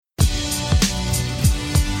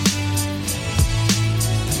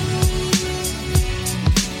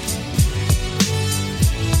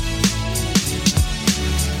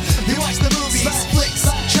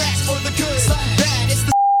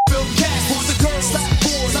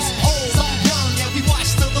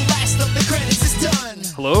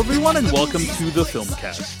Hello, everyone, and welcome to The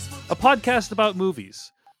Filmcast, a podcast about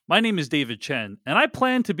movies. My name is David Chen, and I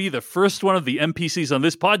plan to be the first one of the NPCs on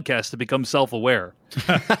this podcast to become self-aware.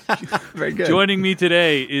 Very good. Joining me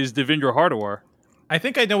today is Devindra Hardawar. I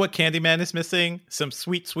think I know what Candyman is missing. Some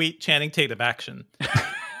sweet, sweet Channing Tatum action.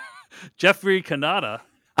 Jeffrey Kanata.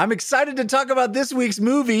 I'm excited to talk about this week's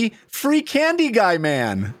movie, Free Candy Guy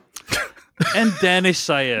Man. And Daanish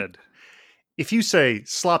Syed. If you say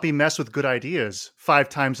sloppy mess with good ideas 5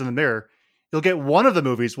 times in the mirror, you'll get one of the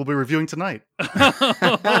movies we'll be reviewing tonight.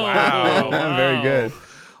 Wow. Very good.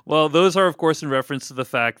 Well, those are, of course, in reference to the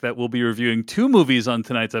fact that we'll be reviewing 2 movies on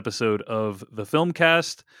tonight's episode of The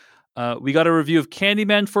Filmcast. We got a review of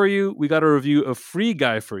Candyman for you. We got a review of Free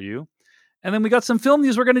Guy for you. And then we got some film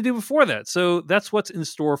news we're going to do before that. So that's what's in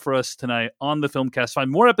store for us tonight on The Filmcast.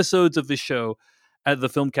 Find more episodes of this show at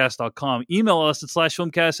thefilmcast.com. Email us at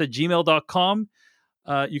 /filmcast@gmail.com.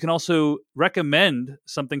 You can also recommend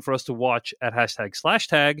something for us to watch at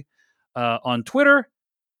 #/tag on Twitter.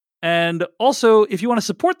 And also, if you want to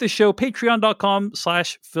support this show,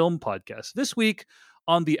 patreon.com/filmpodcast. This week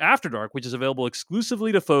on The After Dark, which is available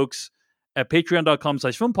exclusively to folks at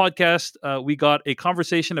patreon.com/filmpodcast, we got a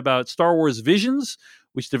conversation about Star Wars Visions,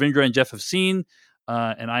 which Devindra and Jeff have seen,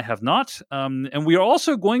 and I have not. And we are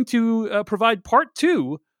also going to provide part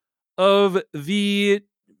 2 of the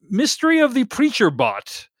mystery of the Preacher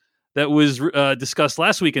Bot that was discussed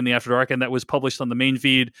last week in the After Dark, and that was published on the main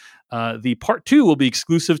feed. The part 2 will be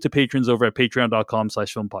exclusive to patrons over at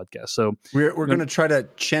patreon.com/filmpodcast. So we're going to try to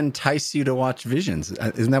entice you to watch Visions.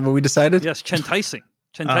 Isn't that what we decided? Yes, Chenticing.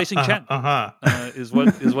 Chenticing Chen is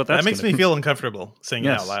what that's That makes me feel uncomfortable saying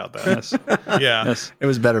it out loud, though. Yes. Yeah. Yes. It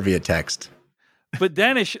was better via text. But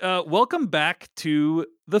Daanish, welcome back to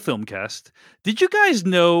the Filmcast. Did you guys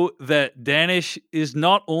know that Daanish is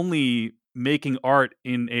not only making art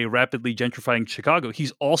in a rapidly gentrifying Chicago,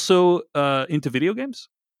 he's also into video games?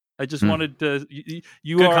 I just wanted to.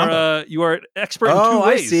 You are an expert in 2 ways. Oh,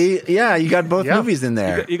 I see. Yeah, you got both movies in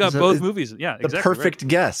there. You got both movies. Yeah, exactly. The perfect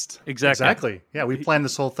guest. Exactly. Yeah, we planned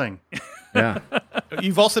this whole thing. Yeah.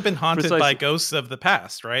 You've also been haunted Precisely. by ghosts of the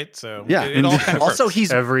past, right? So Yeah. it all kind of Also, works.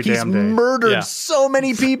 he's Every damn day. murdered so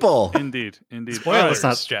many people. Indeed. Spoilers,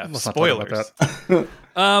 Let's Jeff. not talk about Spoilers.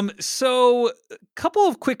 that. So a couple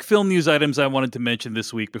of quick film news items I wanted to mention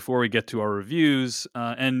this week before we get to our reviews.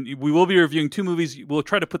 And we will be reviewing 2 movies. We'll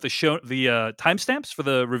try to put the timestamps for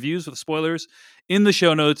the reviews with spoilers in the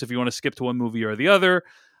show notes if you want to skip to one movie or the other.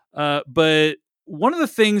 But one of the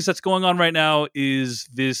things that's going on right now is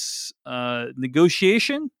this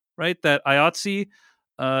negotiation, right, that IATSE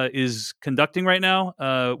is conducting right now,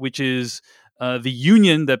 which is the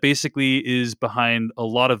union that basically is behind a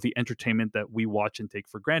lot of the entertainment that we watch and take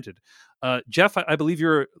for granted. Jeff, I believe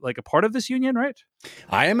you're like a part of this union, right?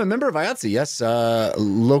 I am a member of IATSE, yes.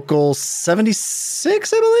 Local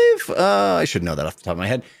 76, I believe. I should know that off the top of my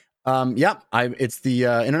head. It's the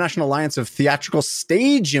International Alliance of Theatrical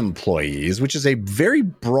Stage Employees, which is a very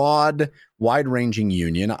broad, wide-ranging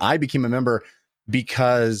union. I became a member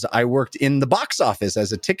because I worked in the box office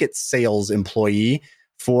as a ticket sales employee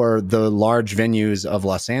for the large venues of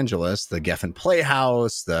Los Angeles, the Geffen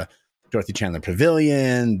Playhouse, the Dorothy Chandler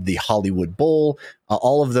Pavilion, the Hollywood Bowl.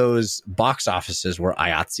 All of those box offices were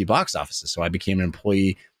IATSE box offices. So I became an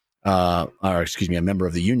employee, a member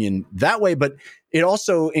of the union that way. But it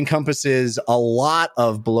also encompasses a lot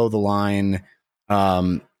of below the line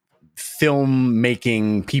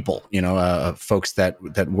filmmaking people, folks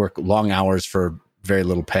that work long hours for very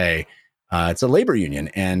little pay. It's a labor union,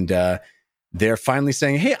 and they're finally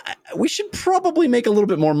saying, hey, we should probably make a little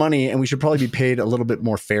bit more money, and we should probably be paid a little bit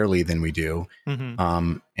more fairly than we do.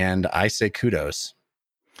 Mm-hmm. And I say kudos.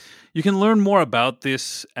 You can learn more about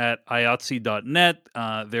this at iatse.net.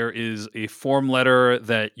 There is a form letter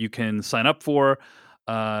that you can sign up for,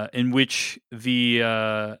 in which the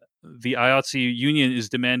IATSE union is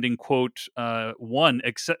demanding, quote, they're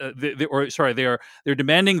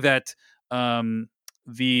demanding that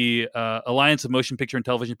the Alliance of Motion Picture and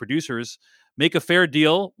Television Producers make a fair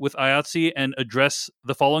deal with IATSE and address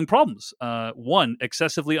the following problems. 1,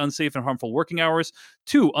 excessively unsafe and harmful working hours.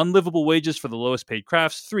 2, unlivable wages for the lowest paid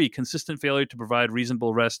crafts. 3, consistent failure to provide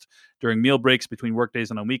reasonable rest during meal breaks between workdays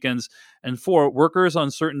and on weekends. And 4, workers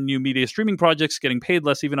on certain new media streaming projects getting paid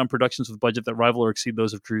less even on productions with budget that rival or exceed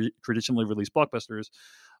those of traditionally released blockbusters.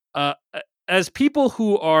 As people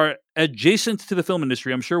who are adjacent to the film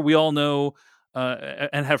industry, I'm sure we all know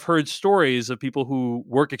and have heard stories of people who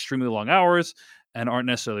work extremely long hours and aren't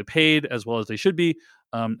necessarily paid as well as they should be.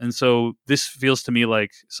 And so this feels to me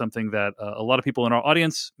like something that a lot of people in our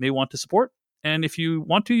audience may want to support. And if you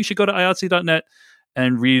want to, you should go to iatse.net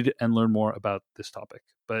and read and learn more about this topic.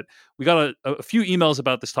 But we got a few emails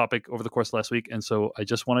about this topic over the course of last week, and so I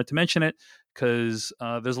just wanted to mention it because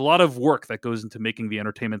there's a lot of work that goes into making the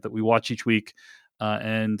entertainment that we watch each week.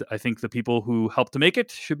 And I think the people who help to make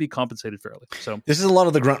it should be compensated fairly. So this is a lot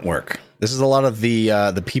of the grunt work. This is a lot of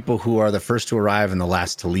the people who are the first to arrive and the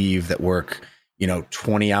last to leave that work,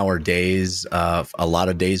 20-hour days, a lot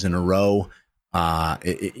of days in a row.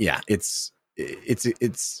 It's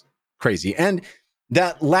crazy. And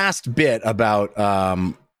that last bit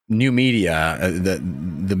about new media,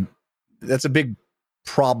 that's a big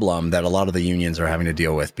problem that a lot of the unions are having to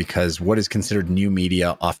deal with, because what is considered new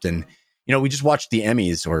media often. We just watched the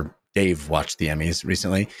Emmys, or Dave watched the Emmys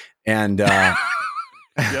recently, and and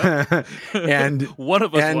one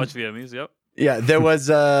of us watched the Emmys. Yep. Yeah, there was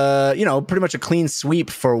pretty much a clean sweep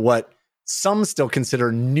for what some still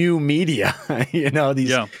consider new media.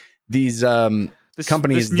 These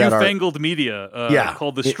companies this that are newfangled media,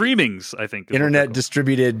 called the streamings. I think internet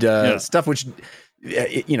distributed stuff, which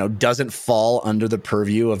doesn't fall under the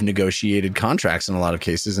purview of negotiated contracts in a lot of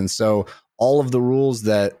cases, and so all of the rules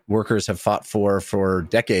that workers have fought for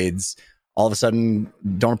decades all of a sudden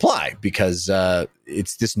don't apply, because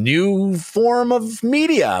it's this new form of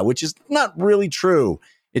media, which is not really true.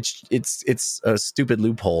 It's a stupid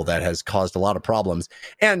loophole that has caused a lot of problems.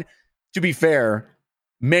 And to be fair,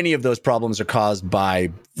 many of those problems are caused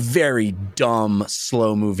by very dumb,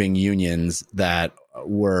 slow-moving unions that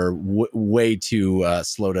were way too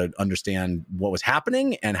slow to understand what was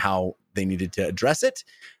happening and how they needed to address it.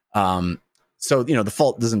 So, the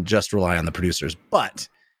fault doesn't just rely on the producers, but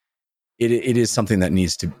it is something that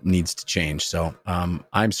needs to change. So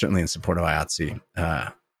I'm certainly in support of IATSE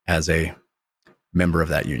as a member of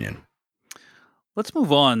that union. Let's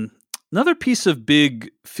move on. Another piece of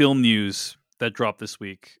big film news that dropped this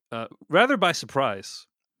week, rather by surprise,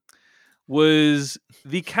 was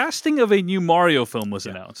the casting of a new Mario film was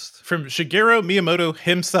announced. From Shigeru Miyamoto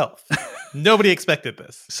himself. Nobody expected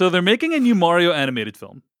this. So they're making a new Mario animated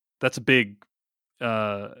film. That's a big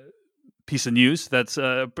piece of news. That's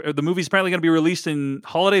the movie's apparently going to be released in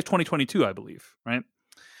holiday of 2022, I believe, right?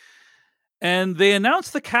 And they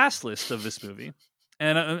announced the cast list of this movie.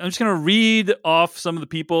 And I'm just going to read off some of the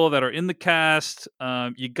people that are in the cast.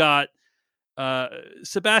 You got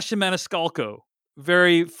Sebastian Maniscalco,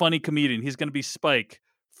 very funny comedian. He's going to be Spike.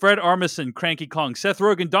 Fred Armisen, Cranky Kong. Seth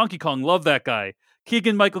Rogen, Donkey Kong. Love that guy.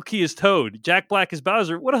 Keegan-Michael Key is Toad. Jack Black is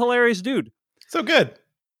Bowser. What a hilarious dude. So good.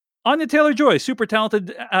 Anya Taylor-Joy, super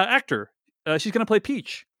talented actor. She's going to play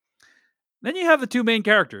Peach. Then you have the two main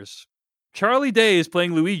characters. Charlie Day is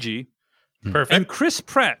playing Luigi. Perfect. And Chris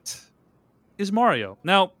Pratt is Mario.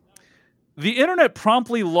 Now, the internet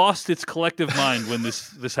promptly lost its collective mind when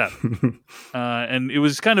this happened. And it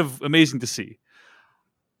was kind of amazing to see.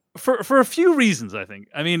 For a few reasons, I think.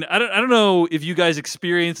 I mean, I don't know if you guys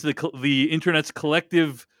experienced the internet's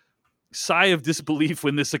collective sigh of disbelief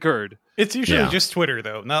when this occurred. It's usually just Twitter,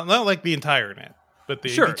 though, not like the entire net, but the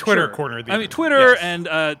Twitter corner. Of the internet. Twitter and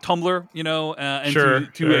Tumblr,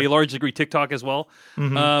 and to a large degree TikTok as well.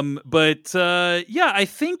 Mm-hmm. I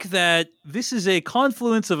think that this is a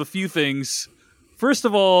confluence of a few things. First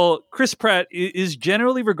of all, Chris Pratt is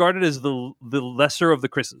generally regarded as the lesser of the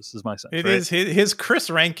Chris's, is my sense. It is his Chris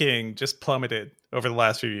ranking just plummeted over the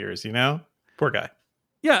last few years. Poor guy.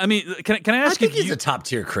 Yeah, I mean, can I ask? I think he's a top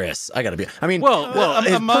tier Chris. I gotta be. I mean,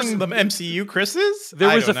 among the MCU Chris's,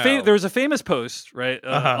 there was a famous post right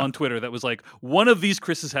on Twitter that was like, one of these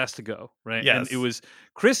Chris's has to go, right? Yes. And it was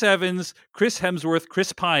Chris Evans, Chris Hemsworth,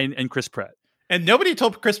 Chris Pine, and Chris Pratt. And nobody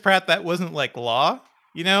told Chris Pratt that wasn't like law.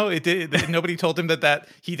 Nobody told him that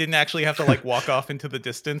he didn't actually have to like walk off into the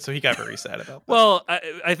distance, so he got very sad about that. Well,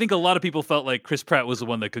 I think a lot of people felt like Chris Pratt was the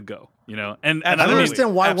one that could go, and I don't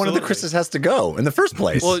understand why one of the Chris's has to go in the first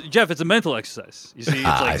place. Well, Jeff, it's a mental exercise. You see,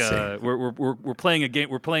 it's we're playing a game.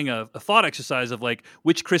 We're playing a thought exercise of like,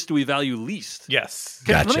 which Chris do we value least? Yes.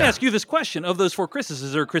 Gotcha. Let me ask you this question: of those four Chris's,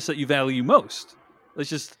 is there a Chris that you value most? Let's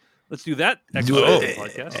do that exercise on the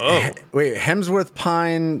podcast. Wait, Hemsworth,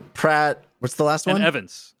 Pine, Pratt. What's the last one? And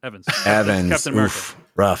Evans. Captain America. Oof,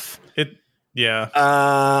 rough. I'm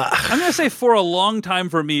gonna say for a long time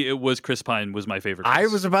for me, it was Chris Pine was my favorite Chris. I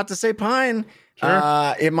was about to say Pine.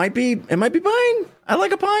 Sure. It might be Pine. I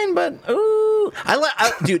like a Pine, but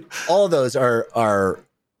dude, all of those are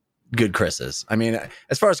good Chris's. I mean,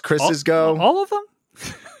 as far as Chris's go, all of them,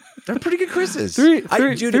 they're pretty good Chris's. Three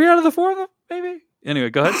out of the four of them, maybe.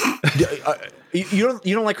 Anyway, go ahead. You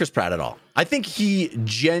don't like Chris Pratt at all. I think he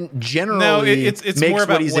generally it's makes more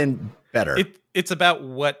about what he's in better. It's about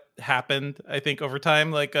what happened, I think, over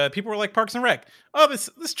time. Like people were like Parks and Rec. Oh, this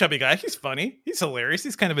chubby guy, he's funny, he's hilarious,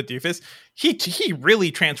 he's kind of a doofus. He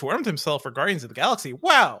really transformed himself for Guardians of the Galaxy.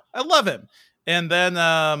 Wow, I love him. And then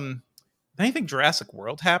I think Jurassic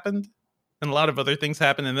World happened, and a lot of other things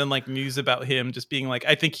happened, and then like news about him just being like,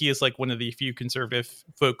 I think he is like one of the few conservative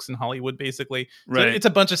folks in Hollywood, basically. So Right. it's a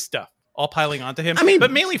bunch of stuff all piling onto him. I mean,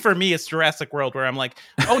 but mainly for me, it's Jurassic World, where I'm like,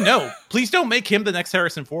 oh no, please don't make him the next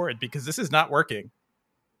Harrison Ford, because this is not working.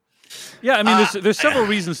 Yeah, I mean, there's several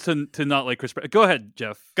reasons to not like Chris Pratt. Go ahead,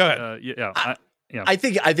 Jeff. Go ahead. Yeah. I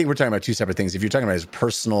think we're talking about two separate things. If you're talking about his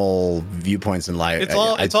personal viewpoints in life, It's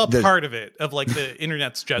all part of it, of like the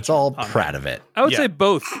internet's judgment. It's all on part it. of it. I would say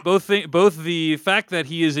both the fact that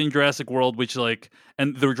he is in Jurassic World, which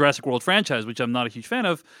and the Jurassic World franchise, which I'm not a huge fan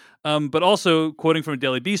of, but also quoting from a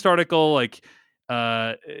Daily Beast article, like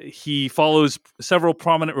he follows several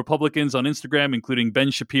prominent Republicans on Instagram, including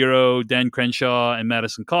Ben Shapiro, Dan Crenshaw, and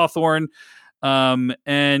Madison Cawthorn.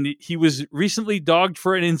 And he was recently dogged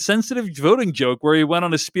for an insensitive voting joke where he went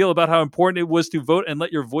on a spiel about how important it was to vote and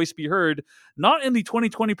let your voice be heard, not in the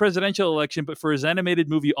 2020 presidential election, but for his animated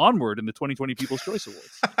movie Onward in the 2020 People's Choice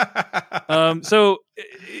Awards. So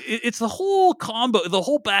it's the whole combo, the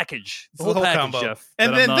whole package, the whole package, combo. Jeff.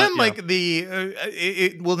 And then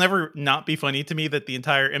it will never not be funny to me that the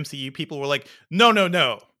entire MCU people were like, no.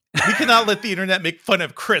 We cannot let the internet make fun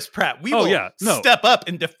of Chris Pratt. We will step up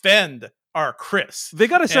and defend our Chris. They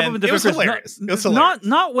got to step up and defend Chris. Hilarious. It was hilarious.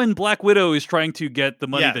 Not when Black Widow is trying to get the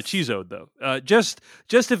money that she's owed, though. Just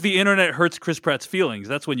if the internet hurts Chris Pratt's feelings,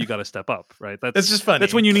 that's when you got to step up, right? That's just funny.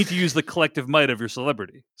 That's when you need to use the collective might of your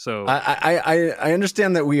celebrity. So I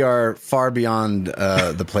understand that we are far beyond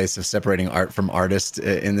the place of separating art from artist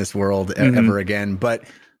in this world ever again. But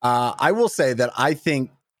I will say that I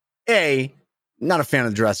think not a fan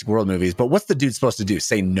of the Jurassic World movies, but what's the dude supposed to do?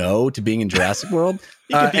 Say no to being in Jurassic World?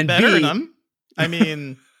 He could be better in them. I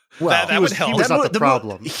mean, well, that would help. He was not the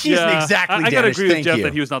problem. He's exactly. I gotta agree with Jeff you.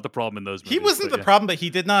 that he was not the problem in those movies. He wasn't the problem, but he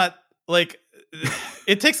did not like.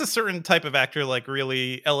 It takes a certain type of actor like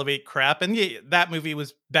really elevate crap, and that movie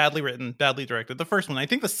was badly written, badly directed. The first one, I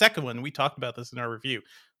think the second one, we talked about this in our review.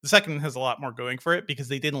 The second one has a lot more going for it because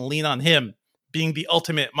they didn't lean on him being the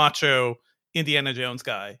ultimate macho Indiana Jones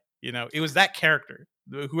guy. You know, it was that character,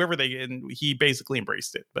 whoever and he basically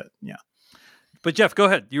embraced it. But yeah. But Jeff, go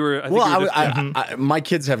ahead. You were. My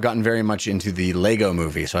kids have gotten very much into the Lego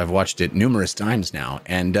movie, so I've watched it numerous times now,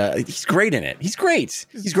 and he's great in it. He's great.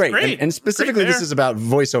 He's great. And specifically, this is about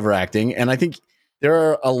voiceover acting, and I think there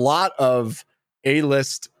are a lot of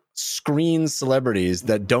A-list screen celebrities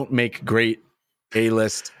that don't make great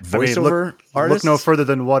A-list voiceover artists. Look no further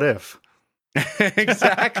than What If.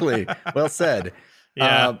 Exactly. Well said.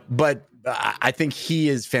 Yeah. But I think he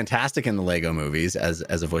is fantastic in the Lego movies as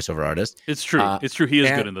a voiceover artist. It's true. It's true. He is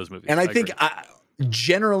good in those movies. And I think,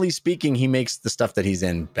 generally speaking, he makes the stuff that he's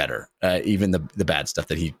in better. Even the bad stuff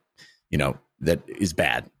that that is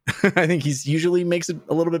bad. I think he's usually makes it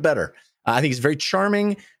a little bit better. I think he's very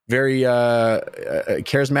charming, very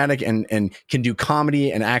charismatic, and can do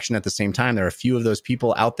comedy and action at the same time. There are a few of those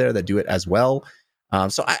people out there that do it as well.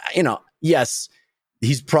 So yes,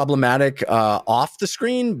 he's problematic off the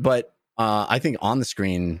screen, but I think on the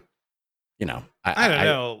screen, I don't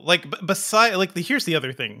know. Like, beside, like, here's the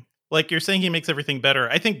other thing. Like, you're saying he makes everything better.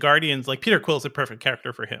 I think Guardians, like, Peter Quill's a perfect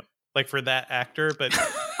character for him, like, for that actor. But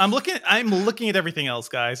I'm looking at everything else,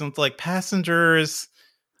 guys, and it's like Passengers.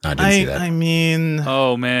 I didn't see that. I mean,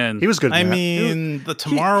 oh man, he was good. I mean, the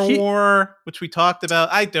Tomorrow War, which we talked about.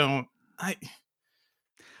 I think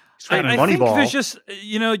there's just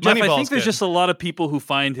Jeff. I think there's just a lot of people who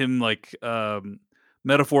find him like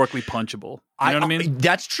metaphorically punchable. You know what I mean?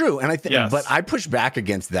 That's true, and I think, but I push back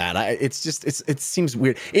against that. It seems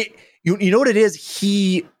weird. You know what it is?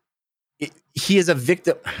 He is a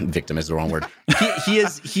victim. Victim is the wrong word. He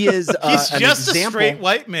is. He's just a straight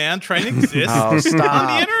white man trying to exist on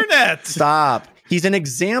the internet. Stop. He's an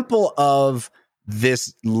example of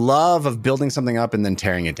this love of building something up and then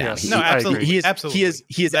tearing it down. Yes. Absolutely. He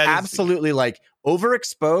is absolutely like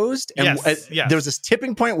overexposed. And there's this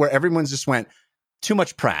tipping point where everyone's just went too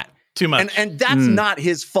much Pratt. Too much. And that's not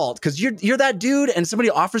his fault, because you're that dude and somebody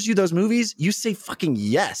offers you those movies, you say fucking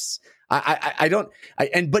yes.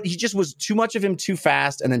 But he just was too much of him too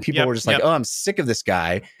fast, and then people were just like, oh, I'm sick of this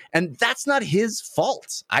guy. And that's not his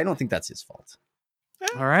fault. I don't think that's his fault.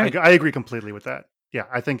 All right. I agree completely with that. Yeah,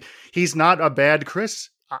 I think he's not a bad Chris.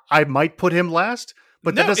 I might put him last,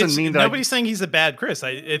 but that doesn't mean that nobody's saying he's a bad Chris.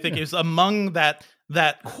 I think he's among that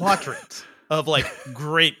quadrant of like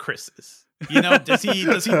great Chris's. You know, does he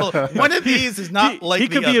one of these is not like he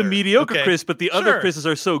could the be other. a mediocre Okay. Chris, but the other Chris's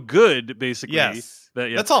are so good, basically. Yes.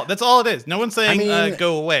 That, That's all it is. No one's saying I mean,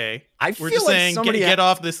 go away. I We're feel just like saying somebody get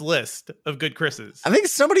off this list of good Chris's. I think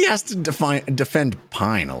somebody has to defend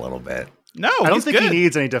Pine a little bit. No, I don't he's think good. he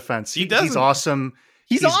needs any defense. He doesn't. He's awesome.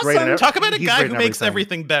 He's great awesome. Talk about a he's guy great who in makes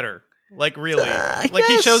everything better. Like really, like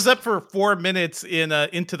he yes. shows up for 4 minutes in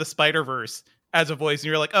Into the Spider-Verse as a voice, and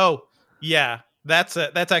you're like, oh yeah, that's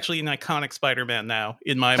actually an iconic Spider-Man now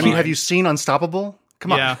in my mind. I mean, have you seen Unstoppable?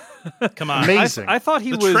 Come on. Yeah, come on. Amazing. I thought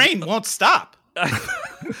he The was. train won't stop.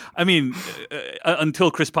 I mean, until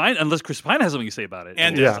Chris Pine, unless Chris Pine has something to say about it.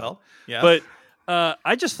 And Yeah. Denzel. Yeah. But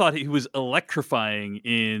I just thought he was electrifying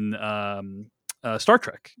in Star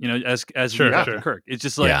Trek. You know, as Captain Kirk. It's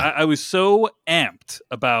just like I was so amped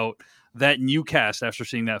about that new cast after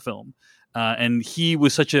seeing that film. And he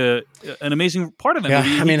was such an amazing part of that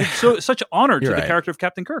movie. I mean, such honor to the right. character of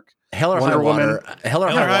Captain Kirk. Hell or Wonder High Woman. Water. Hell or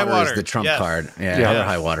High Water is the trump Yes. card. Yeah, Yeah. Hell or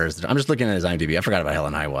High Water is. I'm just looking at his IMDb. I forgot about Hell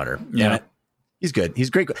and High Water. Yeah. He's good. He's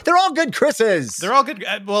great. They're all good Chris's. They're all good.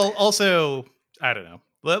 Well, also, I don't know.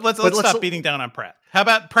 Let's stop beating down on Pratt. How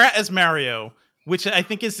about Pratt as Mario, which I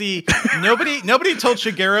think is the nobody told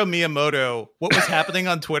Shigeru Miyamoto what was happening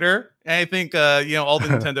on Twitter. And I think all the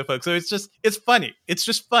Nintendo folks. So it's funny. It's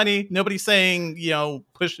just funny. Nobody's saying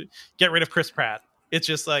get rid of Chris Pratt. It's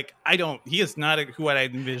just like he is not who I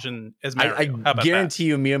envision as Mario. I How about guarantee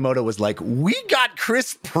you Miyamoto was like, we got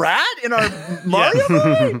Chris Pratt in our Mario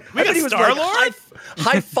movie? We got He was Star-Lord?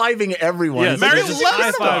 high-fiving everyone. Yeah, It's like, Mario this is loves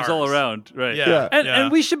high Stars. fives all around, right? Yeah.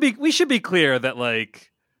 And we should be clear that like.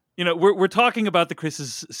 You know, we're talking about the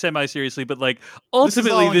Chris's semi-seriously, but like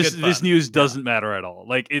ultimately this news doesn't matter at all.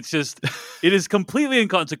 Like it is completely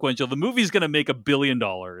inconsequential. The movie's going to make $1 billion.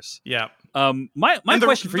 Yeah. My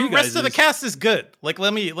question for you guys the rest of the cast is good. Like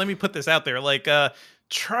let me put this out there. Like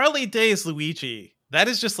Charlie Day's Luigi, that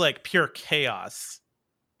is just like pure chaos.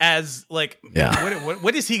 As like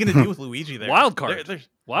what is he going to do with Luigi there? Wild card.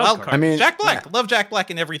 Wild card. I mean, Jack Black. Love Jack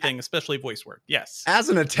Black and everything, especially voice work. Yes. as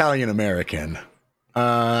an Italian American,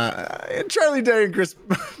 Charlie Day and Chris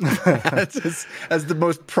as the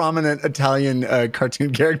most prominent Italian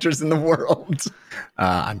cartoon characters in the world.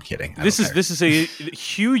 I'm kidding. This is a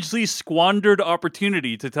hugely squandered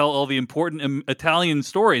opportunity to tell all the important Italian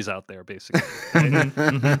stories out there, basically,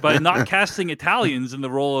 right? By not casting Italians in the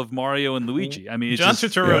role of Mario and Luigi. I mean, John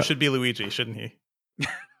Turturro should be Luigi, shouldn't he?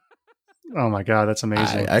 Oh my god, that's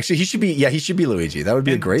amazing. Actually, he should be Luigi. That would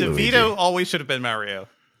be a great Luigi. DeVito always should have been Mario.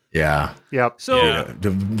 Yeah. Yep. So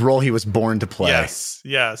The role he was born to play.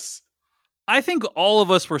 Yes. I think all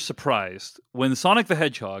of us were surprised when Sonic the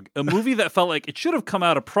Hedgehog, a movie that felt like it should have come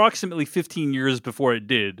out approximately 15 years before it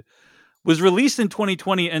did, was released in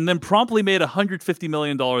 2020 and then promptly made $150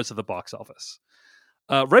 million at the box office,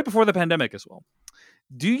 right before the pandemic as well.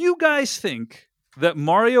 Do you guys think that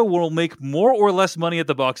Mario will make more or less money at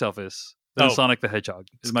the box office than Sonic the Hedgehog?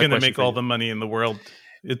 It's going to make all the money in the world.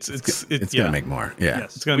 It's going to make more. Yeah.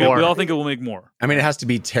 Yes, it's going to make more. We all think it will make more. I mean, it has to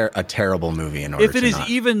be a terrible movie in order if it is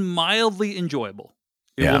even mildly enjoyable,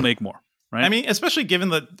 it will make more. Right? I mean, especially given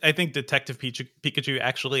that I think Detective Pikachu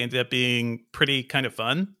actually ended up being pretty kind of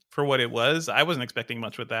fun for what it was. I wasn't expecting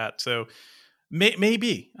much with that. So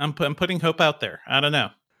maybe I'm putting hope out there. I don't know.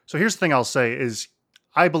 So here's the thing I'll say is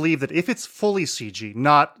I believe that if it's fully CG,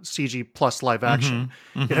 not CG plus live action,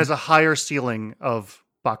 it has a higher ceiling of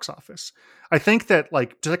box office. I think that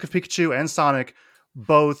like Detective Pikachu and Sonic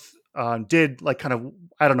both did like kind of,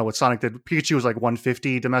 I don't know what Sonic did. Pikachu was like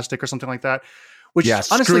 150 domestic or something like that. Which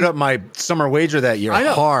honestly screwed up my summer wager that year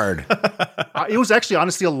hard. It was actually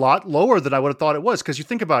honestly a lot lower than I would have thought it was because you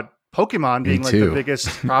think about Pokemon being like the biggest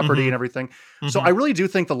property and everything. So I really do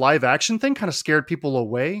think the live action thing kind of scared people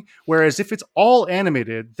away. Whereas if it's all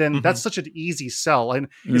animated, then that's such an easy sell. And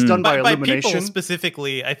it's done by Illumination. By people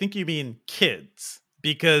specifically, I think you mean kids.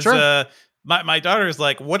 Because my daughter is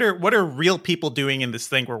like, what are real people doing in this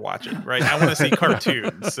thing we're watching, right? I want to see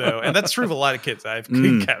cartoons. And that's true of a lot of kids I've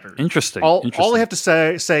encountered. Interesting. All I have to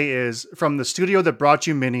say is from the studio that brought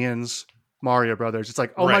you Minions, Mario Brothers, it's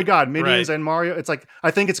like, oh my God, Minions and Mario. It's like, I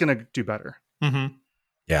think it's going to do better. Mm-hmm.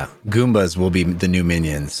 Yeah. Goombas will be the new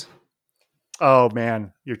Minions. Oh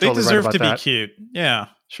man, you're totally right about that. They deserve to be cute. Yeah,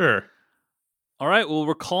 sure. All right, well,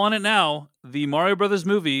 we're calling it now. The Mario Brothers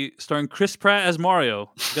movie starring Chris Pratt as Mario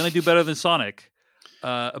is going to do better than Sonic.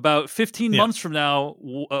 About 15 months from now,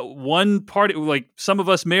 one party, like some of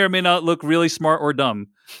us may or may not look really smart or dumb,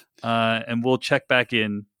 and we'll check back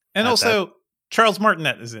in. And also, Charles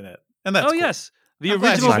Martinet is in it. And that's cool. Yes, the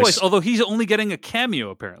original voice, although he's only getting a cameo,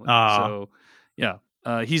 apparently. So, yeah.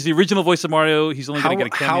 He's the original voice of Mario. He's only going to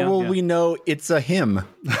get a cameo. How will we know it's a him?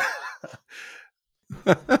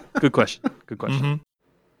 Good question. Good question. Mm-hmm.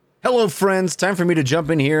 Hello, friends. Time for me to jump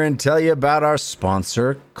in here and tell you about our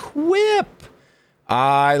sponsor, Quip.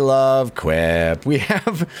 I love Quip. We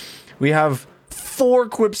have 4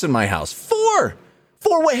 Quips in my house. 4.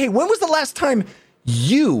 Wait, hey, when was the last time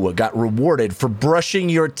you got rewarded for brushing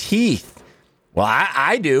your teeth? Well,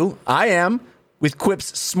 I do. I am. With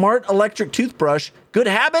Quip's smart electric toothbrush, good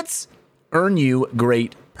habits earn you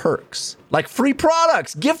great perks, like free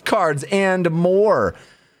products, gift cards, and more.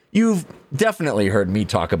 You've definitely heard me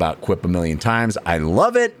talk about Quip a million times. I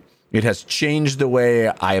love it. It has changed the way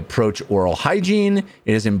I approach oral hygiene.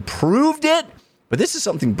 It has improved it, but this is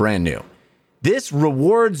something brand new. This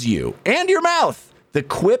rewards you and your mouth. The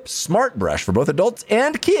Quip Smart Brush for both adults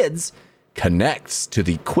and kids connects to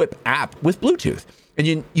the Quip app with Bluetooth.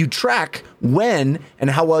 And you track when and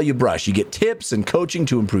how well you brush. You get tips and coaching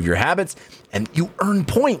to improve your habits, and you earn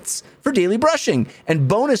points for daily brushing and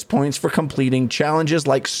bonus points for completing challenges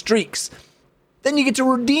like streaks. Then you get to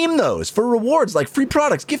redeem those for rewards like free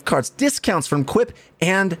products, gift cards, discounts from Quip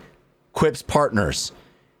and Quip's partners.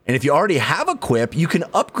 And if you already have a Quip, you can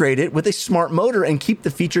upgrade it with a smart motor and keep the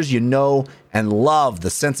features you know and love. The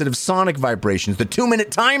sensitive sonic vibrations, the 2-minute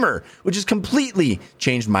timer, which has completely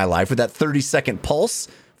changed my life with that 30-second pulse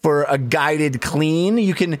for a guided clean.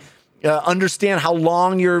 You can understand how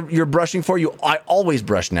long you're brushing for. I always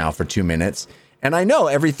brush now for 2 minutes. And I know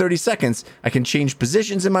every 30 seconds I can change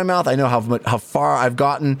positions in my mouth. I know how far I've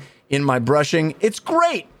gotten in my brushing. It's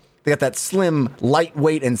great. They got that slim,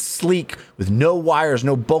 lightweight, and sleek with no wires,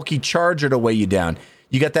 no bulky charger to weigh you down.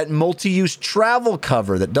 You got that multi-use travel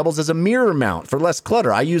cover that doubles as a mirror mount for less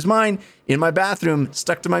clutter. I use mine in my bathroom,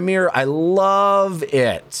 stuck to my mirror. I love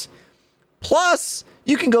it. Plus,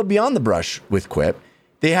 you can go beyond the brush with Quip.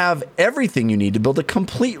 They have everything you need to build a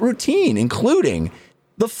complete routine, including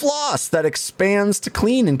the floss that expands to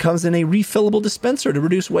clean and comes in a refillable dispenser to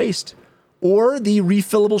reduce waste. Or the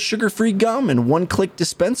refillable sugar-free gum and one-click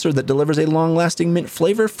dispenser that delivers a long-lasting mint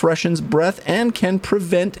flavor, freshens breath, and can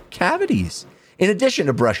prevent cavities. In addition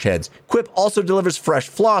to brush heads, Quip also delivers fresh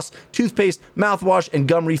floss, toothpaste, mouthwash, and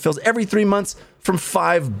gum refills every 3 months from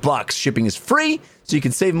 $5. Shipping is free, so you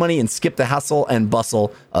can save money and skip the hustle and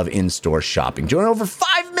bustle of in-store shopping. Join over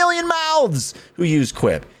 5 million mouths who use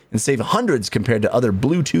Quip and save hundreds compared to other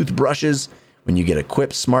Bluetooth brushes when you get a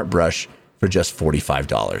Quip Smart Brush for just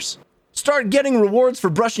 $45. Start getting rewards for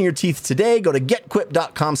brushing your teeth today. Go to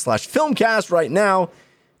getquip.com/filmcast right now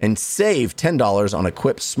and save $10 on a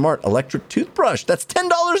Quip Smart Electric Toothbrush. That's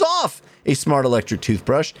 $10 off a smart electric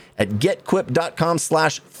toothbrush at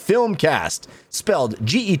getquip.com/filmcast. Spelled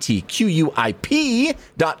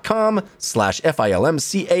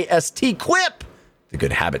getquip.com/FILMCAST. Quip, the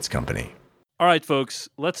Good Habits Company. All right, folks,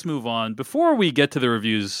 let's move on. Before we get to the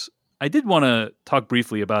reviews, I did want to talk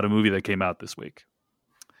briefly about a movie that came out this week.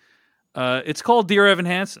 It's called Dear Evan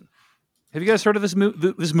Hansen. Have you guys heard of this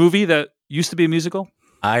movie that used to be a musical?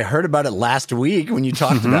 I heard about it last week when you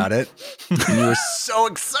talked about it. And you were so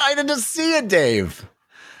excited to see it, Dave.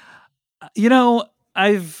 You know,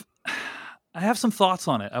 I have some thoughts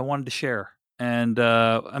on it I wanted to share. And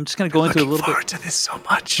I'm just going to go into a little bit. I'm looking forward to this so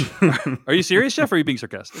much. Are you serious, Jeff, or are you being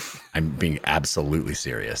sarcastic? I'm being absolutely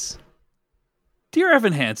serious. Dear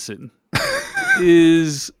Evan Hansen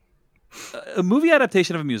is a movie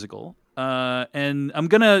adaptation of a musical. And I'm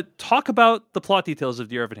going to talk about the plot details of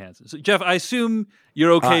Dear Evan Hansen. So, Jeff, I assume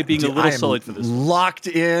you're okay being a little sullied for this. Locked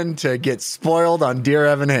in to get spoiled on Dear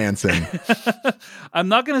Evan Hansen. I'm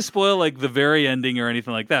not going to spoil like the very ending or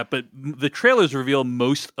anything like that, but the trailers reveal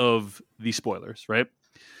most of the spoilers, right?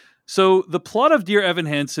 So the plot of Dear Evan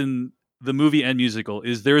Hansen, the movie and musical,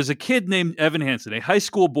 is there is a kid named Evan Hansen, a high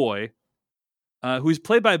school boy, who's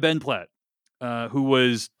played by Ben Platt, who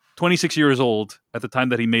was 26 years old at the time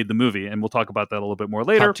that he made the movie, and we'll talk about that a little bit more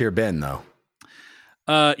later. Top tier Ben, though.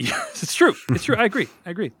 Yes, it's true. It's true. I agree.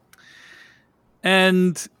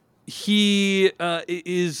 And he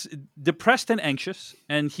is depressed and anxious,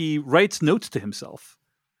 and he writes notes to himself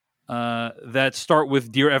that start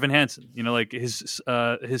with "Dear Evan Hansen." You know, like his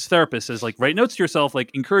therapist says, like, write notes to yourself,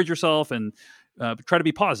 like encourage yourself, and try to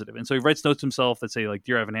be positive. And so he writes notes to himself that say, like,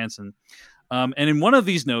 "Dear Evan Hansen." And in one of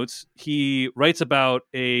these notes, he writes about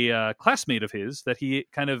a classmate of his that he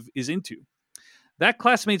kind of is into. That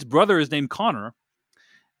classmate's brother is named Connor,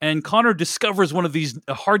 and Connor discovers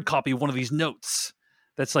a hard copy of one of these notes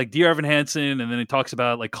that's like Dear Evan Hansen, and then he talks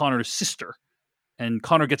about like Connor's sister, and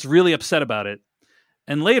Connor gets really upset about it.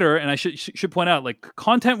 And later, and I should point out, like,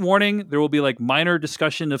 content warning, there will be like minor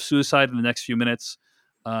discussion of suicide in the next few minutes,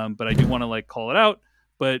 but I do want to like call it out.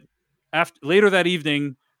 But later that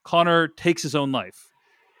evening, Connor takes his own life.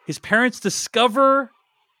 His parents discover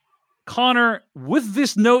Connor with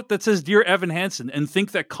this note that says, "Dear Evan Hansen," and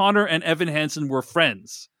think that Connor and Evan Hansen were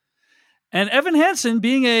friends. And Evan Hansen,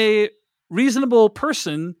 being a reasonable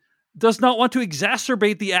person, does not want to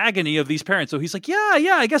exacerbate the agony of these parents. So he's like, yeah,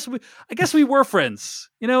 I guess we were friends.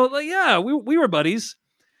 You know, like, yeah, we were buddies.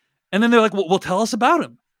 And then they're like, well, tell us about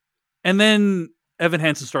him. And then Evan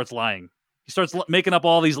Hansen starts lying. He starts making up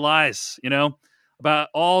all these lies, you know, about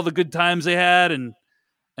all the good times they had, and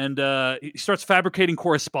he starts fabricating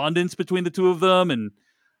correspondence between the two of them, and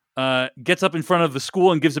gets up in front of the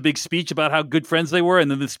school and gives a big speech about how good friends they were, and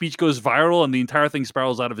then the speech goes viral, and the entire thing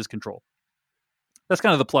spirals out of his control. That's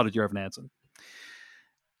kind of the plot of Dear Evan Hansen.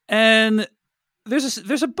 And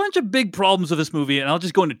there's a bunch of big problems with this movie, and I'll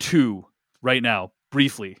just go into two right now,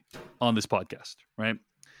 briefly, on this podcast, right?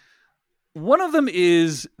 One of them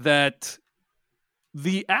is that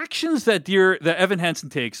the actions that Evan Hansen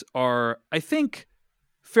takes are, I think,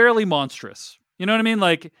 fairly monstrous. You know what I mean?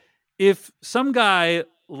 Like, if some guy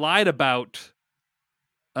lied about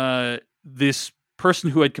this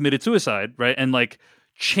person who had committed suicide, right, and like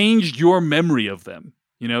changed your memory of them,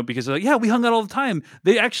 you know, because like, yeah, we hung out all the time.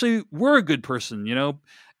 They actually were a good person, you know.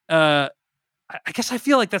 I guess I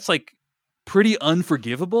feel like that's like pretty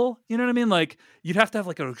unforgivable. You know what I mean? Like, you'd have to have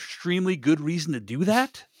like an extremely good reason to do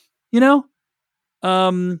that, you know?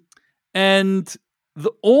 And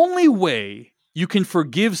the only way you can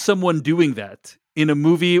forgive someone doing that in a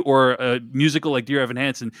movie or a musical like Dear Evan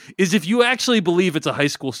Hansen is if you actually believe it's a high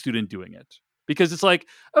school student doing it. Because it's like,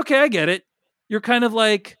 okay, I get it. You're kind of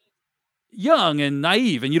like young and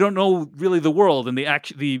naive, and you don't know really the world and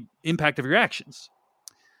the impact of your actions.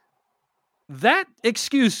 That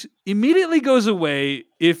excuse immediately goes away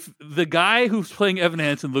if the guy who's playing Evan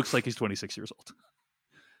Hansen looks like he's 26 years old. Do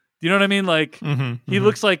you know what I mean? Like, he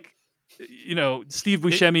looks like, you know, Steve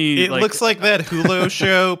Buscemi. It looks like that Hulu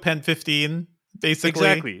show, Pen 15, basically.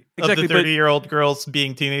 Exactly. Of the 30-year-old girls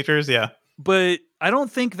being teenagers, yeah. But I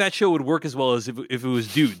don't think that show would work as well as if it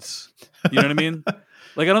was dudes. You know what I mean?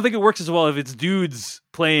 Like, I don't think it works as well if it's dudes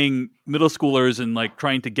playing middle schoolers and like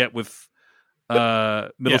trying to get with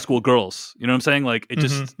middle school girls. You know what I'm saying? Like, it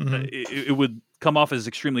just it would come off as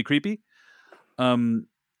extremely creepy. And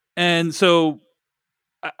so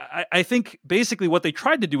I think basically what they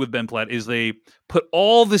tried to do with Ben Platt is they put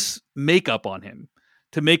all this makeup on him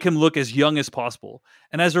to make him look as young as possible.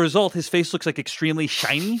 And as a result, his face looks like extremely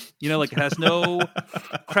shiny. You know, like it has no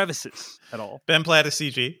crevices at all. Ben Platt is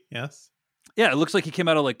CG, yes. Yeah, it looks like he came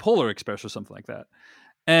out of like Polar Express or something like that.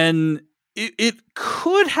 And it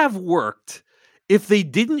could have worked if they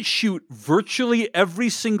didn't shoot virtually every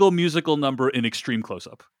single musical number in extreme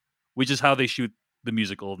close-up, which is how they shoot the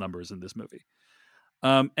musical numbers in this movie.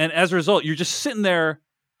 And as a result, you're just sitting there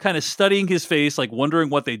kind of studying his face, like wondering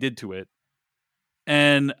what they did to it.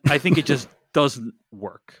 And I think it just doesn't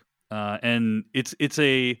work. And it's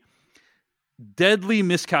a deadly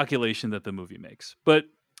miscalculation that the movie makes. But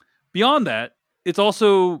beyond that, it's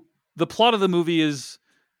also the plot of the movie is,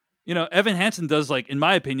 you know, Evan Hansen does, like, in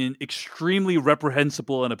my opinion, extremely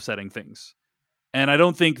reprehensible and upsetting things. And I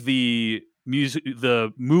don't think the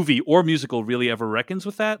movie or musical really ever reckons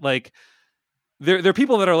with that. Like, there are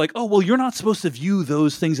people that are like, oh, well, you're not supposed to view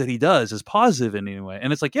those things that he does as positive in any way.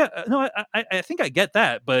 And it's like, yeah, no, I think I get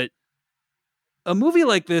that. But a movie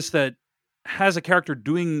like this that has a character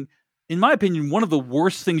doing, in my opinion, one of the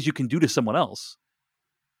worst things you can do to someone else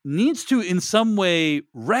needs to in some way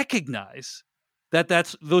recognize that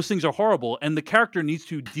those things are horrible, and the character needs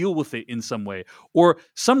to deal with it in some way, or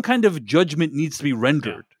some kind of judgment needs to be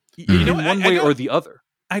rendered in one way or the other.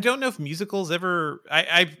 I don't know if musicals ever.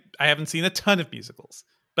 I haven't seen a ton of musicals,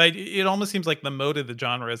 but it almost seems like the mode of the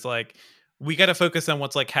genre is like, we got to focus on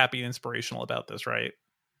what's like happy and inspirational about this, right?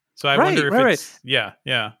 So I wonder if it's yeah.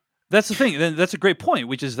 That's the thing. That's a great point,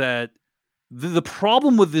 which is that the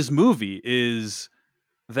problem with this movie is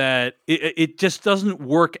that it just doesn't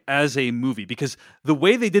work as a movie, because the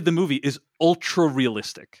way they did the movie is ultra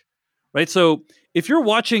realistic, right? So if you're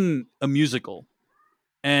watching a musical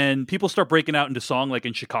and people start breaking out into song, like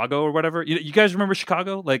in Chicago or whatever, you guys remember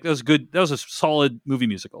Chicago? Like, that was good. That was a solid movie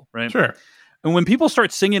musical, right? Sure. And when people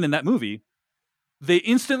start singing in that movie, they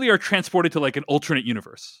instantly are transported to like an alternate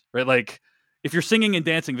universe, right? Like, if you're singing and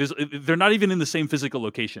dancing, they're not even in the same physical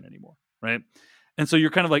location anymore, right? And so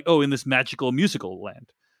you're kind of like, oh, in this magical musical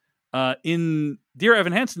land. In Dear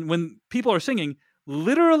Evan Hansen, when people are singing,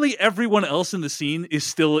 literally everyone else in the scene is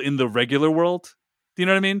still in the regular world. Do you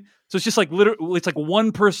know what I mean? So it's just like literally, it's like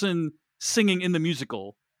one person singing in the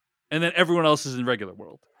musical, and then everyone else is in regular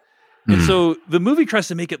world. And so the movie tries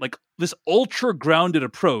to make it like this ultra grounded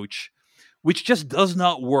approach, which just does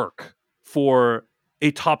not work for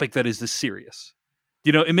a topic that is this serious.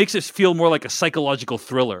 it makes it feel more like a psychological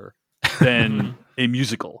thriller than a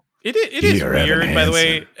musical. It is weird, by the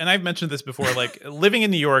way, and I've mentioned this before, like living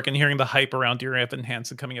in New York and hearing the hype around Dear Evan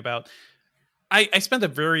Hansen coming about. I spent a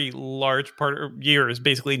very large part of years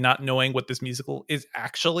basically not knowing what this musical is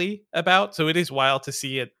actually about. So it is wild to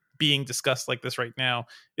see it being discussed like this right now.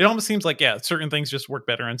 It almost seems like, certain things just work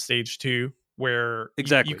better on stage too, where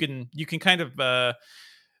exactly you can kind of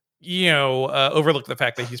overlook the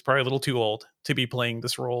fact that he's probably a little too old to be playing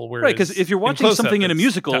this role. Whereas right, because if you're watching something in a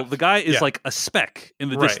musical, tough. The guy is like a speck in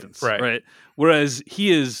the distance, right? Whereas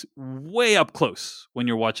he is way up close when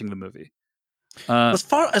you're watching the movie. As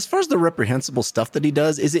far as the reprehensible stuff that he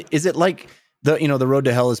does, is it like the road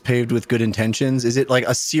to hell is paved with good intentions? Is it like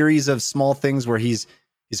a series of small things where his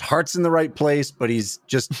heart's in the right place, but he's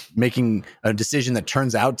just making a decision that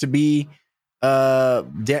turns out to be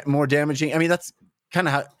more damaging? I mean, that's kind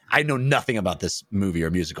of how I know nothing about this movie or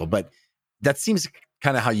musical, but that seems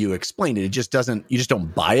kind of how you explain it. It just doesn't. You just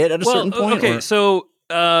don't buy it at a certain point. Okay, so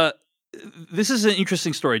this is an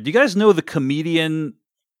interesting story. Do you guys know the comedian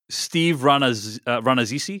Steve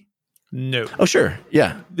Ranazisi? No. Oh, sure.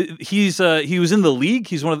 Yeah. He was in The League.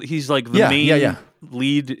 He's like the main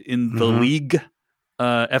lead in The League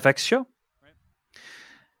FX show.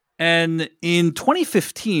 And in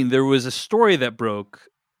 2015, there was a story that broke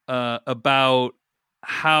about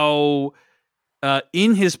how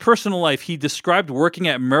in his personal life, he described working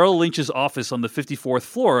at Merrill Lynch's office on the 54th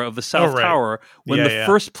floor of the South Tower when the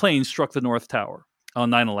first plane struck the North Tower on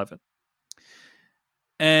 9/11.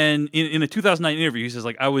 And in a 2009 interview, he says,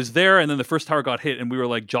 like, I was there and then the first tower got hit and we were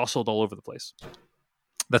like jostled all over the place.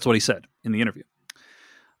 That's what he said in the interview.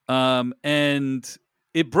 And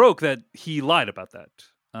it broke that he lied about that.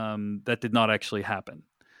 That did not actually happen.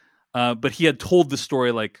 But he had told the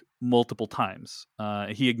story like multiple times.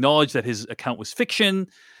 He acknowledged that his account was fiction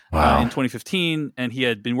in 2015, and he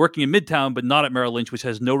had been working in Midtown, but not at Merrill Lynch, which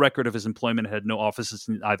has no record of his employment and had no offices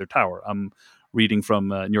in either tower. I'm reading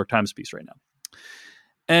from a New York Times piece right now.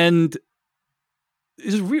 And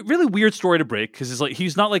it's a really weird story to break because it's like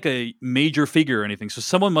he's not like a major figure or anything. So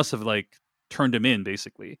someone must have like turned him in,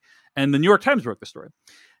 basically. And the New York Times broke the story.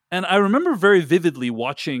 And I remember very vividly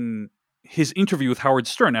watching his interview with Howard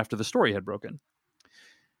Stern after the story had broken.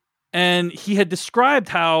 And he had described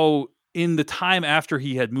how in the time after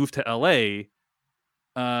he had moved to LA,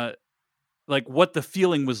 like what the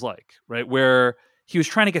feeling was like, right? Where he was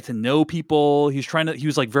trying to get to know people. He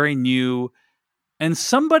was like very new. And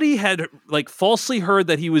somebody had like falsely heard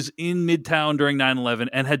that he was in Midtown during 9/11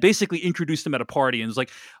 and had basically introduced him at a party and was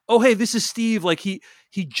like, oh, hey, this is Steve. Like he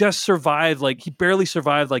just survived, like he barely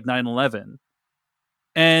survived like 9/11.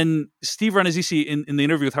 And Steve Ranazisi in the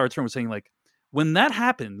interview with Howard Stern was saying like, when that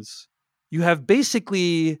happens, you have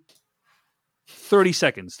basically 30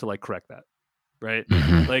 seconds to like correct that, right?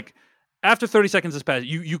 Mm-hmm. Like after 30 seconds has passed,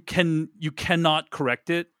 you cannot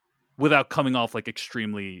correct it without coming off like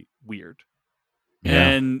extremely weird. Yeah.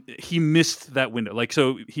 And he missed that window. Like,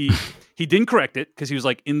 so he didn't correct it because he was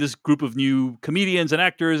like in this group of new comedians and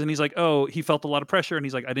actors, and he's like, oh, he felt a lot of pressure, and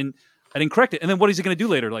he's like, I didn't correct it. And then what is he going to do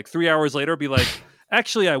later? Like 3 hours later, be like,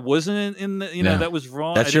 actually, I wasn't in the, that was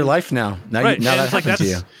wrong. That's your life now. Now that happened to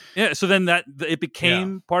you. Yeah. So then it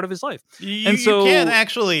became part of his life. And so you can't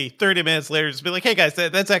actually 30 minutes later just be like, hey guys,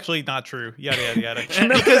 that's actually not true. Yada, yada, yada.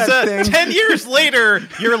 Because 10 years later,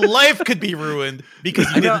 your life could be ruined because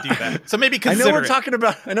you didn't do that. So maybe consider I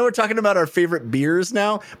know we're talking about our favorite beers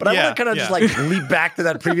now, but I want to kind of just like leap back to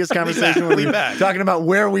that previous conversation where we were talking about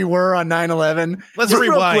where we were on 9/11. Let's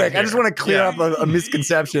rewind real quick. Here. I just want to clear up a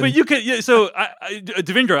misconception. But you could,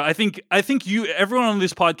 Devindra, I think everyone on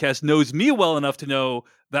this podcast knows me well enough to know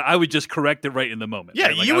that I would just correct it right in the moment. Yeah,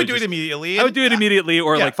 right? Like you would do it immediately. I would do it immediately,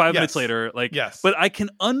 or like 5 minutes later. Like, but I can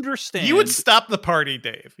understand. You would stop the party,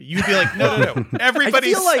 Dave. You'd be like, no.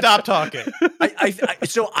 Everybody stop talking.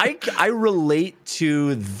 I relate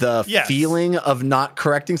to the feeling of not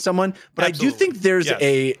correcting someone, but I do think there's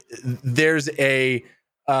a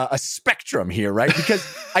spectrum here, right? Because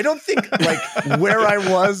I don't think like where I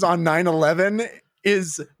was on 9/11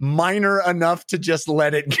 is minor enough to just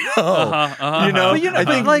let it go. I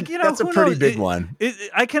think that's a pretty big one.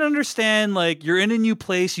 I can understand like you're in a new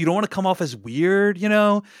place, you don't want to come off as weird,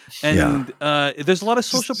 and there's a lot of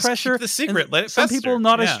social pressure. Keep the secret, let it some fester. people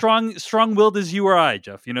not as strong-willed as you or I,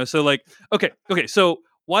 Jeff. So like, okay. So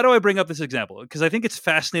why do I bring up this example? Because I think it's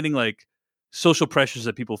fascinating, like social pressures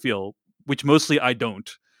that people feel, which mostly I don't.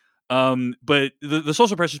 But the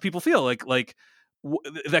social pressures people feel like.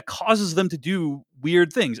 That causes them to do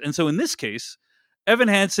weird things. And so in this case, Evan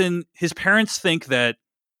Hansen, his parents think that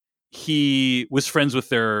he was friends with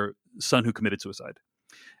their son who committed suicide.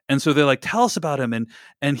 And so they're like, tell us about him.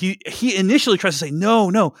 And he initially tries to say,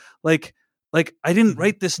 no, like I didn't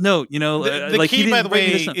write this note, The like key, he didn't by the write me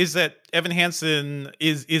way, this note. is that Evan Hansen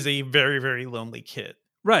is a very, very lonely kid.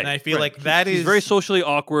 Right. And I feel right. like that he's is very socially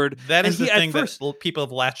awkward. That is and the he, thing first, that people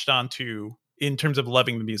have latched onto in terms of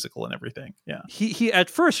loving the musical and everything. Yeah. He at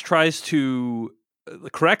first tries to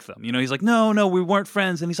correct them. He's like, no, we weren't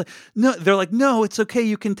friends. And he's like, no, they're like, no, it's okay.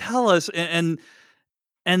 You can tell us. And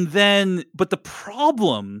then, but the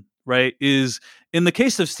problem, right, is in the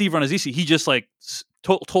case of Steve Rannazzisi, he just like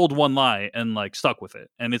told one lie and like stuck with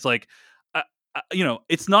it. And it's like,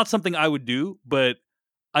 it's not something I would do, but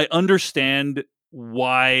I understand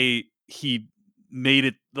why he made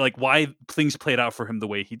it, like why things played out for him the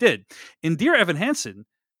way he did. In Dear Evan Hansen,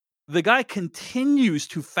 the guy continues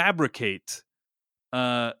to fabricate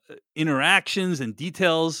interactions and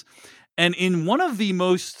details. And in one of the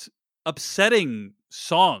most upsetting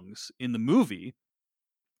songs in the movie,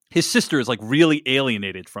 his sister is like really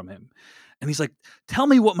alienated from him. And he's like, tell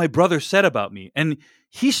me what my brother said about me. And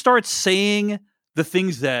he starts saying the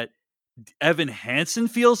things that Evan Hansen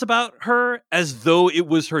feels about her as though it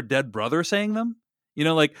was her dead brother saying them.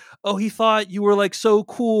 Like, oh, he thought you were like so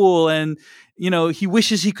cool and, he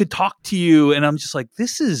wishes he could talk to you. And I'm just like,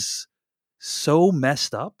 this is so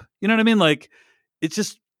messed up. You know what I mean? Like,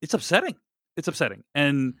 it's upsetting. It's upsetting.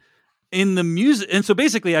 And in the music, and so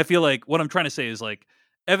basically I feel like what I'm trying to say is like,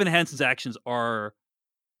 Evan Hansen's actions are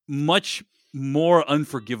much more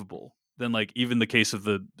unforgivable than like even the case of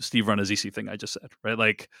the Steve Rannazzisi thing I just said, right?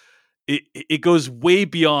 Like it goes way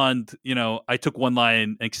beyond, I took one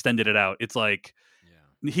line and extended it out. It's like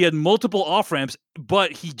he had multiple off ramps,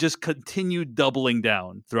 but he just continued doubling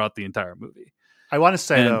down throughout the entire movie. I want to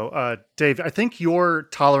say though, Dave, I think your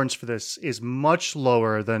tolerance for this is much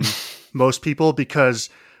lower than most people because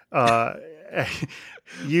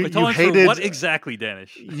you hated what exactly,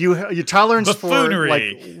 Daanish? Your tolerance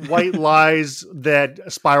buffoonery. For like white lies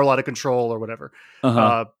that spiral out of control or whatever,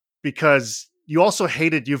 because you also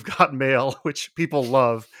hated You've Got Mail, which people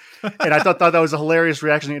love, and I thought that was a hilarious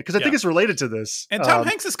reaction because I think it's related to this. And Tom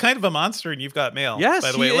Hanks is kind of a monster in You've Got Mail. Yes,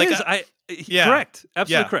 by the way, he is. Correct,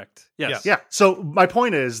 absolutely correct. Yes, yeah. So my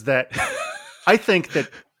point is that I think that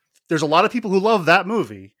there's a lot of people who love that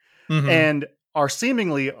movie and are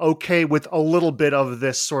seemingly okay with a little bit of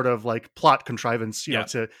this sort of like plot contrivance, to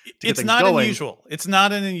get it's not going. Unusual. It's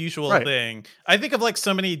not an unusual thing. I think of like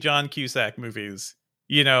so many John Cusack movies,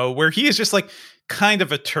 where he is just like kind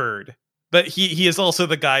of a turd, but he is also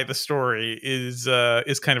the guy the story is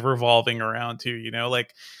kind of revolving around too,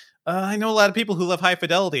 like I know a lot of people who love High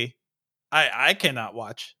Fidelity. I cannot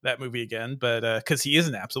watch that movie again, but because he is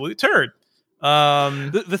an absolute turd.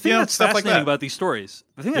 The thing that's fascinating like about these stories,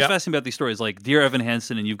 like Dear Evan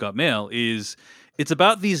Hansen and You've Got Mail, is it's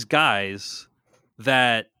about these guys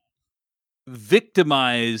that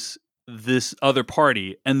victimize this other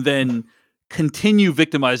party and then continue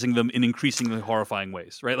victimizing them in increasingly horrifying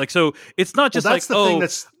ways, right? Like, so it's not just that's like, thing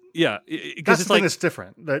that's because it's the thing that's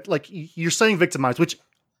different. That like you're saying victimized, which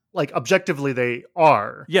like objectively they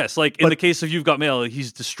are. Yes, like in the case of You've Got Mail,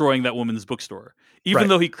 he's destroying that woman's bookstore. Even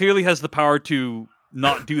though he clearly has the power to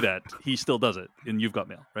not do that, he still does it in You've Got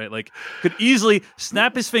Mail, right? Like could easily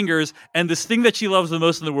snap his fingers and this thing that she loves the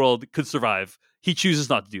most in the world could survive. He chooses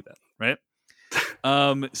not to do that, right?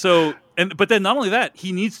 But then not only that,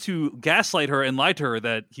 he needs to gaslight her and lie to her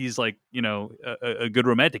that he's like, a good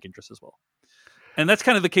romantic interest as well. And that's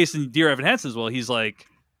kind of the case in Dear Evan Hansen as well. He's like,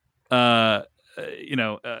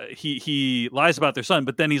 he lies about their son,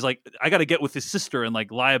 but then he's like, I got to get with his sister and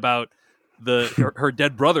like lie about her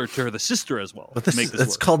dead brother to the sister as well. But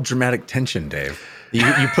that's called dramatic tension, Dave.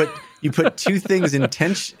 You put two things in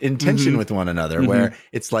tension with one another, where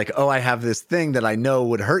it's like, oh, I have this thing that I know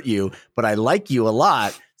would hurt you, but I like you a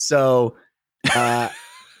lot, so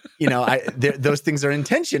those things are in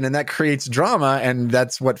tension, and that creates drama, and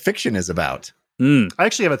that's what fiction is about. I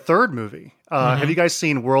actually have a third movie. Have you guys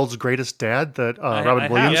seen World's Greatest Dad, that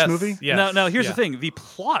Robin Williams movie? Yes. Now here's the thing. The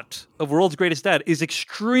plot of World's Greatest Dad is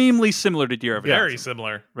extremely similar to Dear Evan Hansen. Very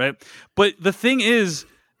similar. Right? But the thing is,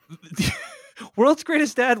 World's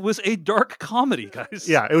Greatest Dad was a dark comedy, guys.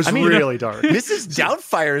 Yeah, it was really dark. Mrs.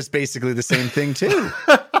 Doubtfire is basically the same thing, too.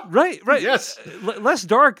 Right. Yes. Less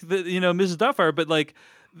dark than, Mrs. Doubtfire, but like,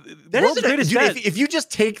 if you just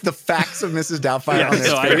take the facts of Mrs. Doubtfire on its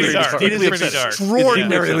face, it is pretty dark.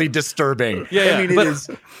 Extraordinarily disturbing. It is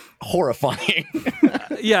horrifying.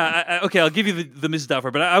 Okay, I'll give you the Mrs.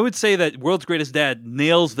 Doubtfire, but I would say that World's Greatest Dad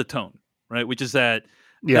nails the tone, right? Which is that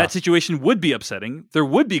that situation would be upsetting. There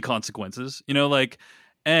would be consequences,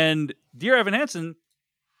 and Dear Evan Hansen,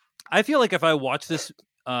 I feel like if I watch this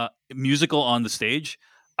musical on the stage,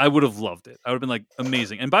 I would have loved it. I would have been like,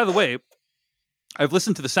 amazing. And by the way, I've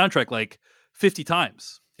listened to the soundtrack like 50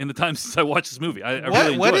 times in the time since I watched this movie. I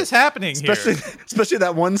really what enjoy is it. happening Especially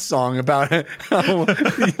that one song about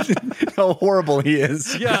how horrible he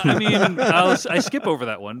is. Yeah, I mean, I skip over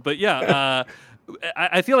that one. But yeah,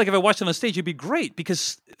 I feel like if I watched it on stage, it'd be great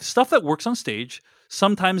because stuff that works on stage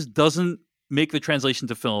sometimes doesn't make the translation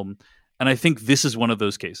to film. And I think this is one of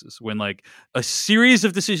those cases when like a series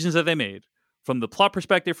of decisions that they made from the plot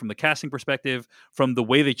perspective, from the casting perspective, from the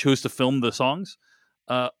way they chose to film the songs,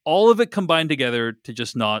 all of it combined together to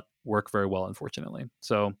just not work very well, unfortunately.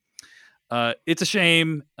 So it's a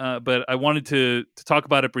shame, but I wanted to talk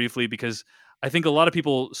about it briefly because I think a lot of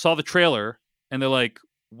people saw the trailer and they're like,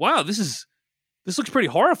 wow, this looks pretty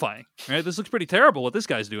horrifying, right? This looks pretty terrible what this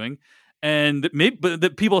guy's doing. And maybe, but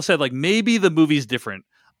the people said like, maybe the movie's different.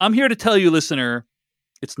 I'm here to tell you, listener,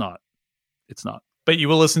 it's not. It's not. But you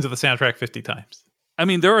will listen to the soundtrack 50 times. I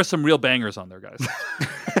mean, there are some real bangers on there, guys.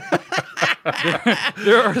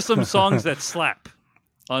 there are some songs that slap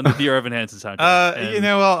on the Dear Evan Hansen soundtrack.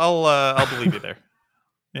 I'll believe you there.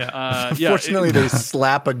 Yeah. Unfortunately, they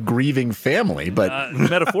slap a grieving family, but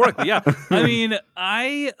metaphorically, yeah. I mean,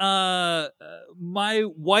 my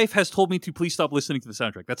wife has told me to please stop listening to the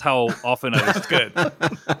soundtrack. That's how often I listen. That's good.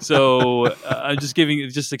 So I'm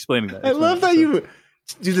just explaining that. I love that you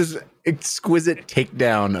do this exquisite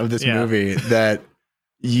takedown of this movie that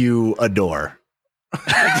you adore.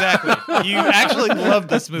 Exactly. You actually love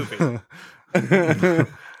this movie.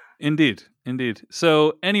 Indeed.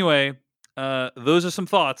 So anyway, those are some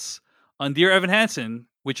thoughts on Dear Evan Hansen,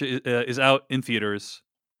 which is out in theaters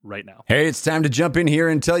right now. Hey, it's time to jump in here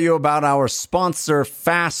and tell you about our sponsor,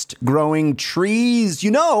 Fast Growing Trees.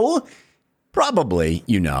 Probably,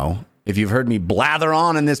 if you've heard me blather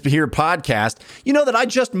on in this here podcast, you know that I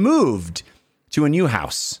just moved to a new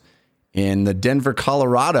house in the Denver,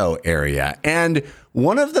 Colorado area. And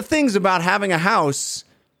one of the things about having a house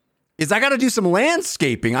is I got to do some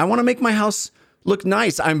landscaping. I want to make my house look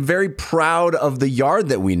nice. I'm very proud of the yard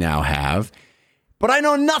that we now have, but I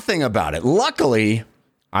know nothing about it. Luckily,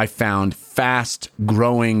 I found Fast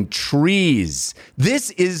Growing Trees. This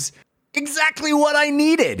is exactly what I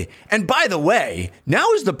needed. And by the way,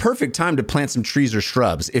 now is the perfect time to plant some trees or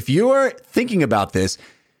shrubs. If you're thinking about this,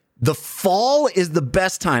 the fall is the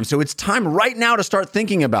best time. So it's time right now to start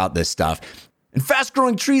thinking about this stuff. And Fast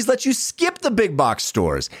Growing Trees lets you skip the big box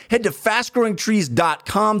stores. Head to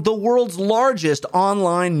fastgrowingtrees.com, the world's largest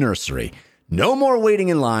online nursery. No more waiting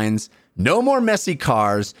in lines, no more messy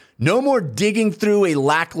cars, no more digging through a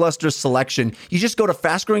lackluster selection. You just go to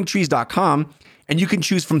fastgrowingtrees.com and you can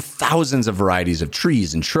choose from thousands of varieties of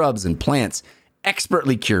trees and shrubs and plants,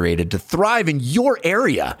 expertly curated to thrive in your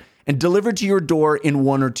area and delivered to your door in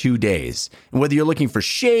 1 or 2 days. And whether you're looking for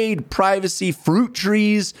shade, privacy, fruit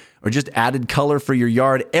trees, or just added color for your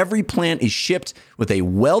yard, every plant is shipped with a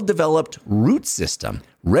well-developed root system,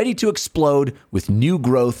 ready to explode with new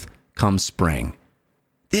growth come spring.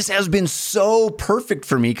 This has been so perfect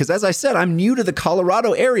for me because, as I said, I'm new to the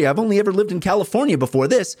Colorado area. I've only ever lived in California before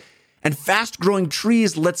this. And Fast Growing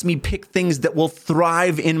Trees lets me pick things that will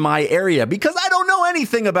thrive in my area because I don't know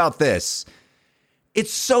anything about this.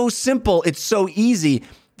 It's so simple. It's so easy.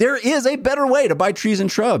 There is a better way to buy trees and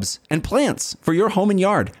shrubs and plants for your home and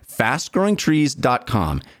yard.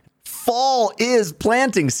 FastGrowingTrees.com. Fall is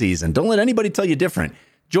planting season. Don't let anybody tell you different.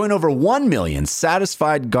 Join over 1 million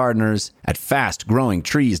satisfied gardeners at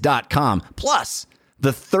FastGrowingTrees.com. Plus,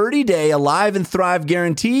 the 30-day Alive and Thrive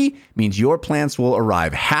guarantee means your plants will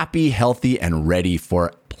arrive happy, healthy, and ready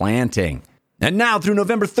for planting. And now through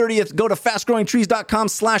November 30th, go to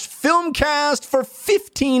fastgrowingtrees.com/filmcast for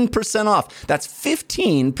 15% off. That's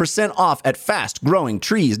 15% off at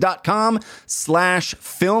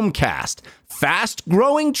fastgrowingtrees.com/filmcast.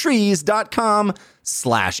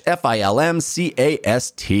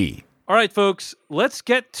 fastgrowingtrees.com/FILMCAST. All right, folks, let's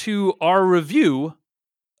get to our review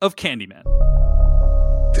of Candyman.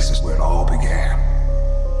 This is where it all began.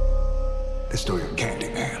 The story of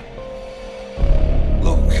Candyman.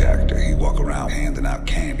 Local character, he walk around handing out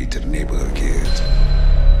candy to the neighborhood kids.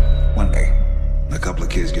 One day, a couple of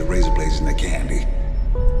kids get razor blades in their candy.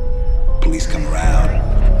 Police come around.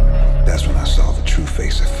 That's when I saw the true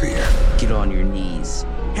face of fear. Get on your knees.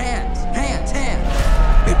 Hands, hands, hands.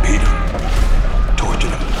 They beat him, tortured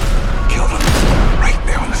him, killed him right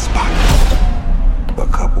there on the spot. A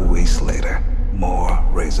couple weeks later, more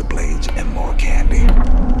razor blades and more candy.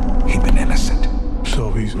 He'd been innocent. So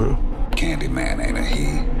he's real. Candyman ain't a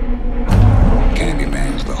he.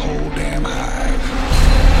 Candyman's the whole damn hive.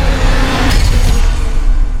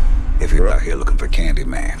 If you're out here looking for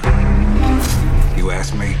Candyman, you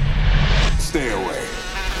ask me, stay away.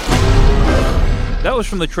 That was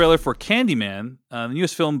from the trailer for Candyman, the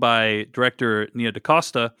newest film by director Nia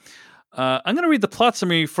DaCosta. I'm going to read the plot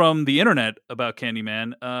summary from the internet about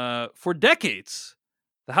Candyman. For decades,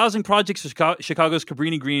 the housing projects of Chicago's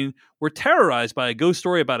Cabrini Green were terrorized by a ghost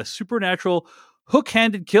story about a supernatural,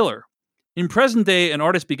 hook-handed killer. In present day, an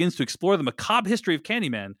artist begins to explore the macabre history of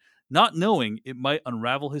Candyman, not knowing it might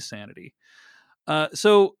unravel his sanity.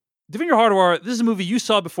 So, Devendra Hardawar, this is a movie you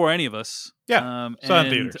saw before any of us. Yeah, saw in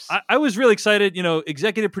theaters. I was really excited.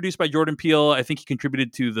 Executive produced by Jordan Peele. I think he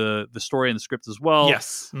contributed to the story and the script as well.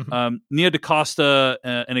 Yes. Mm-hmm. Nia DaCosta,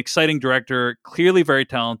 an exciting director, clearly very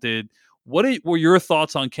talented. What were your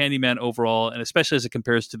thoughts on Candyman overall, and especially as it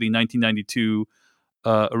compares to the 1992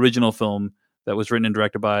 original film that was written and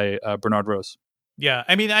directed by Bernard Rose? Yeah,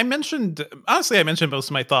 I mean, I mentioned most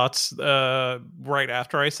of my thoughts right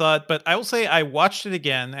after I saw it, but I will say I watched it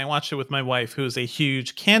again. I watched it with my wife, who's a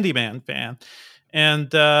huge Candyman fan.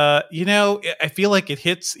 And, I feel like it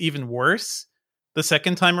hits even worse the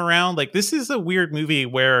second time around. Like, this is a weird movie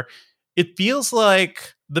where it feels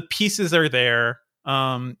like the pieces are there.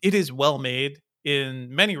 It is well made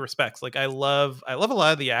in many respects. Like, I love a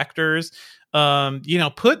lot of the actors.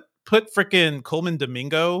 Put frickin' Coleman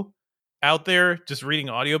Domingo out there just reading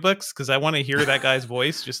audiobooks because I want to hear that guy's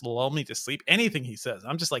voice just lull me to sleep. Anything he says,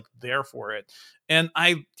 I'm just like there for it. And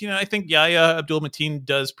I think Yahya Abdul-Mateen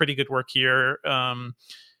does pretty good work here.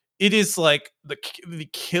 It is like the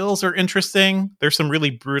kills are interesting. There's some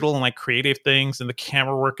really brutal and like creative things, and the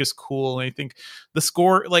camera work is cool. And I think the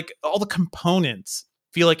score, like all the components,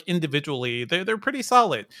 feel like individually they're pretty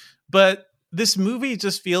solid. But this movie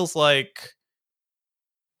just feels like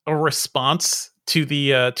a response to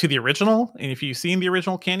the original. And if you've seen the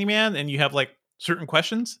original Candyman and you have like certain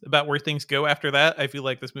questions about where things go after that, I feel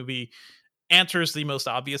like this movie answers the most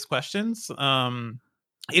obvious questions.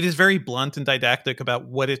 It is very blunt and didactic about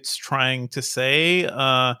what it's trying to say.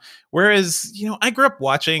 Whereas, I grew up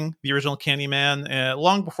watching the original Candyman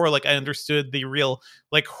long before like I understood the real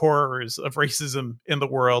like horrors of racism in the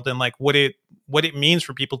world and like what it means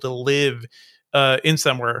for people to live in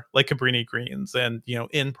somewhere like Cabrini Greens and,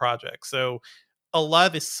 in projects. So a lot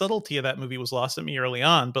of the subtlety of that movie was lost at me early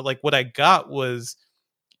on. But like what I got was,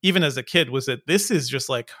 even as a kid, was that this is just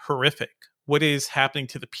like horrific. What is happening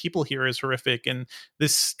to the people here is horrific. And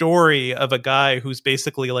this story of a guy who's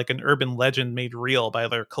basically like an urban legend made real by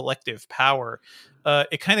their collective power,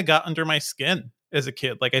 it kind of got under my skin as a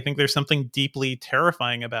kid. Like, I think there's something deeply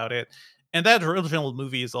terrifying about it. And that original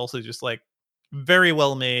movie is also just like very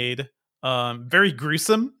well made, very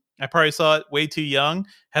gruesome. I probably saw it way too young.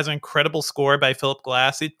 Has an incredible score by Philip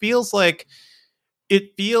Glass. It feels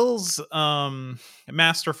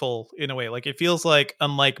masterful in a way. Like, it feels like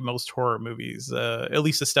unlike most horror movies, at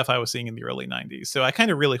least the stuff I was seeing in the early 90s. So I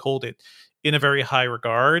kind of really hold it in a very high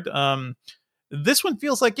regard. This one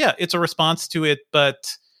feels like, yeah, it's a response to it,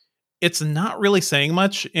 but it's not really saying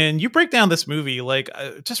much. And you break down this movie, like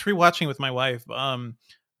just rewatching with my wife,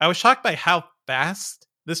 I was shocked by how fast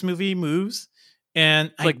this movie moves. And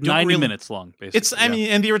it's like 90 minutes long, basically. I mean,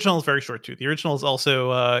 and the original is very short too. The original is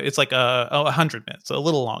also it's like 100 minutes, so a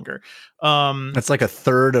little longer. That's like a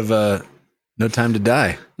third of No Time to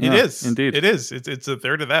Die. It is indeed. It is. It's a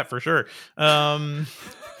third of that for sure.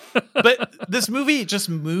 But this movie just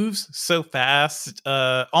moves so fast.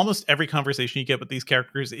 Almost every conversation you get with these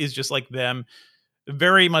characters is just like them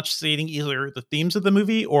very much stating either the themes of the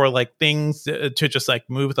movie or like things to just like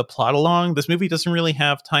move the plot along. This movie doesn't really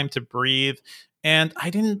have time to breathe. And I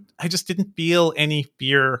just didn't feel any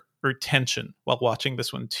fear or tension while watching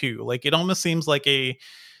this one too. Like, it almost seems like a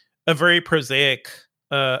very prosaic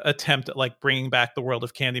attempt at like bringing back the world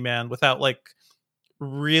of Candyman without like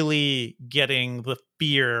really getting the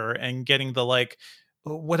fear and getting the like,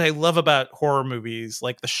 what I love about horror movies,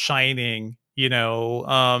 like The Shining,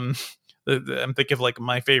 I'm thinking of like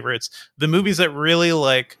my favorites, the movies that really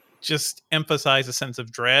like just emphasize a sense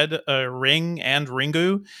of dread, Ring and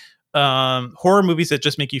Ringu. Horror movies that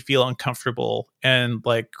just make you feel uncomfortable and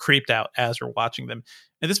like creeped out as you're watching them.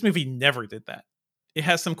 And this movie never did that. It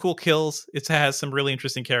has some cool kills. It has some really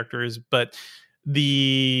interesting characters, but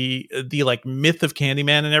the like myth of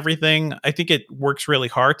Candyman and everything, I think it works really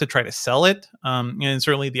hard to try to sell it. And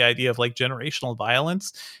certainly the idea of like generational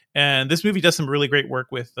violence. And this movie does some really great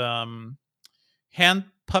work with hand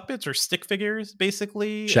puppets or stick figures,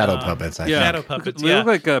 basically. Shadow puppets, I think. Shadow puppets, They look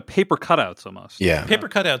like paper cutouts almost. Yeah. Paper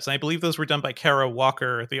cutouts. And I believe those were done by Kara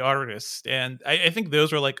Walker, the artist. And I think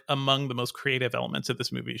those are like among the most creative elements of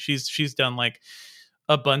this movie. She's done like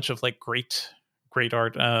a bunch of like great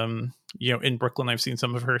art. In Brooklyn, I've seen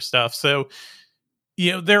some of her stuff. So,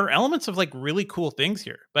 there are elements of like really cool things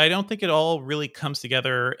here, but I don't think it all really comes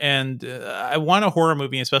together. And I want a horror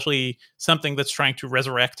movie, especially something that's trying to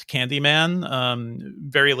resurrect Candyman,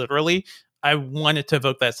 very literally. I want it to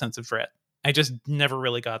evoke that sense of dread. I just never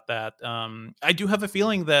really got that. I do have a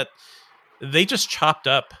feeling that they just chopped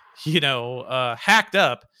up, hacked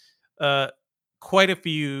up quite a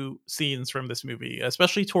few scenes from this movie,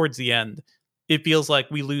 especially towards the end. It feels like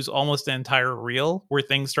we lose almost the entire reel where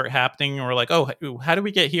things start happening, or like, oh, how do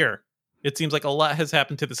we get here? It seems like a lot has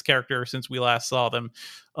happened to this character since we last saw them.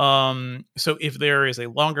 So if there is a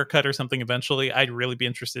longer cut or something eventually, I'd really be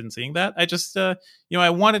interested in seeing that. I just, I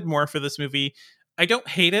wanted more for this movie. I don't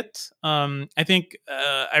hate it. I think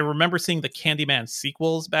I remember seeing the Candyman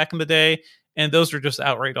sequels back in the day, and those are just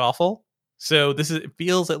outright awful. So it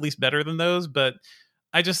feels at least better than those, but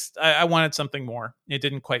I wanted something more. It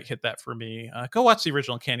didn't quite hit that for me. Go watch the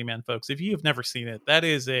original Candyman, folks. If you have never seen it, that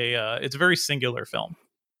is it's a very singular film.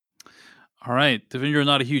 All right. Devendra,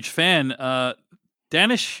 not a huge fan.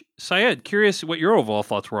 Daanish, Syed, curious what your overall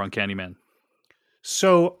thoughts were on Candyman.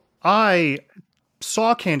 So I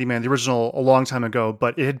saw Candyman, the original, a long time ago,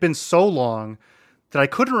 but it had been so long that I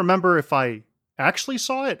couldn't remember if I actually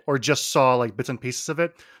saw it or just saw like bits and pieces of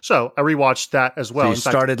it. So I rewatched that as well. So you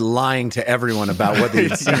started lying to everyone about whether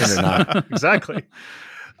you'd seen it or not. Exactly.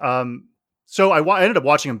 So I ended up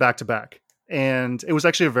watching them back to back, and it was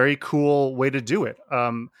actually a very cool way to do it.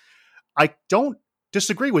 I don't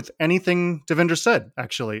disagree with anything Devendra said,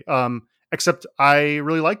 actually, except I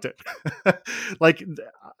really liked it. Like,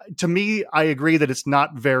 to me, I agree that it's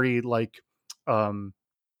not very like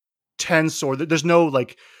tense, or there's no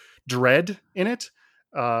like dread in it,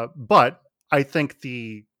 but I think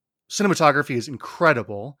the cinematography is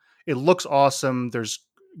incredible. It looks awesome. There's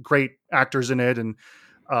great actors in it, and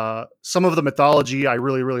some of the mythology I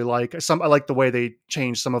really, really like. I like the way they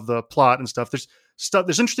change some of the plot and stuff. There's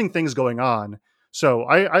interesting things going on, so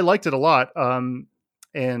I liked it a lot. And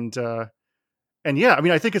yeah, I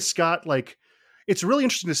mean, I think it's got like, it's really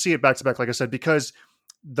interesting to see it back to back, like I said, because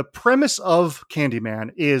the premise of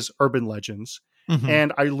Candyman is urban legends. Mm-hmm.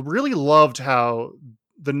 And I really loved how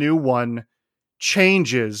the new one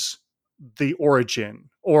changes the origin,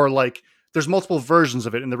 or like there's multiple versions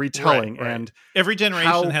of it in the retelling, right. And every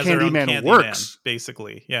generation has their own Candyman works,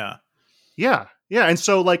 basically. Yeah. And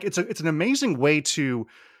so like it's an amazing way to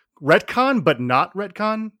retcon, but not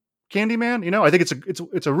retcon Candyman. I think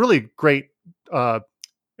it's a really great way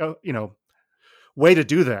to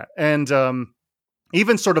do that. And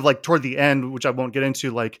even sort of like toward the end, which I won't get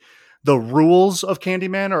into, like the rules of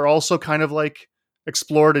Candyman are also kind of like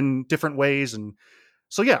explored in different ways. And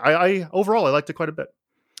so, yeah, I overall, I liked it quite a bit.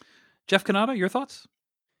 Jeff Kanata, your thoughts?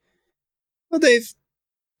 Well, Dave,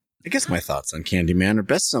 I guess my thoughts on Candyman are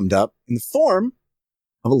best summed up in the form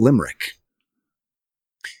of a limerick.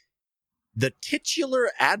 The titular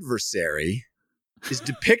adversary is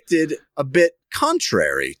depicted a bit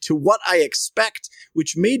contrary to what I expect,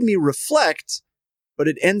 which made me reflect, but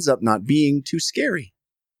it ends up not being too scary.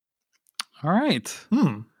 All right.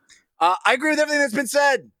 I agree with everything that's been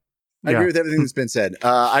said. I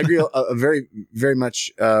agree very, very much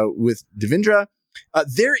with Devendra.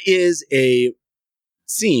 There is a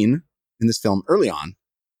scene in this film early on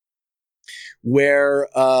where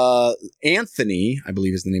Anthony, I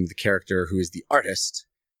believe is the name of the character who is the artist,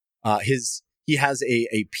 he has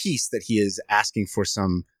a piece that he is asking for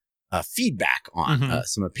some feedback on,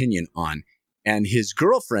 some opinion on. And his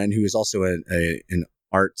girlfriend, who is also an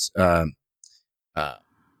art...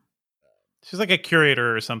 she's like a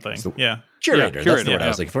curator or something. Curator. That's the word I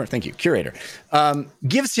was looking for. Thank you. Curator.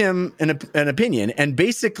 Gives him an opinion and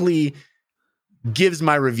basically gives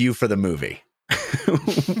my review for the movie.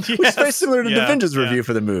 Which is very similar to Devendra's review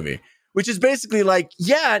for the movie. Which is basically like,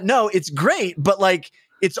 it's great, but like,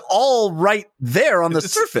 it's all right there on the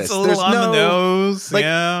surface. It's a little on the nose. Like,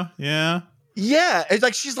 yeah. It's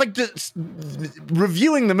like she's like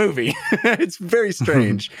reviewing the movie. It's very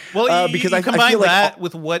strange. Well, because I combine feel like that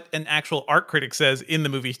with what an actual art critic says in the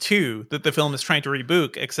movie too, that the film is trying to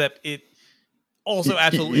reboot, except it also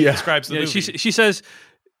absolutely describes the movie. She says,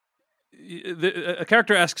 a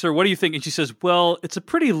character asks her, "What do you think?" And she says, "Well, it's a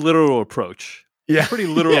pretty literal approach." Yeah, pretty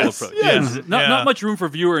literal approach. Yes. Not much room for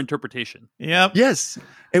viewer interpretation. Yep. Yes.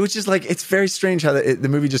 It was just like, it's very strange how the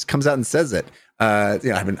movie just comes out and says it. I've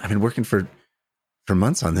been working for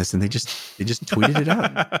months on this, and they just tweeted it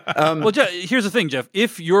out. Well, Jeff, here's the thing, Jeff.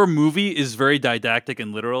 If your movie is very didactic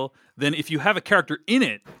and literal, then if you have a character in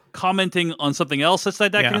it commenting on something else that's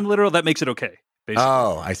didactic and literal, that makes it okay. Basically.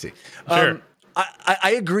 Oh, I see. Sure.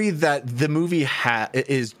 I agree that the movie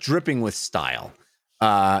is dripping with style.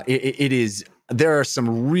 It is. There are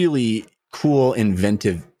some really cool,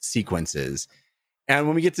 inventive sequences. And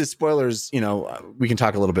when we get to spoilers, we can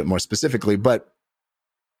talk a little bit more specifically, but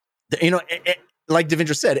like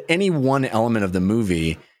Devendra said, any one element of the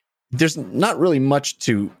movie, there's not really much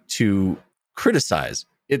to criticize.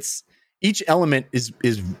 It's each element is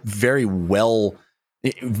very well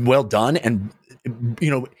done, and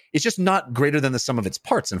it's just not greater than the sum of its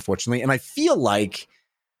parts, unfortunately. And I feel like,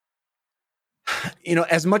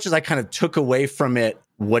 as much as I kind of took away from it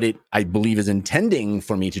what I believe is intending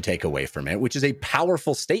for me to take away from it, which is a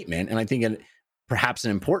powerful statement, and I think perhaps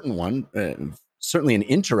an important one, certainly an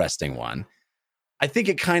interesting one. I think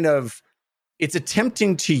it's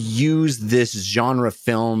attempting to use this genre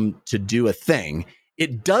film to do a thing.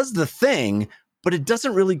 It does the thing, but it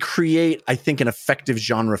doesn't really create, I think, an effective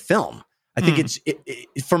genre film. I think it's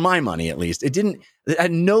for my money, at least, it didn't.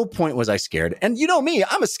 At no point was I scared. And me,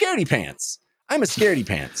 I'm a scaredy pants.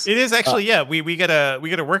 It is actually, we gotta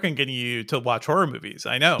work on getting you to watch horror movies.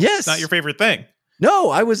 I know. Yes. It's not your favorite thing. No,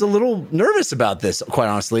 I was a little nervous about this, quite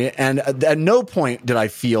honestly. And at no point did I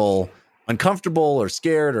feel uncomfortable or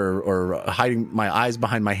scared or hiding my eyes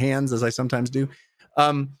behind my hands, as I sometimes do.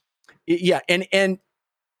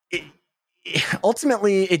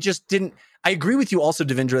 Ultimately, it just didn't. I agree with you also,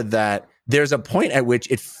 Devendra, that there's a point at which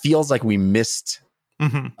it feels like we missed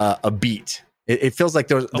a beat. It feels like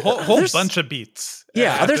there's a whole bunch of beats.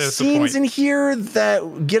 Yeah, are there scenes in here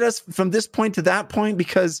that get us from this point to that point?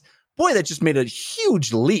 Because, boy, that just made a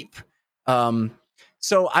huge leap.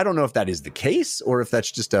 So I don't know if that is the case or if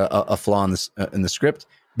that's just a flaw in the script.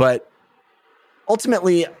 But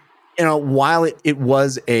ultimately, while it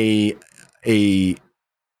was a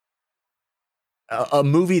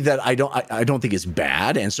movie that I don't think is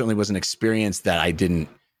bad, and certainly was an experience that I didn't,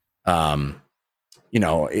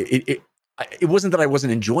 it wasn't that I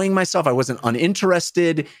wasn't enjoying myself. I wasn't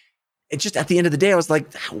uninterested. It just, at the end of the day, I was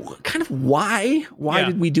like, kind of why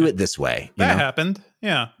did we do it this way? That happened.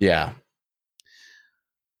 Yeah. Yeah.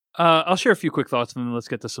 I'll share a few quick thoughts and then let's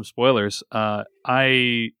get to some spoilers.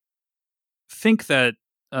 I think that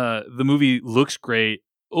the movie looks great.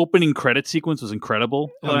 Opening credit sequence was incredible.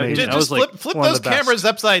 Just flip those cameras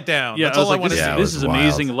upside down. Yeah, that's all I want to see. This is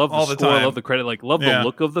amazing. Love the score, time. love the credit, love the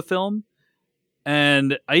look of the film.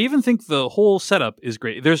 And I even think the whole setup is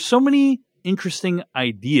great. There's so many interesting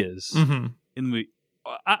ideas in the movie.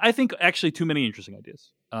 I think actually too many interesting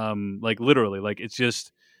ideas. Literally, it's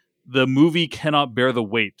just the movie cannot bear the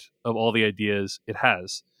weight of all the ideas it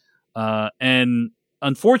has. And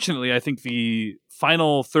unfortunately, I think the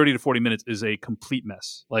final 30 to 40 minutes is a complete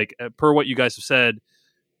mess. Per what you guys have said,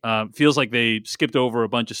 feels like they skipped over a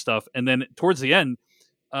bunch of stuff. And then towards the end,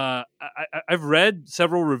 I've read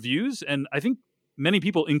several reviews, and I think many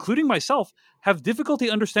people, including myself, have difficulty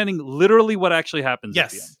understanding literally what actually happens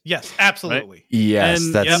at the end. Yes, absolutely. Right?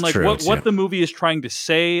 Yes, that's true. What the movie is trying to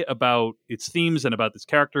say about its themes and about its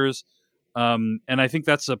characters. And I think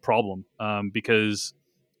that's a problem because,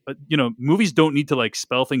 movies don't need to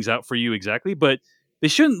spell things out for you exactly, but they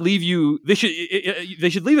shouldn't leave you. They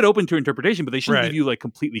should leave it open to interpretation, but they shouldn't leave you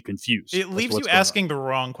completely confused. It leaves you asking the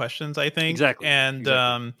wrong questions, I think. Exactly. And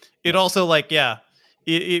it also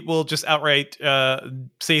it will just outright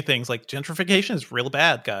say things like gentrification is real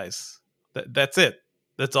bad, guys. That's it.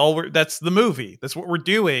 That's all. That's the movie. That's what we're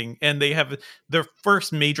doing. And they have their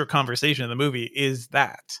first major conversation in the movie is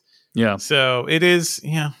that. Yeah. So it is.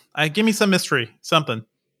 Yeah. Give me some mystery, something.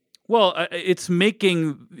 Well, it's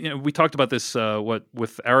making, we talked about this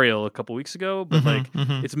with Ariel a couple weeks ago, but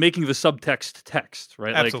it's making the subtext text,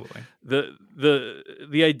 right? Absolutely.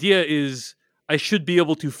 The idea is I should be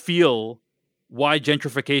able to feel why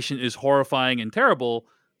gentrification is horrifying and terrible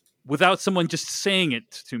without someone just saying it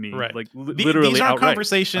to me, right? Literally these aren't outright.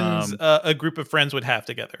 Conversations a group of friends would have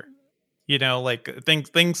together.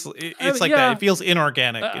 Things. It's that. It feels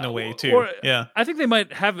inorganic in a way too. I think they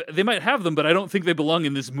might have them, but I don't think they belong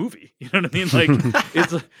in this movie. You know what I mean?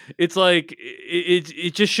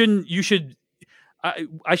 It just shouldn't. You should.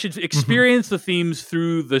 I should experience the themes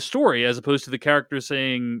through the story as opposed to the characters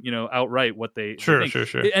saying outright what they think.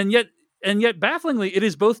 Sure. And yet, bafflingly, it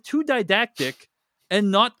is both too didactic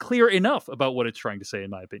and not clear enough about what it's trying to say, in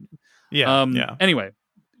my opinion. Yeah. Anyway.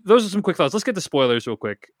 Those are some quick thoughts. Let's get to spoilers real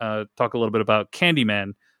quick. Talk a little bit about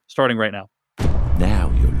Candyman, starting right now.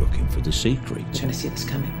 Now you're looking for the secret. You're going to see this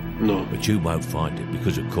coming. No. But you won't find it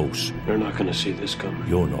because, of course, you're not going to see this coming.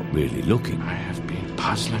 You're not really looking. I have been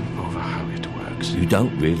puzzling over how it works. You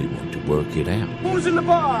don't really want to work it out. Who's in the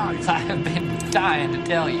box? I have been dying to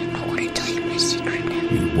tell you. I want to tell you my secret.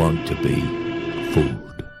 You want to be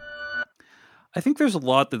fooled. I think there's a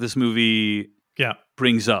lot that this movie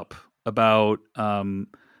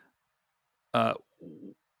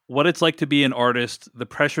what it's like to be an artist, the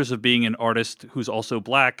pressures of being an artist who's also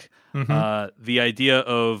black, the idea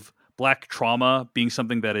of black trauma being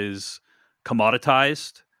something that is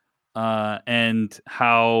commoditized, and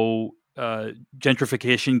how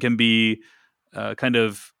gentrification can be kind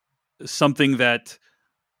of something that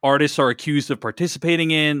artists are accused of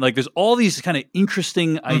participating in. Like, there's all these kind of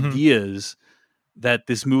interesting ideas that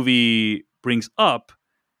this movie brings up.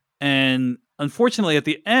 And unfortunately, at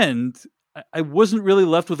the end, I wasn't really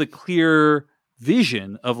left with a clear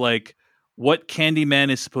vision of like what Candyman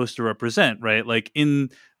is supposed to represent, right? Like in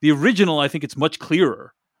the original, I think it's much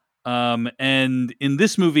clearer. And in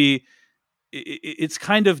this movie, it's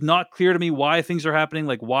kind of not clear to me why things are happening.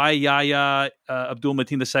 Like why Yahya Abdul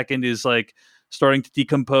Mateen II is like starting to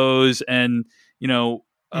decompose, and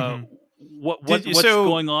what's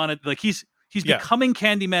going on. Like he's becoming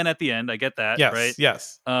Candyman at the end. I get that, right?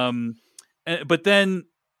 Yes. But then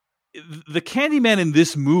the Candyman in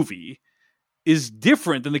this movie is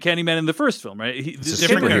different than the Candyman in the first film, right? He's a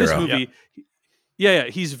superhero. In this movie,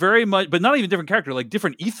 he's very much, but not even different character, like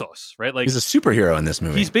different ethos, right? Like he's a superhero in this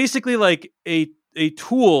movie. He's basically like a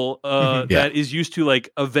tool that is used to like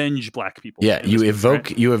avenge black people. Yeah, you evoke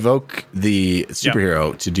the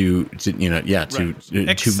superhero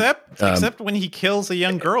except when he kills a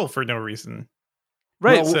young girl for no reason.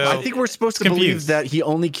 Right. Well, so I think we're supposed to believe that he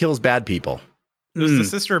only kills bad people. Was the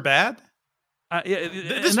sister bad?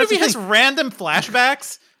 This movie has random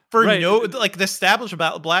flashbacks for to establish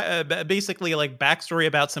about basically like backstory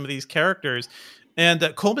about some of these characters. And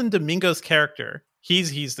Coleman Domingo's character,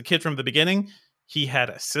 he's the kid from the beginning. He had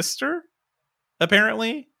a sister,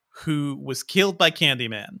 apparently, who was killed by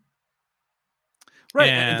Candyman. Right.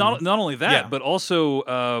 And not only that, but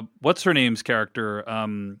also what's her name's character,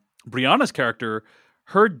 Brianna's character.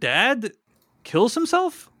 Her dad kills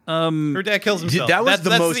himself. Her dad kills himself. That was the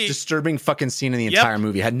most disturbing fucking scene in the entire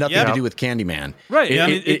movie. It had nothing to do with Candyman. Right.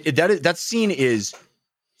 That scene is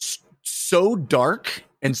so dark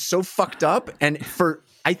and so fucked up, and for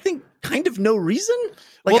I think kind of no reason.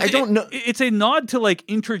 Like I don't know. It's a nod to like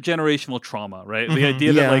intergenerational trauma, right? The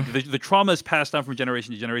idea that like the trauma is passed down from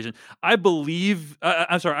generation to generation. I believe.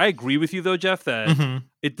 I agree with you though, Jeff. That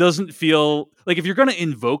it doesn't feel like if you're going to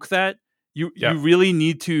invoke that, you really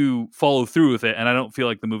need to follow through with it, and I don't feel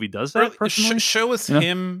like the movie does that. Personally, show us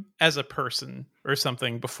him as a person or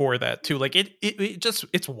something before that too. Like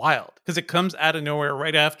it's wild because it comes out of nowhere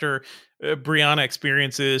right after Brianna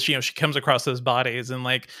experiences. She comes across those bodies and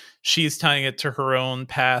like she's tying it to her own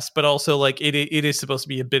past, but also like it is supposed to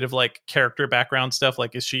be a bit of like character background stuff.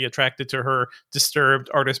 Like, is she attracted to her disturbed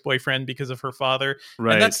artist boyfriend because of her father?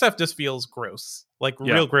 Right, and that stuff just feels gross, like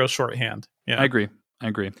real gross shorthand. Yeah, I agree.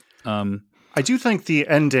 I do think the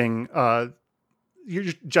ending,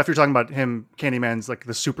 Jeff, you're talking about him, Candyman's like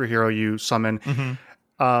the superhero you summon.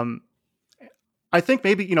 I think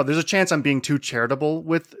maybe, there's a chance I'm being too charitable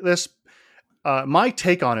with this. My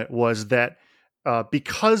take on it was that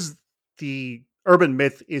because the urban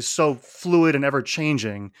myth is so fluid and ever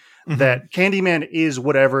changing, that Candyman is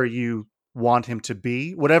whatever you want him to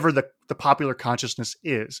be, whatever the popular consciousness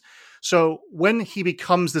is. So when he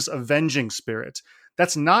becomes this avenging spirit,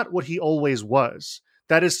 that's not what he always was.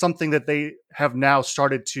 That is something that they have now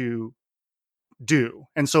started to do.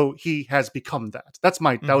 And so he has become that. That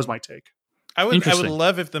was my take. I would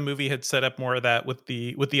love if the movie had set up more of that with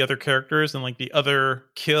the other characters and like the other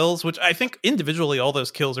kills, which I think individually all those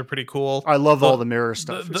kills are pretty cool. I love all the mirror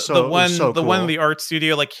stuff. The one in the art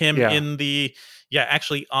studio, like him in the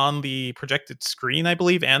actually on the projected screen, I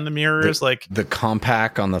believe, and the mirrors, like the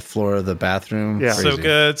compact on the floor of the bathroom. Yeah, so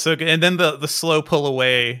good. And then the slow pull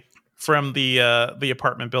away from the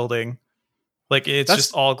apartment building, like that's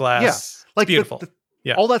just all glass. Yeah, like beautiful.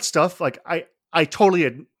 All that stuff. Like I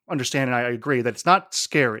totally understand and I agree that it's not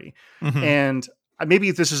scary. And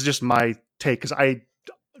maybe this is just my take because I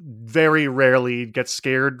very rarely get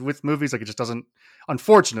scared with movies. Like it just doesn't.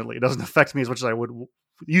 Unfortunately, it doesn't affect me as much as I would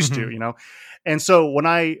used to, And so when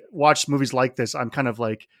I watch movies like this, I'm kind of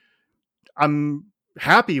like, I'm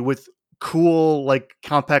happy with cool, like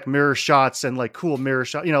compact mirror shots and like cool mirror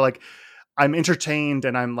shot, like I'm entertained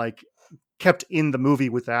and I'm like kept in the movie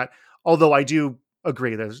with that. Although I do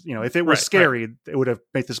agree that, if it was scary, it would have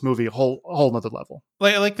made this movie a whole nother level.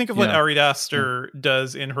 Like think of what Ari Aster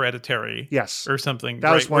does in Hereditary. Yes. Or something.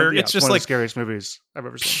 That was where it's just one like of the scariest movies I've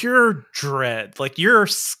ever seen. Pure dread. Like your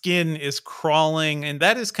skin is crawling. And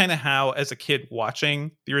that is kind of how, as a kid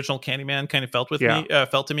watching the original Candyman, kind of felt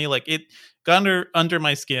to me. Like it got under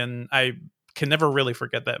my skin. I can never really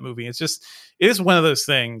forget that movie. It is one of those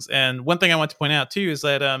things. And one thing I want to point out too is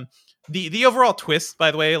that the overall twist, by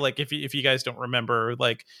the way, like if you guys don't remember,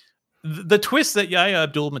 like the twist that Yahya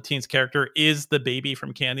Abdul-Mateen's character is the baby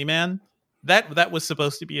from Candyman, that was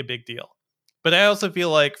supposed to be a big deal. But I also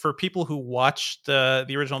feel like for people who watched the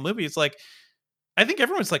original movie, it's like, I think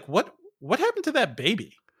everyone's like, what happened to that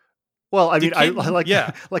baby? Well, I mean,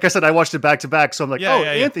 like I said, I watched it back to back, so I'm like,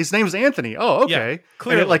 his name's Anthony. Oh, okay. Yeah,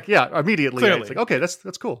 clearly. Immediately. Clearly. It's like, okay,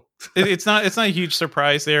 that's cool. It's not a huge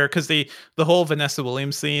surprise there, because the whole Vanessa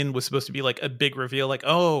Williams scene was supposed to be like a big reveal, like,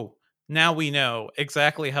 oh, now we know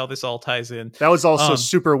exactly how this all ties in. That was also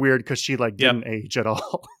super weird because she didn't age at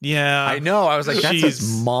all. Yeah, I know. I was like, that's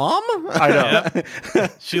his mom. I know. Yeah.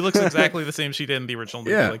 She looks exactly the same she did in the original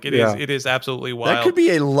movie. Yeah. Like it is absolutely wild. That could be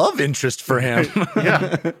a love interest for him.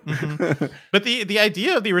 Yeah. Mm-hmm. But the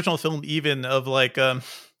idea of the original film, even of Candyman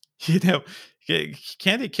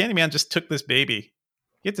just took this baby.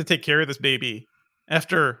 You have to take care of this baby.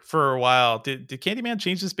 For a while, did Candyman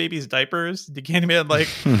change this baby's diapers? Did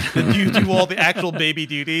Candyman do all the actual baby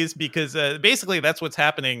duties? Because basically that's what's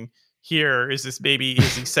happening here. Is this baby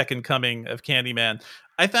is the second coming of Candyman?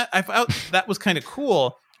 I thought that was kind of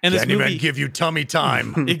cool. And this movie give you tummy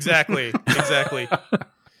time. Exactly.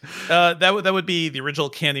 That would be the original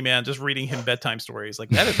Candyman just reading him bedtime stories. Like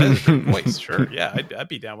that is a great voice. Sure, yeah, I'd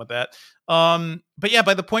be down with that. But yeah,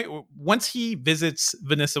 by the point once he visits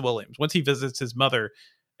Vanessa Williams, once he visits his mother,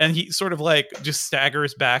 and he sort of just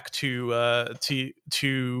staggers back to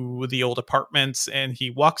the old apartments, and he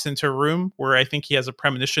walks into a room where I think he has a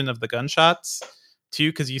premonition of the gunshots too,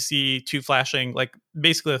 because you see two flashing,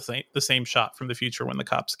 basically the same shot from the future when the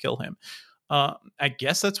cops kill him. I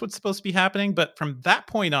guess that's what's supposed to be happening, but from that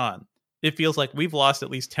point on, it feels like we've lost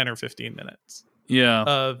at least 10 or 15 minutes. Yeah,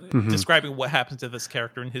 of describing what happens to this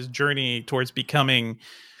character and his journey towards mutating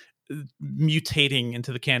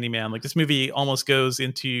into the Candyman. Like this movie almost goes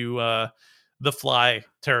into the Fly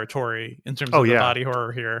territory in terms of the body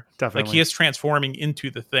horror here. Definitely, like he is transforming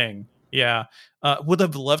into the Thing. Yeah, would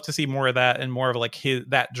have loved to see more of that and more of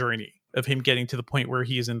that journey of him getting to the point where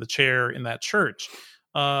he is in the chair in that church.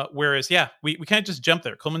 Whereas, we can't just jump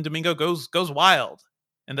there. Coleman Domingo goes wild,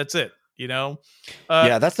 and that's it.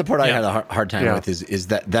 That's the part I had a hard time with. Is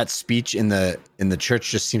that speech in the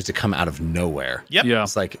church just seems to come out of nowhere. Yep. Yeah,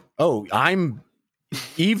 it's like, oh, I'm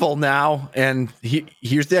evil now, and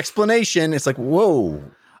here's the explanation. It's like, whoa.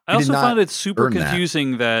 I also found it super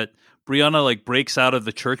confusing that Brianna breaks out of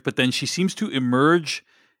the church, but then she seems to emerge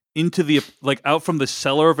into the out from the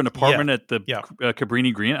cellar of an apartment at the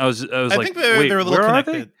Cabrini Green. I think they're a little where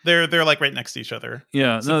connected. They're right next to each other.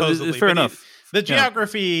 Yeah, supposedly. Fair enough. The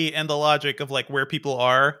geography and the logic of where people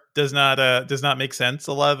are does not make sense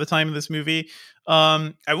a lot of the time in this movie.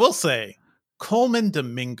 I will say, Coleman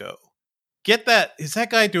Domingo, get that? Is that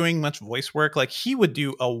guy doing much voice work? He would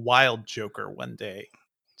do a wild Joker one day.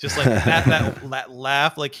 Just that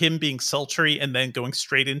laugh, him being sultry and then going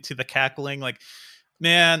straight into the cackling.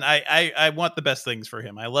 Man, I want the best things for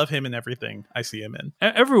him. I love him in everything I see him in.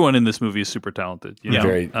 Everyone in this movie is super talented.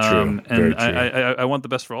 Very true. And very true. I want the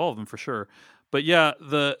best for all of them for sure. But yeah,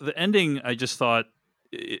 the ending, I just thought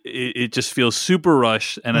it just feels super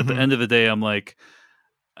rushed. And at the end of the day, I'm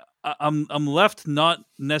I'm left not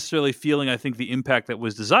necessarily feeling, I think, the impact that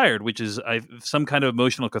was desired, which is some kind of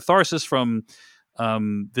emotional catharsis from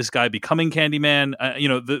this guy becoming Candyman.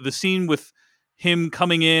 The scene with him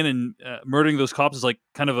coming in and murdering those cops is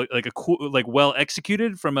kind of a cool, well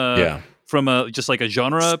executed from a just a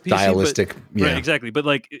genre piece, stylistic, right, exactly. But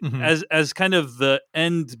as kind of the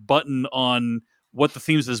end button on what the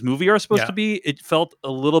themes of this movie are supposed to be, it felt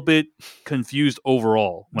a little bit confused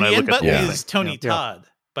overall when I look at the end button is Tony Todd,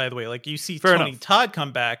 by the way. You see Tony Todd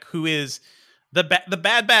come back, who is the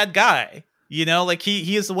bad guy.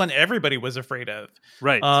 He is the one everybody was afraid of.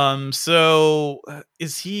 Right. So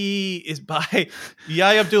is by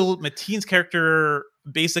Yahya Abdul-Mateen's character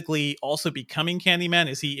basically also becoming Candyman?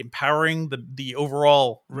 Is he empowering the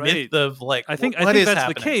overall myth of I think that's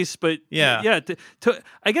happening? The case, but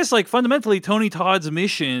I guess fundamentally Tony Todd's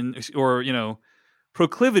mission or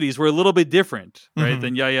proclivities were a little bit different, right,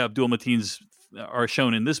 than Yahya Abdul-Mateen's are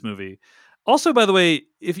shown in this movie. Also, by the way,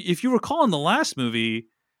 if you recall in the last movie,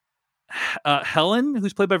 Helen,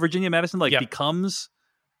 who's played by Virginia Madison, becomes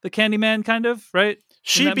the Candyman, kind of, right?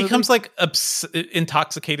 She becomes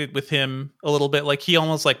intoxicated with him a little bit. He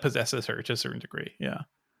almost possesses her to a certain degree. Yeah.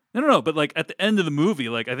 No. But at the end of the movie,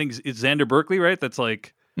 I think it's Xander Berkeley, right? That's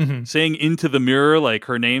saying into the mirror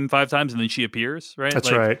her name 5 times, and then she appears, right?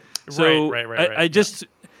 That's right. So right. I just,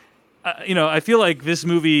 I feel like this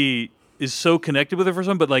movie is so connected with her for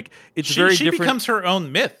some, but it's very different. She becomes her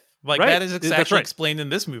own myth. That is actually explained in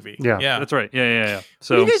this movie. Yeah, that's right. Yeah.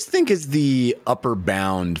 So, what do you guys think is the upper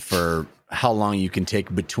bound for how long you can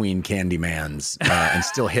take between Candymans and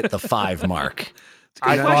still hit the 5 mark.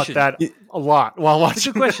 I thought that a lot while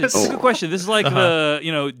watching. It's a good question. This is like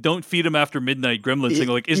the don't feed them after midnight gremlin thing.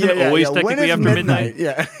 Like, isn't it always technically after midnight?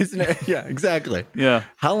 Yeah, isn't it? Yeah, exactly. Yeah.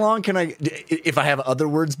 How long can I? If I have other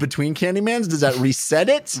words between Candymans, does that reset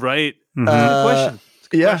it? Right. Good question. It's a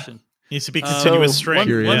good question. Needs to be continuous string.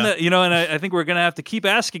 One that, and I think we're going to have to keep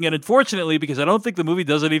asking it, unfortunately, because I don't think the movie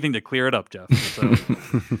does anything to clear it up, Jeff. So,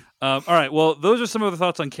 all right. Well, those are some of the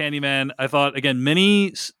thoughts on Candyman. I thought, again,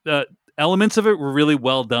 many elements of it were really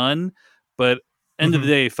well done, but end of the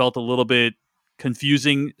day felt a little bit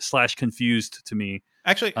confusing/confused to me.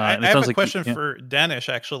 Actually, I have a question for Daanish,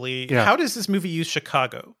 actually. Yeah. How does this movie use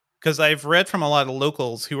Chicago? Because I've read from a lot of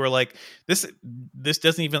locals who are like, this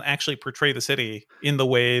doesn't even actually portray the city in the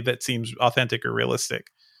way that seems authentic or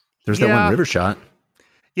realistic. There's that one river shot.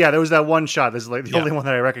 Yeah, there was that one shot. This is like the only one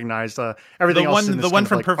that I recognized. Everything else, the one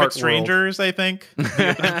from Perfect Strangers, I think.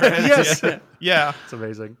 Yes, yeah, it's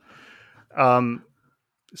amazing.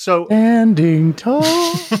 So standing tall.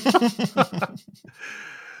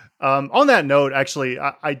 On that note, actually,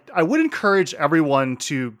 I would encourage everyone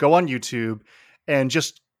to go on YouTube and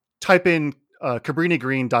just type in Cabrini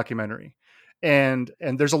Green documentary, and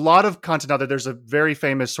there's a lot of content out there. There's a very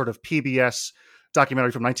famous sort of PBS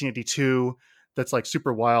documentary from 1982 that's like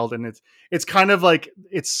super wild, and it's kind of like,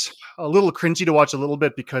 it's a little cringy to watch a little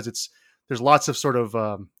bit because there's lots of sort of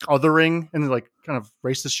othering and like kind of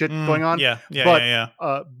racist shit going on.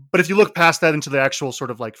 But if you look past that into the actual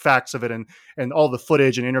sort of like facts of it and all the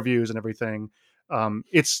footage and interviews and everything,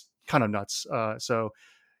 it's kind of nuts.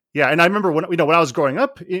 Yeah, and I remember when I was growing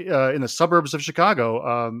up in the suburbs of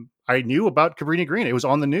Chicago, I knew about Cabrini Green. It was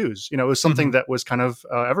on the news. It was something that was kind of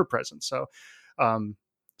ever present. So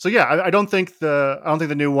yeah, I don't think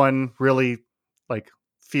the new one really like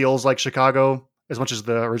feels like Chicago as much as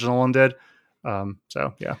the original one did. I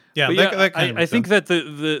think that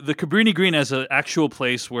the Cabrini Green as an actual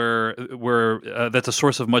place where that's a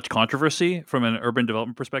source of much controversy from an urban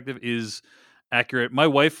development perspective is accurate. My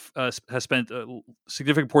wife has spent a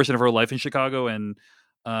significant portion of her life in Chicago, and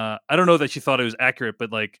I don't know that she thought it was accurate,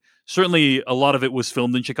 but like certainly a lot of it was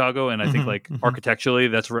filmed in Chicago, and I think like architecturally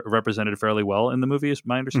that's represented fairly well in the movie, is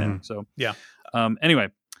my understanding. So yeah. Anyway.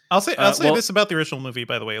 I'll say this about the original movie,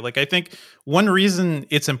 by the way. Like, I think one reason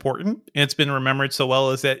it's important and it's been remembered so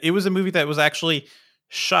well is that it was a movie that was actually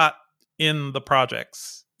shot in the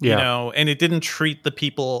projects, and it didn't treat the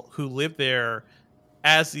people who lived there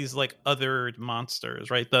as these like othered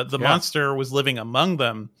monsters, right? The monster was living among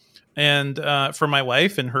them. And for my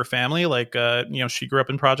wife and her family, like, she grew up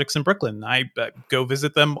in projects in Brooklyn. I go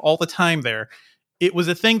visit them all the time there. It was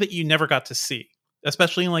a thing that you never got to see,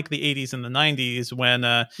 especially in like the 80s and the 90s when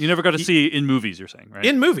you never got to see in movies, you're saying, right?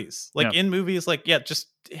 In movies, just,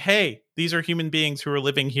 hey, these are human beings who are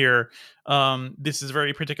living here. This is a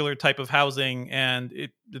very particular type of housing, and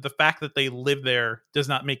the fact that they live there does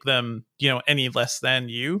not make them, any less than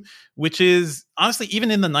you, which is honestly,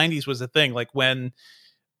 even in the 90s was a thing. Like when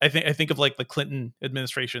I think of like the Clinton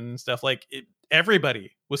administration and stuff, like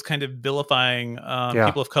everybody was kind of vilifying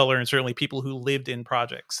people of color and certainly people who lived in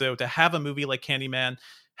projects. So to have a movie like Candyman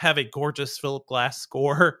have a gorgeous Philip Glass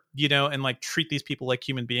score, and like treat these people like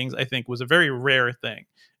human beings, I think was a very rare thing.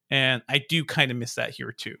 And I do kind of miss that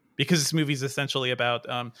here too, because this movie is essentially about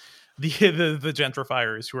the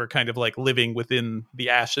gentrifiers who are kind of like living within the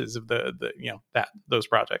ashes of those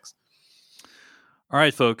projects. All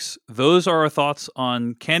right, folks, those are our thoughts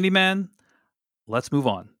on Candyman. Let's move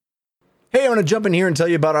on. Hey, I want to jump in here and tell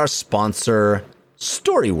you about our sponsor,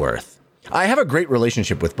 Storyworth. I have a great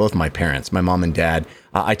relationship with both my parents, my mom and dad.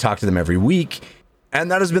 I talk to them every week, and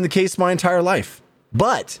that has been the case my entire life.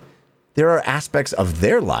 But there are aspects of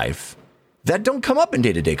their life that don't come up in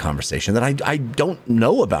day-to-day conversation that I don't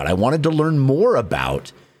know about. I wanted to learn more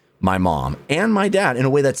about my mom and my dad in a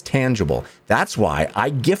way that's tangible. That's why I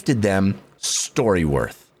gifted them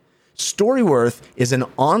Storyworth. Storyworth is an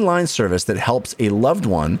online service that helps a loved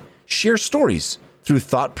one share stories through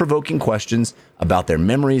thought-provoking questions about their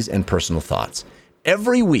memories and personal thoughts.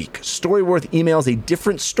 Every week, Storyworth emails a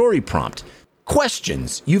different story prompt.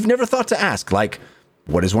 Questions you've never thought to ask, like,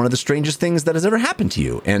 what is one of the strangest things that has ever happened to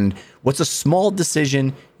you? And what's a small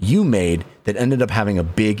decision you made that ended up having a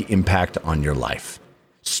big impact on your life?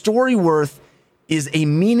 Storyworth is a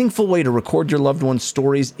meaningful way to record your loved one's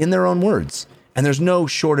stories in their own words. And there's no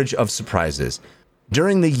shortage of surprises.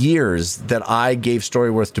 During the years that I gave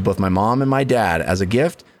Storyworth to both my mom and my dad as a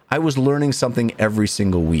gift, I was learning something every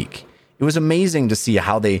single week. It was amazing to see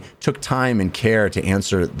how they took time and care to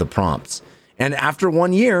answer the prompts. And after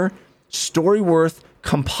 1 year, Storyworth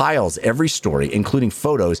compiles every story, including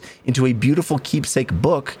photos, into a beautiful keepsake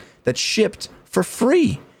book that's shipped for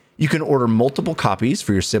free. You can order multiple copies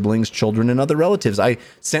for your siblings, children, and other relatives. I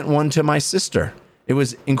sent one to my sister. It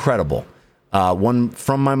was incredible. One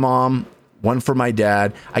from my mom, one for my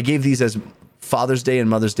dad. I gave these as Father's Day and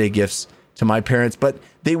Mother's Day gifts to my parents, but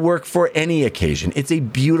they work for any occasion. It's a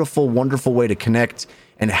beautiful, wonderful way to connect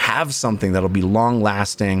and have something that'll be long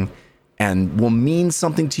lasting and will mean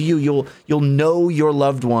something to you. You'll know your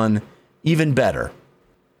loved one even better.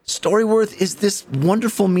 Storyworth is this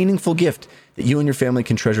wonderful, meaningful gift that you and your family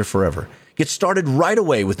can treasure forever. Get started right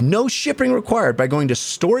away with no shipping required by going to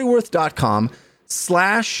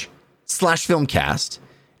storyworth.com/filmcast,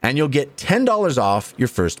 and you'll get $10 off your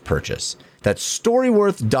first purchase. That's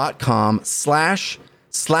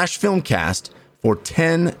storyworth.com/filmcast for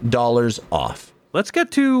 $10 off. Let's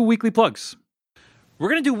get to weekly plugs. We're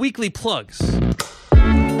going to do weekly plugs.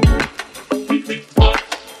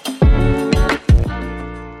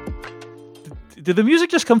 Did the music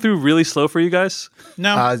just come through really slow for you guys?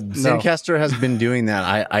 No. Zencaster has been doing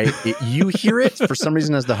that. You hear it for some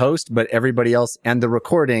reason as the host, but everybody else and the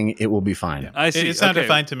recording, it will be fine. I see. It sounded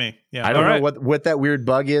fine to me. Yeah. I don't know what that weird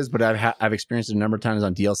bug is, but I've experienced it a number of times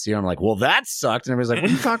on DLC. And I'm like, well, that sucked. And everybody's like, what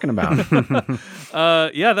are you talking about?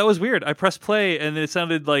 Yeah, that was weird. I pressed play and it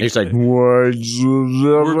sounded like It's like, we're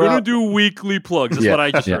going to do weekly plugs. That's what I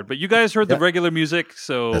just heard. But you guys heard the regular music,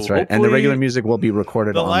 so that's right. And the regular music will be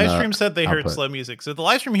recorded The on live stream said they heard slow music. So the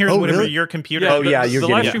live stream hears whatever your computer. Oh, yeah. The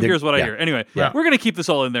live stream hears what I hear. Anyway, Yeah. we're going to keep this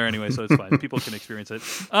all in there anyway, so it's fine. People can experience it.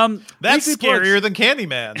 That's weekly scarier plugs. than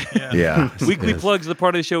Candyman. Yeah. Weekly plugs, the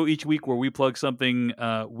part of the show each week where we plug something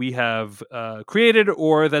we have created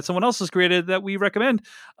or that someone else has created that we recommend.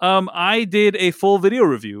 I did a full video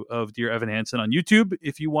review of Dear Evan Hansen on YouTube.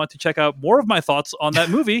 If you want to check out more of my thoughts on that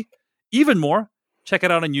movie, even more, check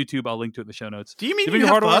it out on YouTube. I'll link to it in the show notes. Do you mean you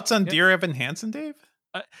have thoughts on Dear Evan Hansen, Dave?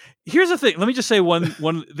 Here's the thing. Let me just say one.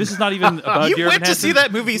 This is not even about you Dear went Evan to Hansen. see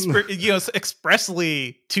that movie,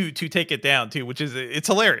 expressly to take it down too, which is it's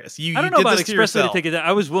hilarious. You I don't know did about this to expressly to yourself. take it down.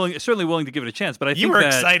 I was certainly willing to give it a chance, but I think You were that,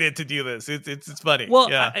 excited to do this. It's funny. Well,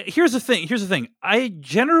 yeah. Here's the thing. I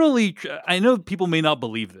know people may not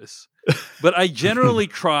believe this, but I generally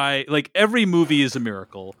try. Like every movie is a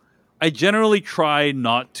miracle. I generally try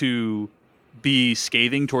not to be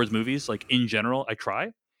scathing towards movies. Like in general, I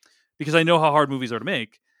try because I know how hard movies are to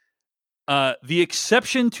make. The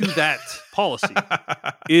exception to that policy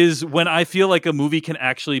is when I feel like a movie can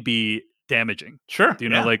actually be damaging. Sure. You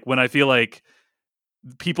know, like when I feel like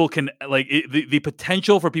people can the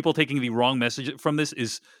potential for people taking the wrong message from this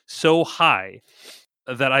is so high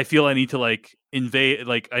that I feel I need to I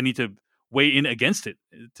need to weigh in against it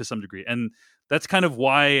to some degree. And that's kind of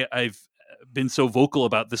why I've been so vocal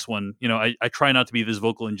about this one. You know, I try not to be this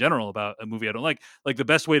vocal in general about a movie I don't like. Like the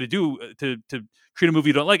best way to do to treat a movie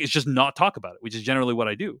you don't like is just not talk about it, which is generally what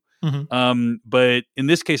I do. Mm-hmm. But in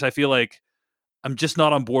this case, I feel like I'm just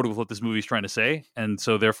not on board with what this movie's trying to say, and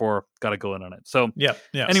so therefore got to go in on it. So yeah.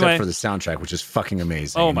 Anyway, except for the soundtrack, which is fucking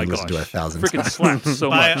amazing. Oh my gosh, gosh, to it 1,000 freaking times. slaps so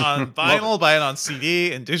Buy much. it on vinyl, buy it on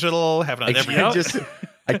CD and digital, have it on every.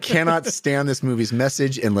 I cannot stand this movie's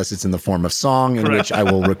message unless it's in the form of song, in which I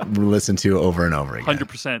will listen to over and over again.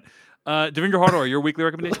 100%. Devendra Hardawar, your weekly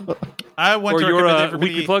recommendation? I want or to your recommend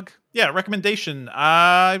everybody, weekly plug? Yeah, recommendation.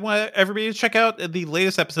 I want everybody to check out the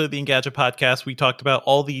latest episode of the Engadget podcast. We talked about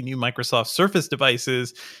all the new Microsoft Surface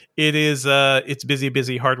devices. It is it's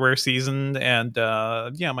busy hardware season, and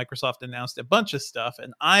Microsoft announced a bunch of stuff,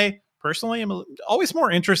 and I personally am always more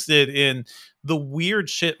interested in the weird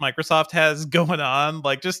shit Microsoft has going on.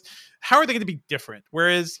 Like, just how are they going to be different?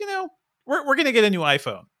 Whereas, we're going to get a new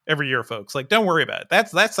iPhone every year, folks. Like, don't worry about it.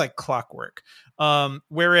 That's like clockwork.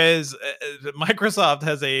 Whereas Microsoft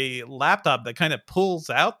has a laptop that kind of pulls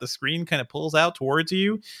out, the screen kind of pulls out towards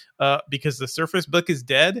you because the Surface Book is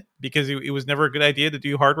dead, because it was never a good idea to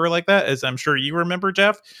do hardware like that, as I'm sure you remember,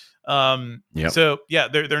 Jeff. So yeah,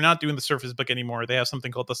 they're not doing the Surface Book anymore. They have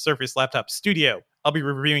something called the Surface Laptop Studio. I'll be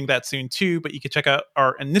reviewing that soon too, but you can check out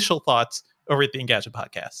our initial thoughts over at the Engadget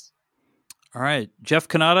podcast. All right, Jeff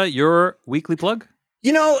Kanata, your weekly plug?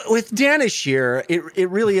 With Daanish here, it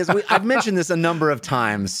really is. I've mentioned this a number of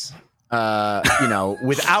times,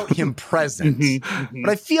 without him present. But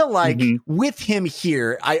I feel like with him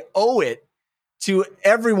here, I owe it to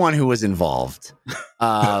everyone who was involved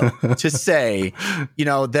to say,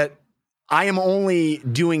 that I am only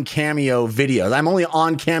doing Cameo videos. I'm only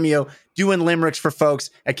on Cameo doing limericks for folks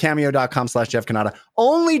at cameo.com/Jeff Kanata.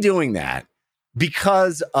 Only doing that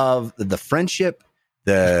because of the friendship,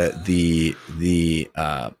 the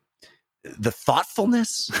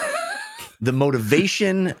thoughtfulness, the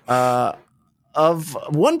motivation of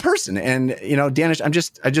one person. And Daanish,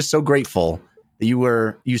 I'm just so grateful that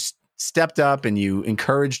you stepped up and you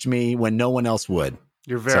encouraged me when no one else would.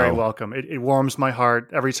 You're very welcome. It warms my heart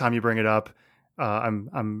every time you bring it up.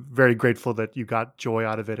 I'm very grateful that you got joy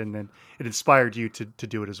out of it, and then it inspired you to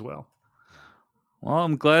do it as well. Well,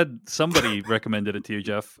 I'm glad somebody recommended it to you,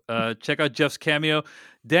 Jeff. Check out Jeff's cameo.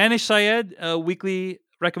 Daanish, Syed, a weekly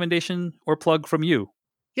recommendation or plug from you.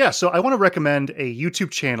 Yeah, so I want to recommend a YouTube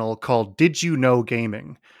channel called Did You Know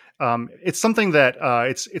Gaming. It's something that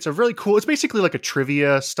it's a really cool. It's basically like a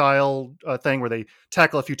trivia style thing where they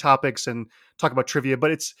tackle a few topics and talk about trivia,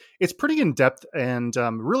 but it's pretty in depth and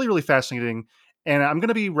really, really fascinating. And I'm going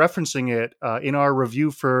to be referencing it in our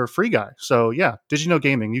review for Free Guy. So yeah, Did You Know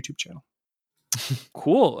Gaming YouTube channel.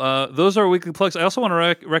 Cool. Those are weekly plugs. I also want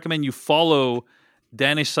to recommend you follow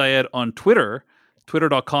Daanish Syed on Twitter,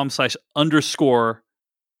 twitter.com/_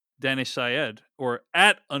 Daanish Syed or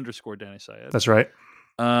 @ Daanish Syed. That's right.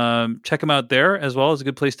 Check him out there as well. It's a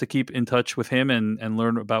good place to keep in touch with him and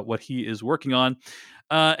learn about what he is working on.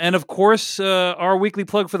 And of course, our weekly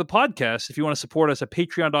plug for the podcast. If you want to support us at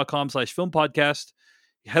patreon.com/film podcast,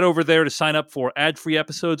 head over there to sign up for ad-free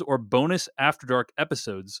episodes or bonus After Dark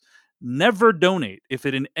episodes. Never donate if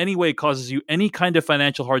it in any way causes you any kind of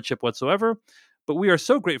financial hardship whatsoever. But we are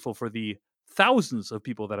so grateful for the thousands of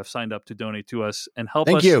people that have signed up to donate to us and help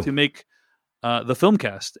us to make the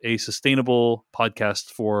Filmcast a sustainable podcast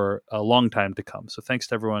for a long time to come. So thanks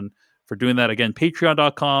to everyone for doing that. Again,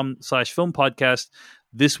 patreon.com/film podcast.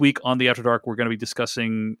 This week on the After Dark, we're going to be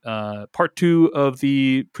discussing part 2 of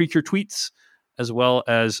the Preacher tweets, as well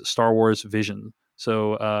as Star Wars Vision.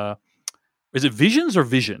 So is it Visions or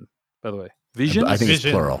Vision, by the way? Vision? I think Vision.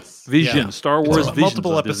 it's plural. Vision. Yeah. Star Wars Plural. Visions.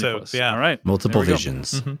 Multiple on Disney episodes, Plus. yeah. All right. Multiple There we go.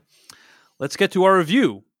 visions. Mm-hmm. Let's get to our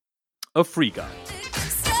review of Free Guy.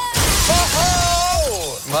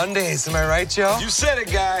 Mondays, am I right, Joe? You said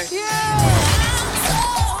it, guy.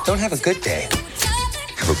 Don't have a good day.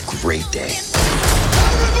 Have a great day.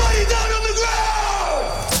 Everybody down on the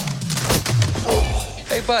ground!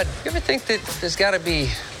 Hey, bud, you ever think that there's got to be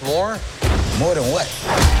more? More than what?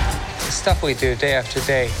 The stuff we do day after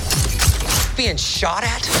day. Being shot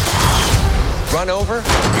at? Run over?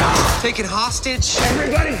 Taken hostage?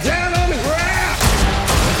 Everybody down on the ground!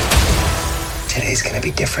 Today's gonna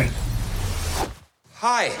be different.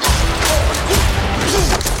 Hi.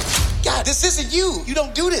 God, this isn't you. You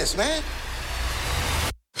don't do this, man.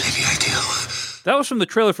 Maybe I do. That was from the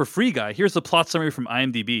trailer for Free Guy. Here's the plot summary from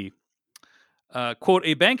IMDb. Quote,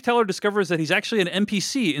 a bank teller discovers that he's actually an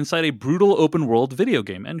NPC inside a brutal open world video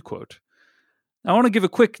game, end quote. Now, I want to give a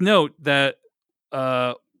quick note that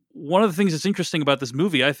one of the things that's interesting about this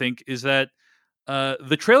movie, I think, is that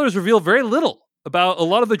the trailers reveal very little about a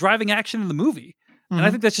lot of the driving action in the movie. And I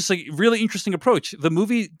think that's just a really interesting approach. The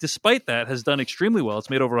movie, despite that, has done extremely well. It's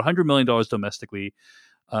made over $100 million domestically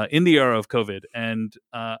in the era of COVID. And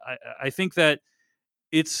I think that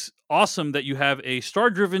it's awesome that you have a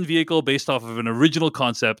star-driven vehicle based off of an original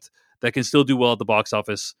concept that can still do well at the box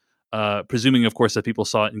office, presuming, of course, that people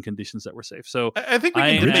saw it in conditions that were safe. So I think we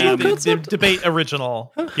can debate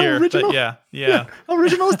original here. Original? But yeah.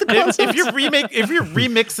 Original is the concept. If you're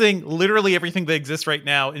remixing literally everything that exists right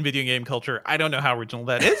now in video game culture, I don't know how original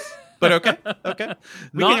that is. But okay. We can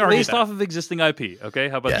not argue based that. off of existing IP. Okay,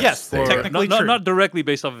 how about Yes, that? Or technically not, true. not directly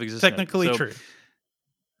based off of existing. Technically IP. So, true.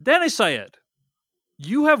 Daanish Syed,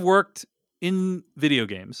 you have worked in video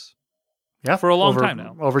games. Yeah, For a long time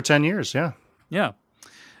now. Over 10 years, yeah. Yeah.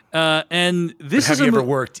 And this Have is you a ever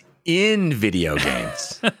worked in video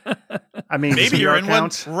games? I mean, Maybe does you're VR in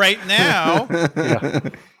count? one right now. Yeah.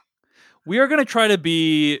 We are going to try to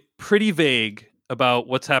be pretty vague about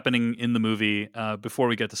what's happening in the movie before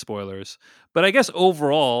we get to spoilers. But I guess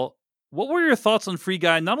overall, what were your thoughts on Free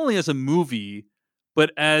Guy, not only as a movie,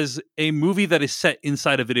 but as a movie that is set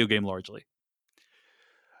inside a video game largely?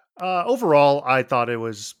 Overall, I thought it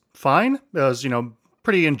was fine. It was,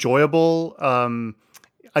 pretty enjoyable.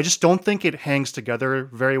 I just don't think it hangs together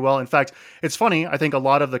very well. In fact, it's funny. I think a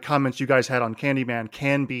lot of the comments you guys had on Candyman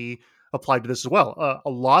can be applied to this as well.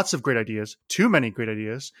 Lots of great ideas, too many great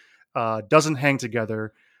ideas, doesn't hang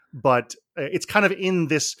together, but it's kind of in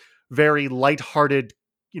this very lighthearted,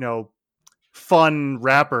 fun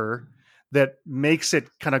wrapper that makes it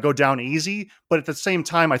kind of go down easy. But at the same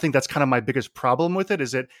time, I think that's kind of my biggest problem with it,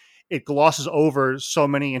 is it glosses over so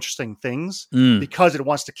many interesting things because it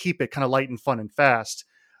wants to keep it kind of light and fun and fast.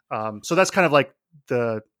 So that's kind of like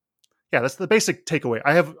that's the basic takeaway.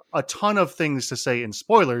 I have a ton of things to say in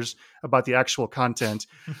spoilers about the actual content.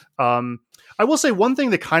 I will say one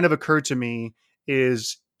thing that kind of occurred to me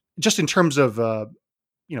is just in terms of,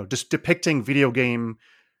 just depicting video game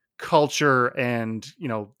culture and,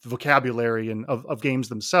 vocabulary and of games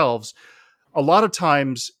themselves, a lot of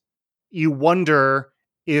times you wonder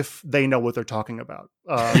if they know what they're talking about.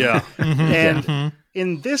 Yeah. And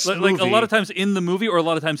in this movie, like a lot of times in the movie, or a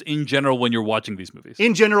lot of times in general when you're watching these movies.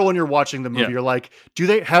 in general, when you're watching the movie, Yeah. you're like,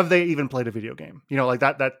 have they even played a video game? Like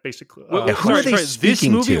that basically. who are they this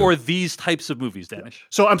speaking movie to? or these types of movies, Daanish?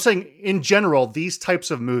 So I'm saying in general, these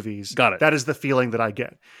types of movies, Got it. that is the feeling that I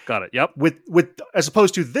get. Got it. Yep. With as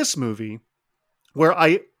opposed to this movie, where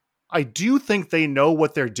I do think they know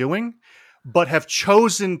what they're doing, but have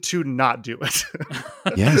chosen to not do it.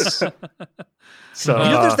 Yes. So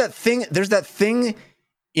There's that thing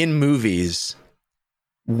in movies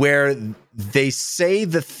where they say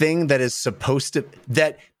the thing that is supposed to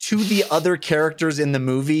the other characters in the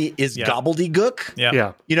movie is gobbledygook.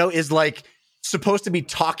 Yeah. Is like supposed to be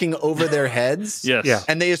talking over their heads. Yes. Yeah.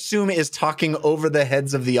 And they assume is talking over the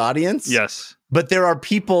heads of the audience. Yes. But there are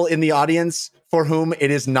people in the audience for whom it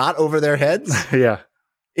is not over their heads. yeah.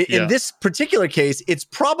 In this particular case, it's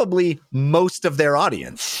probably most of their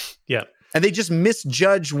audience. Yeah. And they just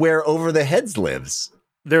misjudge where over the heads lives.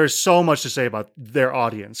 There is so much to say about their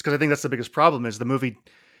audience, because I think that's the biggest problem is the movie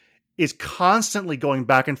is constantly going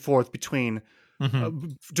back and forth between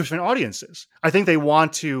different audiences. I think they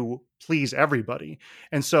want to please everybody.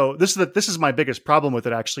 And so this is my biggest problem with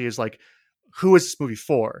it, actually, is like, who is this movie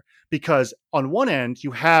for? Because on one end,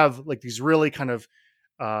 you have like these really kind of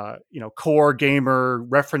core gamer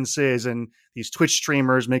references, and these Twitch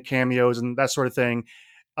streamers make cameos and that sort of thing.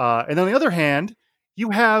 And on the other hand,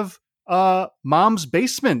 you have mom's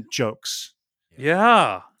basement jokes.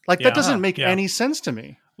 Yeah. Like that doesn't make any sense to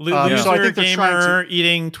me. Loser so I think they're gamer trying to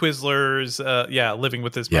eating Twizzlers. Living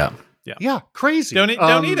with his mom. crazy. Don't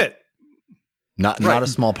eat it. Not a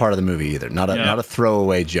small part of the movie either. Not a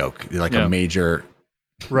throwaway joke, like a major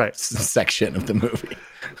section of the movie.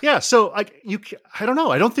 Yeah, so I don't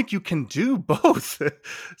know. I don't think you can do both.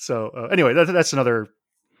 So anyway, that's another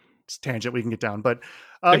tangent we can get down. But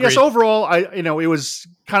yes, overall, it was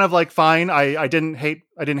kind of like fine. I didn't hate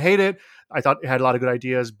it. I thought it had a lot of good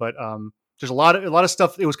ideas, but there's a lot of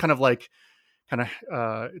stuff. It was kind of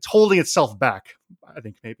it's holding itself back, I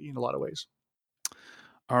think, maybe in a lot of ways.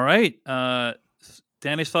 All right.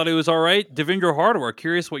 Daanish thought it was all right. Devendra Hardware,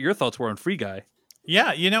 curious what your thoughts were on Free Guy.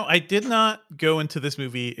 Yeah, I did not go into this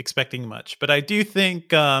movie expecting much, but I do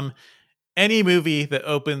think any movie that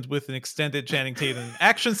opens with an extended Channing Tatum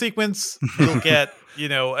action sequence will get,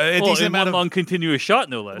 a decent amount of long continuous shot,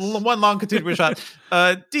 no less. One long continuous shot,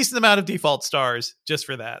 decent amount of default stars just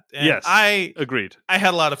for that. And yes, I agreed. I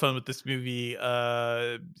had a lot of fun with this movie.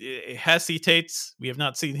 It hesitates. We have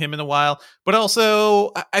not seen him in a while, but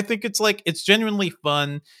also I think it's genuinely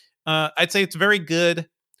fun. I'd say it's very good.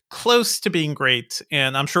 Close to being great,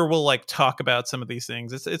 and I'm sure we'll talk about some of these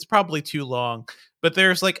things. It's probably too long, but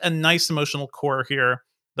there's a nice emotional core here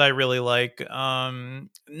that I really like.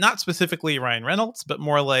 Not specifically Ryan Reynolds, but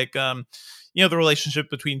more the relationship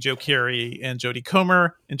between Joe Carey and Jodie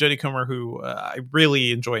Comer, who I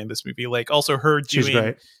really enjoy in this movie. Also her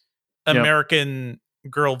doing American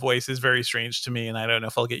girl voice is very strange to me, and I don't know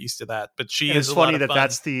if I'll get used to that. But it's funny that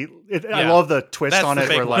that's I love the twist on it.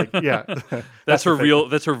 Where that's her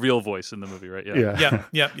real voice in the movie, right?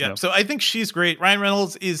 Yeah. So I think she's great. Ryan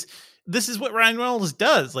Reynolds this is what Ryan Reynolds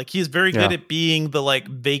does. He is very good at being the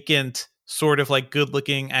vacant sort of good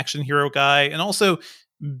looking action hero guy, and also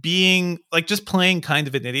being just playing kind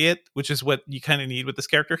of an idiot, which is what you kind of need with this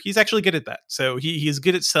character. He's actually good at that. So he is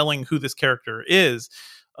good at selling who this character is.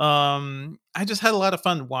 I just had a lot of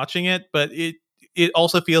fun watching it, but it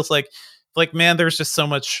also feels like man, there's just so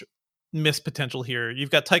much missed potential here. You've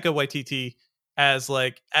got Taika Waititi as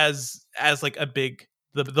a big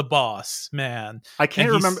the boss man. I can't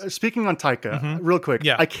remember. Speaking on Taika, real quick,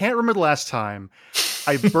 I can't remember the last time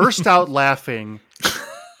I burst out laughing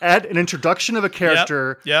at an introduction of a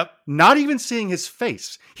character. Not even seeing his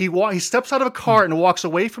face. He steps out of a car and walks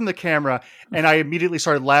away from the camera, and I immediately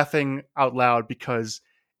started laughing out loud because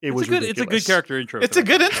it's a good character intro. It's a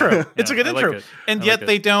good intro. It's a good intro. And yet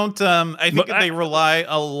they don't. I think they rely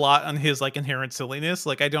a lot on his inherent silliness.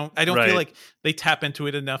 I don't feel like they tap into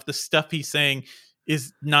it enough. The stuff he's saying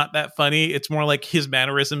is not that funny. It's more his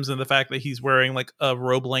mannerisms and the fact that he's wearing a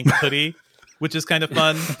robe length hoodie, which is kind of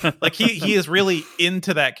fun. He is really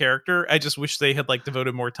into that character. I just wish they had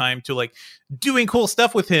devoted more time to doing cool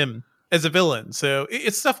stuff with him as a villain. So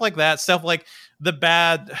it's stuff like that, stuff like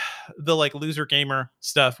the loser gamer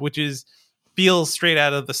stuff, which feels straight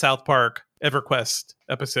out of the South Park EverQuest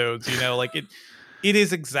episodes. it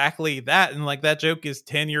is exactly that. And like that joke is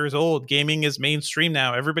 10 years old. Gaming is mainstream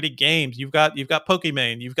now. Everybody games. You've got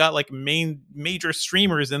Pokemon. You've got like major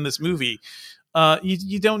streamers in this movie.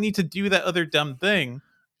 You don't need to do that other dumb thing.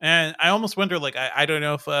 And I almost wonder, like, I don't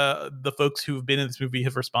know if the folks who've been in this movie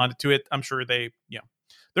have responded to it. I'm sure they're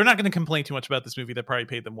not going to complain too much about this movie. They probably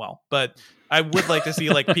paid them well, but I would like to see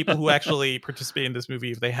like people who actually participate in this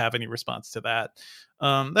movie, if they have any response to that.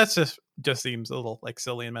 That's just seems a little like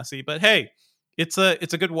silly and messy, but hey, it's a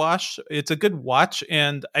good watch. It's a good watch.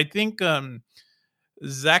 And I think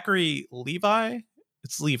Zachary Levi,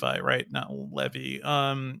 it's Levi, right? Not Levy.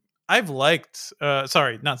 I've liked,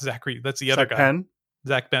 sorry, not Zachary. That's the other guy. Penn?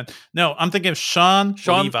 Zach Penn. No, I'm thinking of Sean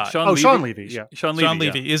Levi. Sean Levy. Yeah. Sean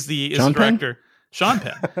Levy is the director. Sean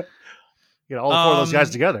Penn. All four of those guys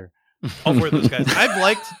together. All four of those guys. I've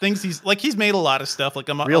liked things he's made a lot of stuff, like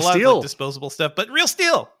a lot of like, disposable stuff, but Real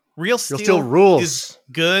Steel rules. Is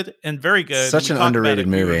good and very good. Such an underrated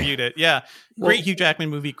movie. We reviewed it. Yeah. Great Hugh Jackman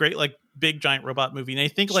movie, great like big giant robot movie. And I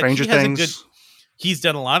think like Stranger Things. He's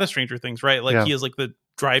done a lot of Stranger Things, right? Like he is like the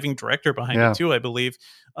driving director behind it too, I believe.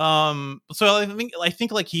 So I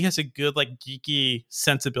think like he has a good like geeky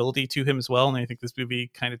sensibility to him as well, and I think this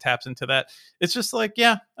movie kind of taps into that. It's just like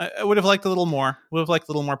I would have liked a little more. Would have liked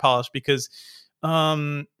a little more polish because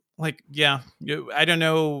I don't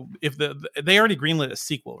know if they already greenlit a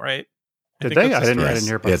sequel, right? Did they? I didn't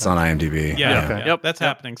hear about that. It's on IMDb. Yeah, that's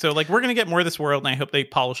happening. So like we're gonna get more of this world, and I hope they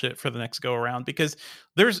polish it for the next go around because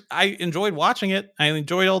I enjoyed watching it. I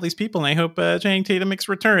enjoyed all these people, and I hope Channing Tatum makes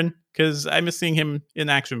a return because I miss seeing him in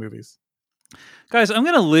action movies. Guys, I'm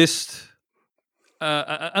gonna list.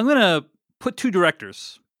 I'm gonna put two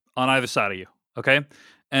directors on either side of you. Okay,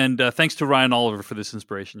 and thanks to Ryan Oliver for this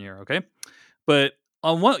inspiration here. Okay, but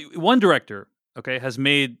on one director, okay, has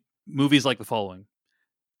made movies like the following: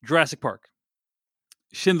 Jurassic Park,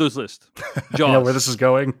 Schindler's List, Jaws. You know where this is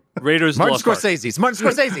going? Raiders. Martin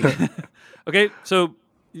Scorsese. Okay, so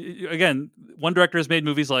again, one director has made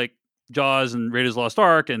movies like Jaws and Raiders of the Lost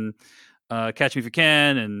Ark and Catch Me If You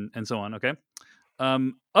Can and so on. Okay,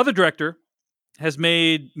 other director has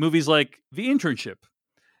made movies like The Internship,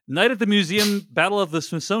 Night at the Museum, Battle of the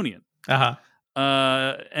Smithsonian,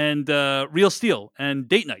 and Real Steel and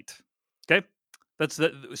Date Night. Okay, that's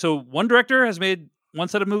that. So one director has made one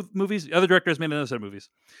set of movies. The other director has made another set of movies.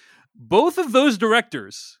 Both of those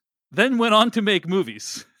directors then went on to make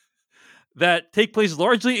movies that take place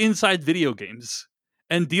largely inside video games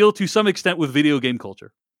and deal to some extent with video game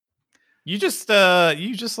culture. You just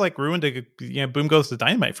like ruined a Boom Goes the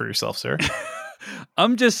Dynamite for yourself, sir.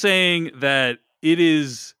 I'm just saying that it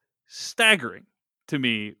is staggering to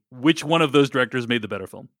me which one of those directors made the better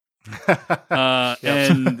film.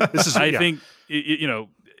 And I think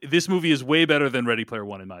this movie is way better than Ready Player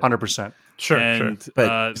One in my opinion. 100%. Sure.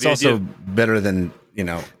 But it's also better than,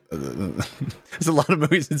 there's a lot of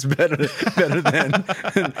movies it's better than.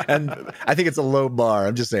 And I think it's a low bar.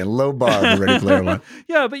 I'm just saying, low bar for Ready Player One.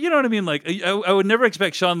 Yeah, but you know what I mean? Like, I would never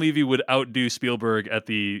expect Sean Levy would outdo Spielberg at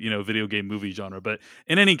the, video game movie genre. But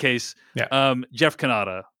in any case, Jeff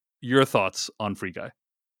Kanata, your thoughts on Free Guy?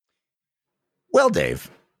 Well, Dave,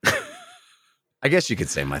 I guess you could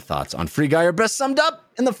say my thoughts on Free Guy are best summed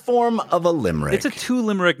up in the form of a limerick. It's a 2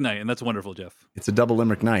 limerick night, and that's wonderful, Jeff. It's a double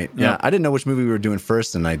limerick night. Yeah, I didn't know which movie we were doing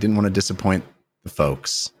first, and I didn't want to disappoint the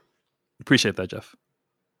folks. Appreciate that, Jeff.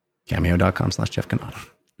 Cameo.com/Jeff Kanata.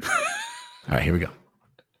 All right, here we go.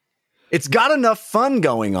 It's got enough fun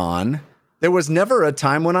going on. There was never a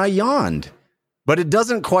time when I yawned. But it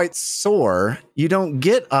doesn't quite soar. You don't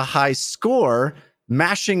get a high score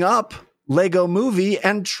mashing up Lego Movie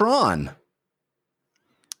and Tron.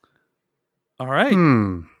 All right.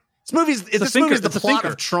 This movie's the plot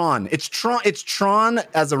of Tron. It's Tron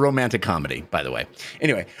as a romantic comedy, by the way.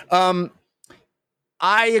 Anyway,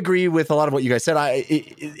 I agree with a lot of what you guys said.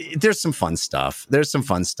 There's some fun stuff. There's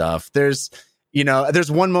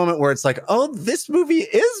one moment where it's like, oh, this movie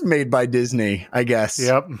is made by Disney, I guess.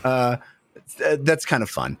 Yep. That's kind of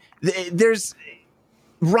fun.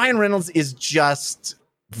 Ryan Reynolds is just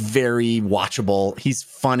very watchable. He's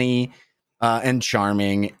funny and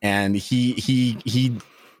charming, and he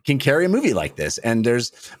can carry a movie like this. And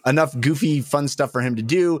there's enough goofy, fun stuff for him to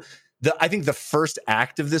do. I think the first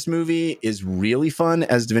act of this movie is really fun,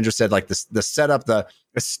 as Devendra said. Like the setup, the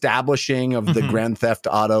establishing of the Grand Theft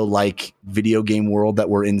Auto like video game world that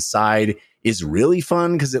we're inside is really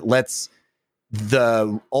fun because it lets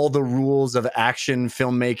all the rules of action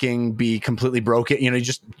filmmaking be completely broken. You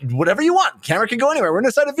just whatever you want. Camera can go anywhere. We're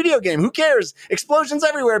inside a video game. Who cares? Explosions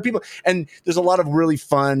everywhere. People, and there's a lot of really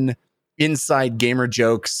fun inside gamer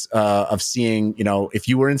jokes of seeing, if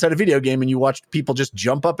you were inside a video game and you watched people just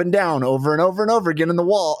jump up and down over and over and over again in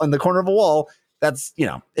the corner of a wall, that's,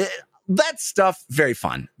 that stuff, very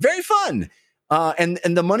fun. And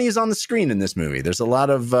the money is on the screen in this movie. There's a lot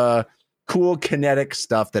of cool kinetic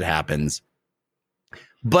stuff that happens.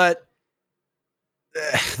 But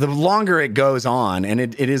the longer it goes on, and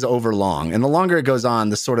it is over long, and the longer it goes on,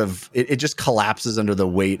 the sort of, it just collapses under the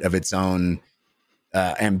weight of its own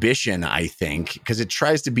ambition, I think, because it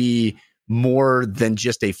tries to be more than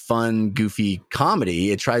just a fun, goofy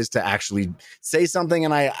comedy. It tries to actually say something.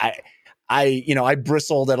 And I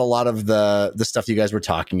bristled at a lot of the stuff you guys were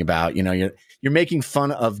talking about. You're making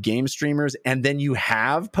fun of game streamers, and then you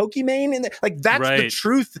have Pokimane in there. Like, that's the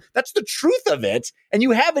truth. That's the truth of it. And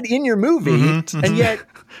you have it in your movie. And yet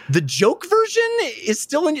the joke version is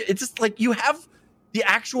still in. It's just like you have the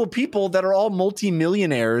actual people that are all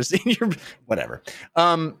multimillionaires in your whatever.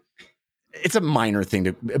 It's a minor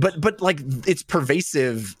thing but like, it's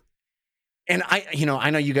pervasive. And I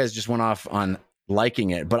know you guys just went off on liking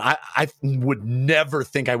it, but I would never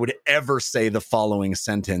think I would ever say the following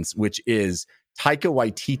sentence, which is Taika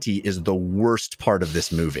Waititi is the worst part of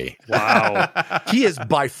this movie. Wow. He is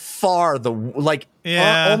by far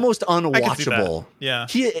almost unwatchable. Yeah.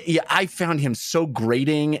 I found him so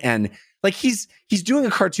grating, and like he's doing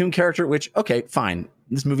a cartoon character, which, okay, fine.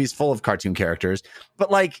 This movie is full of cartoon characters,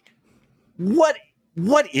 but like, what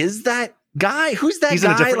is that guy? Who's that He's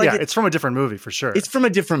guy? in a different, like, it's from a different movie for sure. It's from a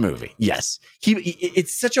different movie. Yes.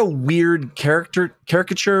 It's such a weird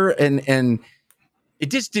caricature, and it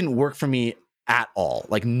just didn't work for me at all.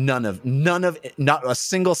 Like none of not a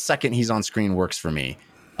single second he's on screen works for me.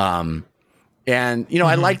 And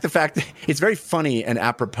I like the fact that it's very funny and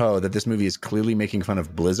apropos that this movie is clearly making fun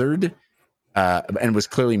of Blizzard, and was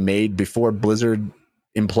clearly made before Blizzard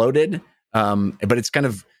imploded. But it's kind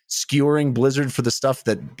of skewering Blizzard for the stuff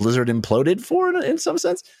that Blizzard imploded for in some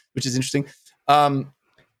sense, which is interesting.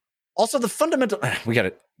 Also, the fundamental, we got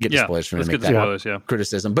to get to spoilers for me to make that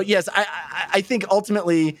criticism. But yes, I think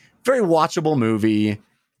ultimately very watchable movie.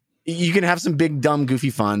 You can have some big, dumb,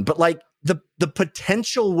 goofy fun, but like the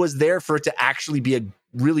potential was there for it to actually be a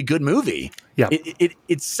really good movie. Yeah,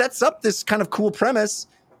 it sets up this kind of cool premise,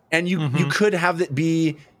 and you could have it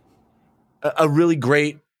be a really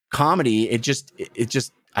great comedy. It just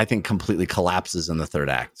I think completely collapses in the third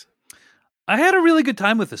act. I had a really good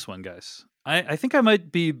time with this one, guys. I think I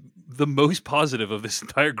might be the most positive of this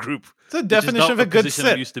entire group. It's a definition of a good sit.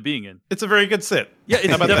 I'm used to being in. It's a very good sit. Yeah,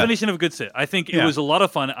 it's a definition of a good sit. I think it was a lot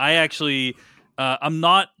of fun. I actually, I'm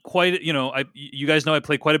not quite, you guys know I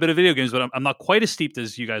play quite a bit of video games, but I'm not quite as steeped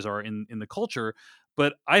as you guys are in the culture.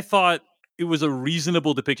 But I thought it was a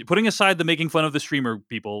reasonable depiction. Putting aside the making fun of the streamer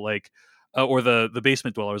people, like, or the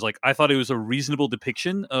basement dwellers, like, I thought it was a reasonable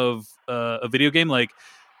depiction of a video game. Like,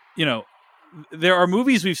 there are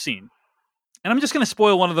movies we've seen. And I'm just going to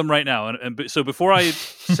spoil one of them right now. And so before I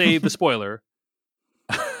say the spoiler,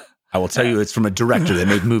 I will tell you it's from a director that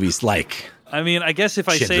made movies like. I mean, I guess if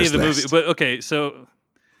I say the movie, but okay, so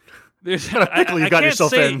there's I you got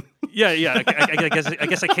yourself in. Yeah. I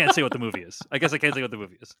guess I can't say what the movie is.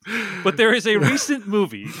 But there is a recent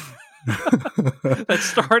movie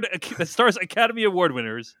that stars Academy Award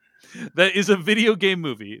winners. That is a video game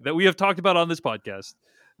movie that we have talked about on this podcast.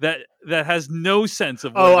 That has no sense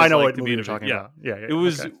of what I know like what to movie be you're talking about. Yeah, it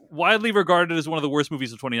was widely regarded as one of the worst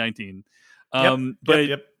movies of 2019.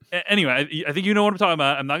 Anyway, I think you know what I'm talking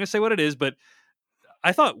about. I'm not going to say what it is, but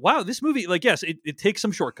I thought, wow, this movie, like, yes, it takes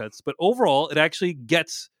some shortcuts, but overall, it actually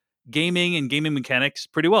gets gaming and gaming mechanics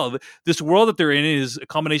pretty well. This world that they're in is a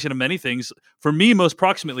combination of many things. For me, most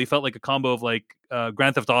proximately, felt like a combo of like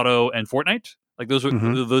Grand Theft Auto and Fortnite. Like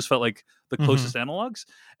those felt like the closest analogs,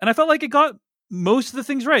 and I felt like it got most of the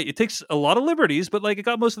things right. It takes a lot of liberties, but like it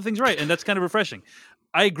got most of the things right, and that's kind of refreshing.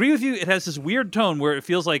 I agree with you. It has this weird tone where it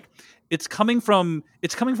feels like it's coming from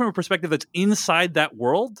a perspective that's inside that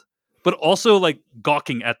world, but also like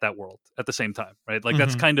gawking at that world at the same time, right? Like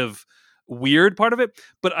that's kind of weird part of it.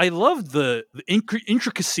 But I love the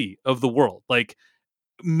intricacy of the world. Like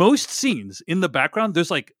most scenes in the background,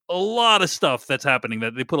 there's like a lot of stuff that's happening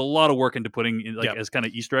that they put a lot of work into putting in, like as kind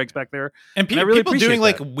of Easter eggs back there. And I really people doing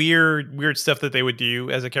that. Like weird stuff that they would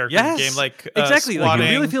do as a character in the game, like exactly. Squatting.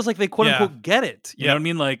 Like it really feels like they quote unquote get it. You know what I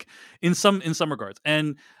mean? Like in some regards.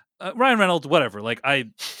 And Ryan Reynolds, whatever. Like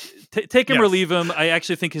I take him or leave him. I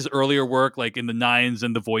actually think his earlier work, like in the Nines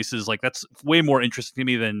and the Voices, like that's way more interesting to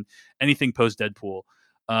me than anything post Deadpool.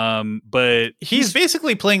 But he's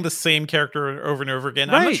basically playing the same character over and over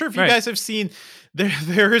again. I'm not sure if you guys have seen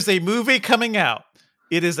there is a movie coming out.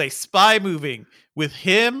 It is a spy movie with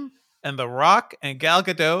him and The Rock and Gal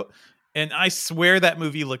Gadot, And I swear that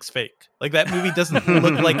movie looks fake. Like that movie doesn't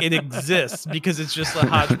look like it exists because it's just a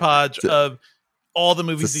hodgepodge of all the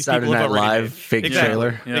movies these Saturday people have Night already Live made. fake Exactly.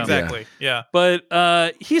 trailer. Yeah. Exactly. Yeah.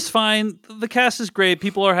 But he's fine. The cast is great.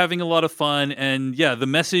 People are having a lot of fun. And yeah,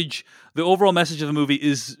 the overall message of the movie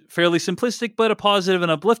is fairly simplistic, but a positive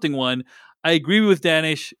and uplifting one. I agree with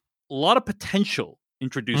Daanish. A lot of potential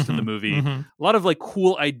introduced in the movie. A lot of like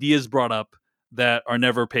cool ideas brought up that are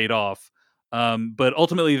never paid off. But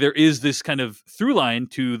ultimately, there is this kind of through line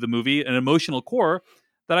to the movie, an emotional core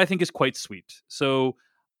that I think is quite sweet. So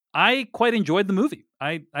I quite enjoyed the movie.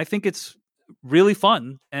 I think it's really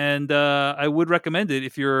fun, and I would recommend it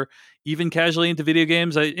if you're even casually into video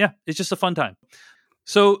games. It's just a fun time.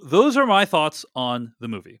 So those are my thoughts on the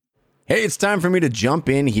movie. Hey, it's time for me to jump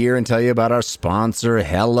in here and tell you about our sponsor,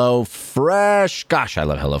 HelloFresh. Gosh, I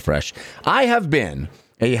love HelloFresh. I have been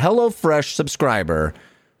a HelloFresh subscriber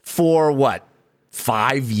for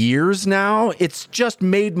 5 years now? It's just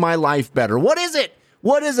made my life better. What is it?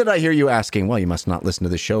 What is it, I hear you asking? Well, you must not listen to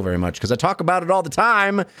this show very much because I talk about it all the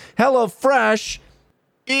time. HelloFresh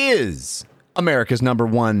is America's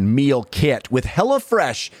 #1 meal kit. With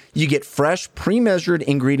HelloFresh, you get fresh, pre-measured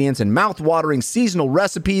ingredients and mouth-watering seasonal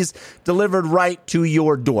recipes delivered right to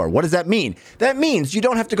your door. What does that mean? That means you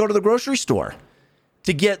don't have to go to the grocery store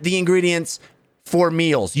to get the ingredients for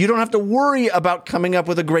meals. You don't have to worry about coming up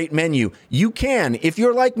with a great menu. You can, if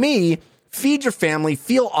you're like me, feed your family,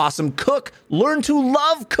 feel awesome, cook, learn to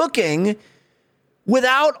love cooking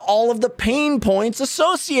without all of the pain points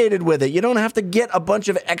associated with it. You don't have to get a bunch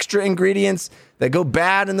of extra ingredients that go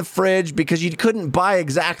bad in the fridge because you couldn't buy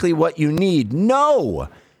exactly what you need. No,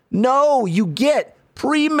 you get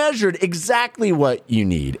pre-measured exactly what you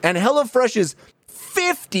need. And HelloFresh's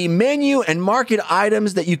 50 menu and market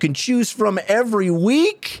items that you can choose from every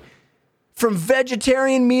week. From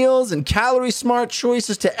vegetarian meals and calorie-smart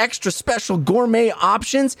choices to extra special gourmet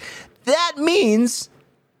options, that means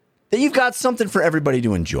that you've got something for everybody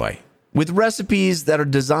to enjoy. With recipes that are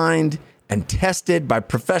designed and tested by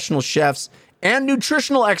professional chefs and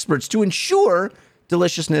nutritional experts to ensure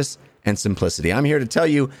deliciousness and simplicity. I'm here to tell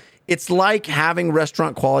you, it's like having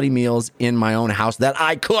restaurant-quality meals in my own house that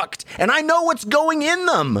I cooked. And I know what's going in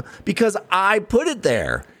them because I put it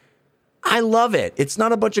there. I love it. It's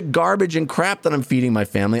not a bunch of garbage and crap that I'm feeding my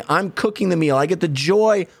family. I'm cooking the meal. I get the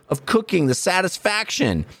joy of cooking, the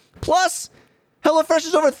satisfaction. Plus, HelloFresh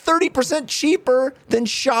is over 30% cheaper than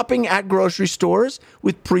shopping at grocery stores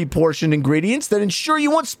with pre-portioned ingredients that ensure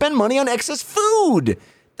you won't spend money on excess food.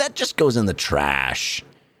 That just goes in the trash.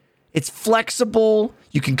 It's flexible.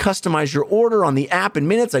 You can customize your order on the app in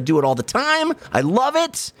minutes. I do it all the time. I love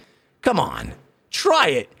it. Come on, try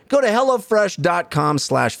it. Go to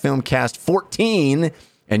HelloFresh.com/filmcast14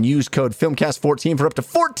 and use code filmcast14 for up to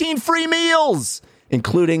 14 free meals,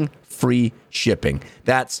 including free shipping.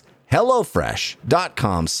 That's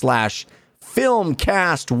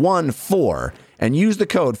HelloFresh.com/filmcast14 and use the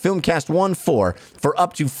code filmcast14 for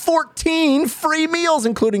up to 14 free meals,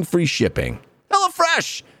 including free shipping.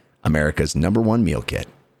 HelloFresh, America's #1 meal kit.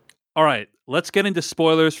 All right, let's get into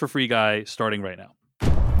spoilers for Free Guy starting right now.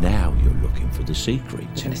 Now you're looking for the secret.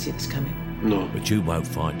 Trying to see this coming? No, But you won't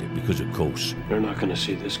find it because, of course, you're not gonna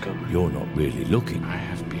see this coming. you're not really looking. I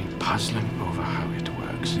have been puzzling over how it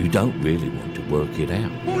works. You don't really want to work it out.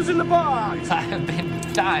 Who's in the box? I have been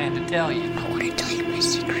dying to tell you. I want to tell you my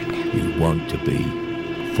secret now. You want to be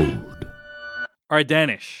fooled. All right,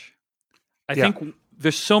 Daanish. I think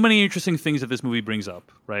there's so many interesting things that this movie brings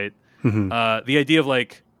up, right? The idea of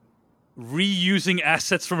like reusing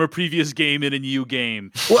assets from a previous game in a new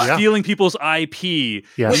game, stealing people's IP,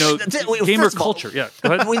 gamer culture. Yeah,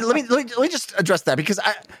 go ahead. let me just address that because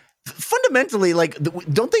fundamentally, like,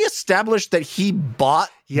 don't they establish that he bought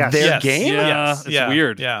their game? Yeah, it's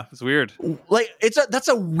weird. Yeah, it's weird. Like, that's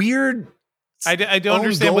a weird. I don't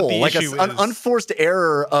understand what the like issue an is. unforced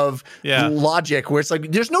error of logic, where it's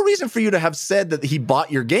like there's no reason for you to have said that he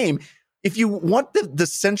bought your game. If you want the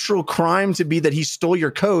central crime to be that he stole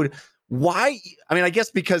your code, why? I mean, I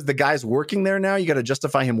guess because the guy's working there now, you got to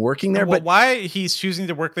justify him working there. But why he's choosing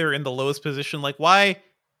to work there in the lowest position? Like, why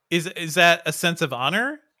is that a sense of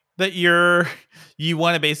honor that you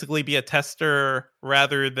want to basically be a tester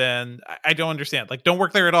rather than? I don't understand. Like, don't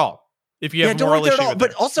work there at all. If you have don't moral work there issue at all. with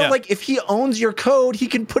But it. also, like, if he owns your code, he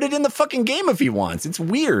can put it in the fucking game if he wants. It's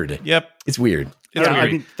weird. Yep, it's weird. I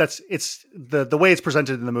mean, it's the way it's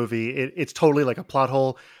presented in the movie. It's totally like a plot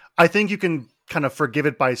hole. I think you can kind of forgive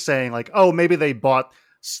it by saying like, oh, maybe they bought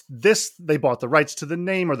the rights to the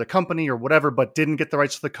name or the company or whatever, but didn't get the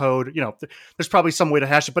rights to the code. You know, there's probably some way to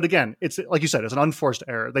hash it. But again, it's like you said, it's an unforced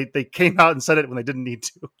error. They came out and said it when they didn't need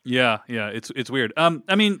to. Yeah, it's weird.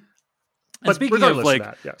 I mean, But speaking of regardless like, of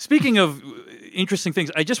that, yeah. speaking of interesting things,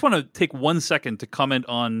 I just want to take 1 second to comment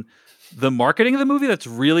on the marketing of the movie. That's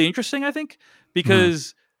really interesting, I think,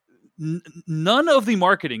 because none of the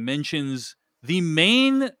marketing mentions the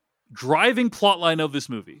main driving plot line of this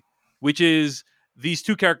movie, which is these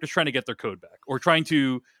two characters trying to get their code back or trying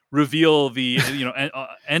to reveal the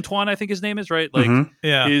Antoine, I think his name is, right, like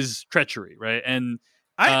his treachery, right? And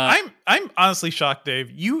I'm honestly shocked, Dave.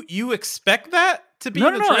 You expect that to be no,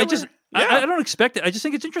 in the trailer? I don't expect it. I just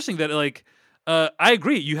think it's interesting that like I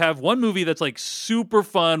agree. You have one movie that's like super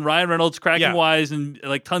fun, Ryan Reynolds cracking wise, and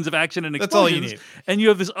like tons of action and explosions. That's all you need. And you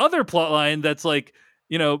have this other plot line that's like,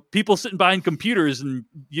 you know, people sitting behind computers and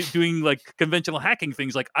doing like conventional hacking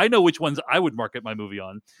things. Like, I know which ones I would market my movie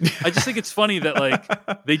on. I just think it's funny that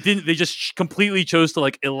like they just completely chose to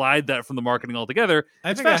like elide that from the marketing altogether.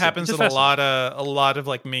 I think that happens in a lot of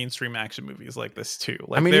like mainstream action movies like this too.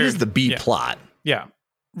 Like, I mean, it is the B plot. Yeah.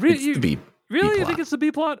 Really, it's the B. Really, you think it's the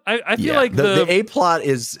B plot? I feel like the A plot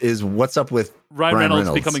is what's up with Ryan Reynolds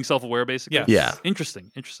becoming self-aware, basically. Yeah.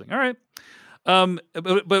 Interesting. All right.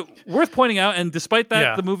 But worth pointing out, and despite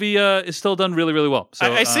that, the movie is still done really, really well.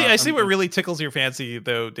 So I see what really tickles your fancy,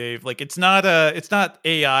 though, Dave. Like, it's not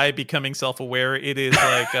AI becoming self-aware. It is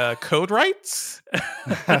like code rights.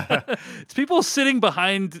 It's people sitting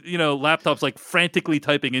behind laptops, like frantically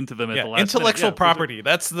typing into them at the last intellectual minute. property.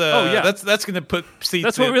 That's the that's going to put seats.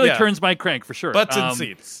 That's what really turns my crank for sure. Butts in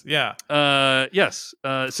seats. Yeah. Yes.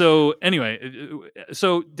 So anyway,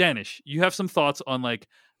 so Daanish, you have some thoughts on like.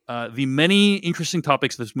 The many interesting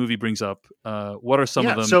topics this movie brings up. What are some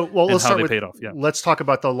of them? So, well, let's and how start they with, paid off. Yeah. Let's talk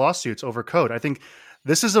about the lawsuits over code. I think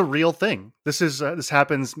this is a real thing. This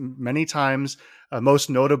happens many times. Most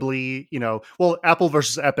notably, Apple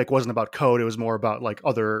versus Epic wasn't about code. It was more about like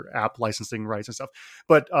other app licensing rights and stuff.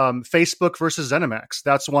 But Facebook versus ZeniMax,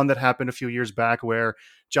 that's one that happened a few years back where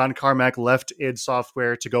John Carmack left id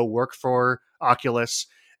Software to go work for Oculus,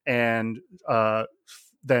 and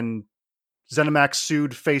then ZeniMax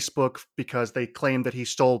sued Facebook because they claimed that he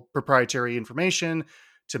stole proprietary information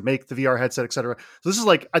to make the VR headset, etc. So this is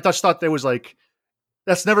like, I just thought there was like,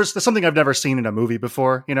 that's something I've never seen in a movie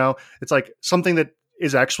before. It's like something that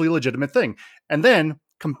is actually a legitimate thing. And then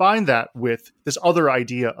combine that with this other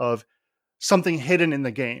idea of something hidden in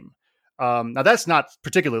the game. Now that's not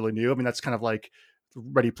particularly new. I mean, that's kind of like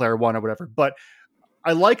Ready Player One or whatever, but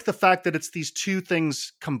I like the fact that it's these two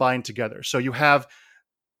things combined together. So you have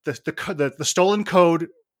the stolen code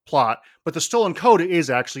plot, but the stolen code is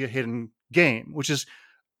actually a hidden game, which is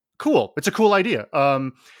cool. It's a cool idea.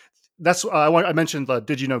 That's I mentioned the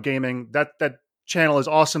Did You Know Gaming. That channel is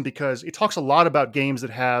awesome because it talks a lot about games that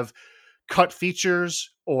have cut features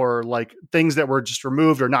or like things that were just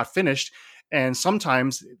removed or not finished. And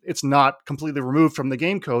sometimes it's not completely removed from the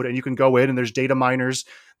game code, and you can go in and there's data miners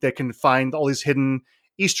that can find all these hidden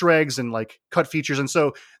Easter eggs and like cut features. And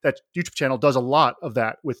so that YouTube channel does a lot of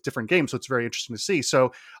that with different games. So it's very interesting to see.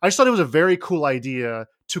 So I just thought it was a very cool idea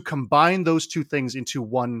to combine those two things into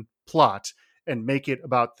one plot and make it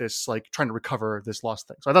about this, like trying to recover this lost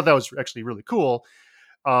thing. So I thought that was actually really cool.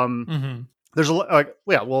 There's a lot,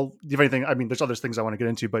 well, do you have anything? I mean, there's other things I want to get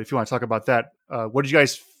into, but if you want to talk about that, what did you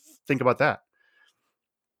guys think about that?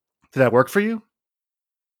 Did that work for you?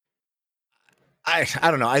 I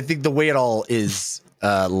don't know. I think the way it all is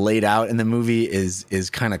laid out in the movie is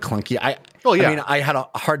kind of clunky. I mean, I had a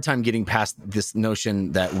hard time getting past this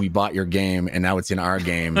notion that we bought your game and now it's in our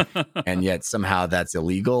game, and yet somehow that's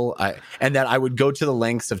illegal. And that I would go to the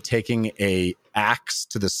lengths of taking a axe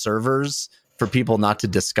to the servers for people not to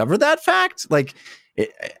discover that fact. Like,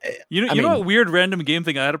 you know what weird random game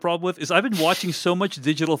thing I had a problem with is I've been watching so much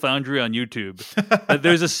Digital Foundry on YouTube that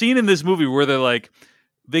there's a scene in this movie where they're like,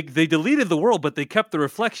 They deleted the world, but they kept the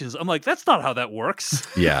reflections. I'm like, that's not how that works.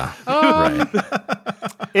 Yeah,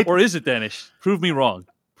 right. Or is it, Daanish? Prove me wrong.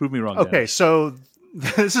 Okay, Daanish. So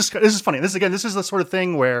this is funny. This is the sort of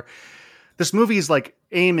thing where this movie is like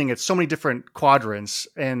aiming at so many different quadrants,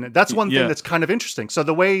 and that's one thing that's kind of interesting. So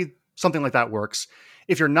the way something like that works,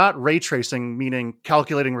 if you're not ray tracing, meaning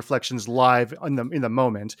calculating reflections live in the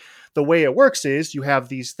moment, the way it works is you have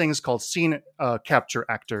these things called scene capture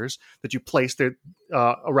actors that you place there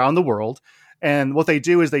around the world. And what they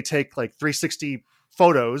do is they take like 360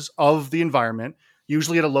 photos of the environment,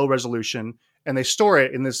 usually at a low resolution, and they store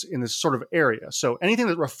it in this sort of area. So anything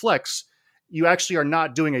that reflects, you actually are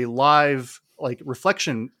not doing a live like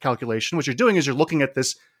reflection calculation. What you're doing is you're looking at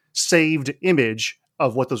this saved image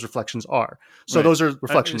of what those reflections are. So Right. those are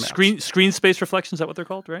reflection maps. Screen space reflections. Is that what they're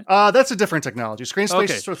called, right? That's a different technology. Screen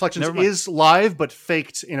space reflections Never mind. is live, but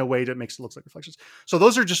faked in a way that makes it look like reflections. So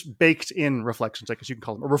those are just baked in reflections, I guess you can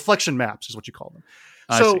call them. Or reflection maps is what you call them.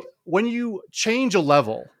 I So see. when you change a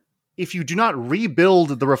level, if you do not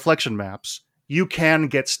rebuild the reflection maps, you can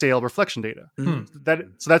get stale reflection data.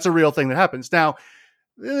 So that's a real thing that happens. Now,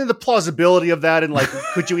 the plausibility of that and like,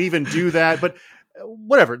 could you even do that? But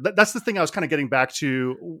whatever. That's the thing I was kind of getting back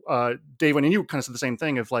to, Dave, when you kind of said the same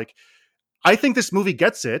thing of like, I think this movie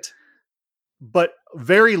gets it, but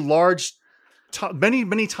very large,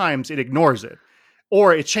 many times it ignores it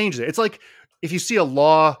or it changes it. It's like if you see a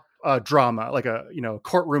law drama, like a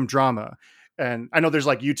courtroom drama, and I know there's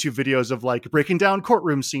like YouTube videos of like breaking down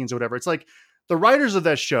courtroom scenes or whatever. It's like the writers of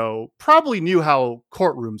that show probably knew how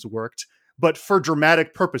courtrooms worked, but for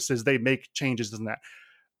dramatic purposes, they make changes in that.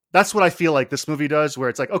 That's what I feel like this movie does, where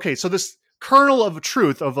it's like, okay, so this kernel of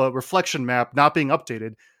truth of a reflection map not being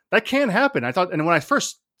updated, that can happen. I thought, and when I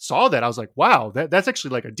first saw that, I was like, wow, that's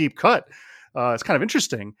actually like a deep cut. It's kind of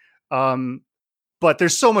interesting. But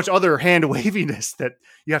there's so much other hand waviness that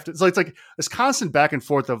you have to, so it's like this constant back and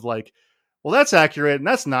forth of like, well, that's accurate and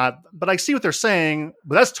that's not, but I see what they're saying,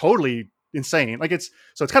 but that's totally insane. Like it's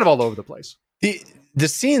kind of all over the place. The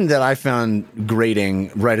scene that I found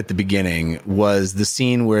grating right at the beginning was the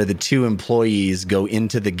scene where the two employees go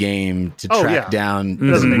into the game to track down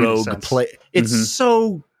the rogue play. It's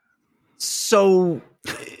so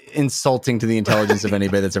insulting to the intelligence of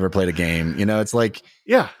anybody that's ever played a game. It's like,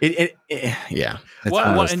 yeah.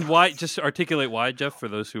 Why? Just articulate why, Jeff, for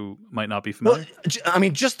those who might not be familiar. Well, I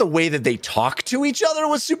mean, just the way that they talk to each other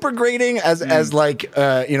was super grating as like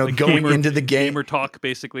going gamer, into the game. Gamer talk,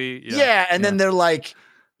 basically. Yeah, and then they're like,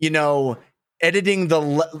 editing the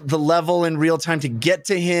level in real time to get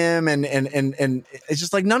to him, and it's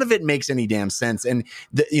just like none of it makes any damn sense. And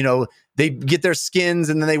they get their skins,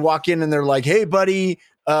 and then they walk in, and they're like, "Hey, buddy,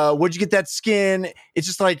 where'd you get that skin?" It's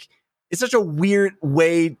just like it's such a weird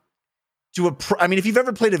way to I mean, if you've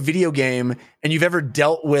ever played a video game and you've ever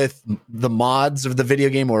dealt with the mods of the video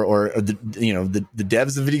game or the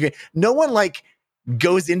devs of the video game, no one like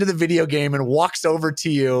goes into the video game and walks over to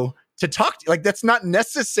you to talk to you. Like, that's not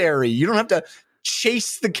necessary. You don't have to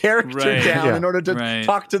chase the character down in order to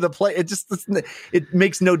talk to the play. It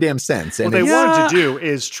makes no damn sense. What they wanted to do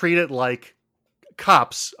is treat it like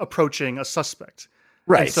cops approaching a suspect.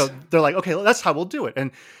 Right. And so they're like, okay, well, that's how we'll do it.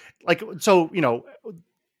 And like, so,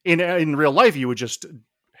 in real life, you would just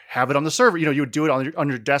have it on the server. You would do it on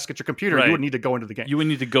your desk at your computer. Right. You wouldn't need to go into the game. You would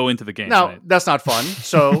need to go into the game. Now, that's not fun.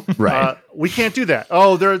 So we can't do that.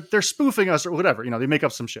 Oh, they're spoofing us or whatever. They make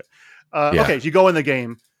up some shit. Okay, you go in the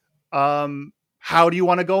game. How do you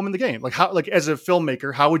want to go in the game? Like how, like as a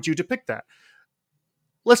filmmaker, how would you depict that?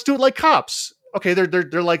 Let's do it like cops. Okay,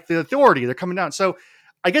 they're like the authority. They're coming down. So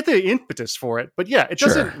I get the impetus for it, but yeah, it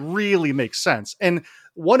doesn't really make sense. And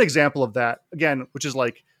one example of that, again, which is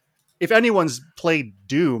like, if anyone's played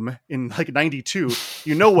Doom in like 92,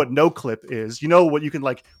 you know what no clip is. You know what you can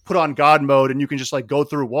like put on God mode and you can just like go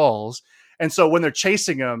through walls. And so when they're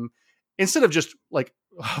chasing them, instead of just like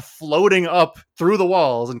floating up through the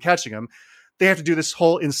walls and catching them, they have to do this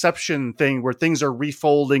whole Inception thing where things are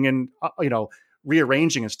refolding and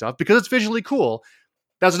rearranging and stuff because it's visually cool.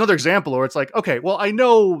 That's another example where it's like, okay, well, I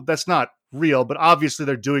know that's not real, but obviously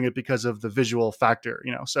they're doing it because of the visual factor,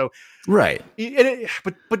 So right,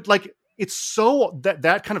 but like it's so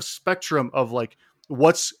that kind of spectrum of like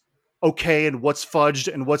what's okay and what's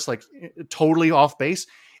fudged and what's like totally off base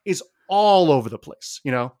is all over the place,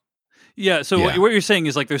 Yeah. So what you're saying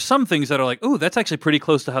is like there's some things that are like, oh, that's actually pretty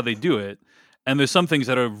close to how they do it, and there's some things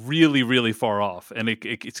that are really, really far off, and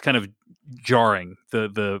it's kind of jarring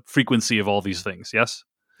the frequency of all these things. Yes.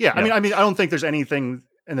 Yeah. I mean, I don't think there's anything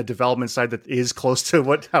in the development side that is close to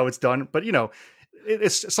how it's done, but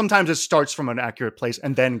it's sometimes it starts from an accurate place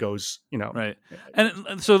and then goes, Right.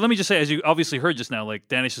 And so let me just say, as you obviously heard just now, like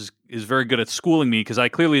Daanish is very good at schooling me because I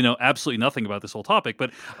clearly know absolutely nothing about this whole topic.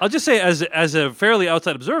 But I'll just say, as a fairly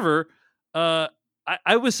outside observer,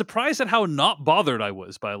 I was surprised at how not bothered I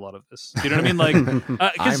was by a lot of this. You know what I mean? Like,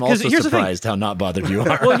 I'm also surprised how not bothered you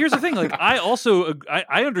are. Well, here's the thing. Like, I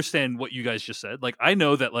understand what you guys just said. Like, I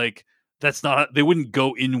know that like that's not, they wouldn't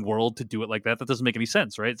go in world to do it like that. That doesn't make any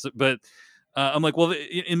sense, right? So, but I'm like, well,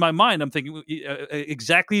 in my mind, I'm thinking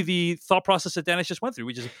exactly the thought process that Daanish just went through,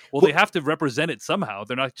 which is, well, they have to represent it somehow.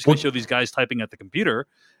 They're not just going to show these guys typing at the computer.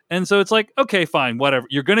 And so it's like, okay, fine, whatever.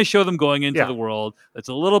 You're going to show them going into the world. It's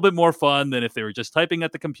a little bit more fun than if they were just typing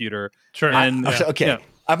at the computer. Sure. And okay. Yeah.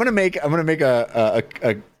 I'm going to make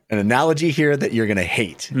an analogy here that you're going to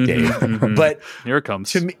hate, Dave. But here it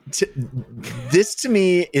comes. This to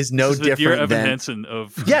me is no different Dear Evan than Hansen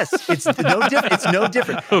of yes. It's no different. It's no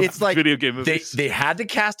different. It's like video game movies. They had to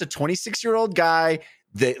cast a 26-year-old guy.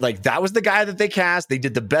 That was the guy that they cast. They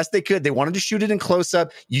did the best they could. They wanted to shoot it in close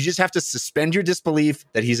up. You just have to suspend your disbelief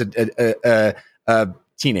that he's a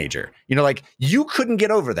teenager. Like you couldn't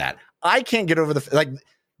get over that. I can't get over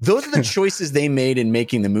those are the choices they made in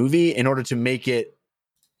making the movie in order to make it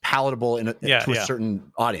palatable to a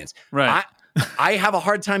certain audience. Right. I have a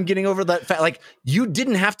hard time getting over that fact. Like you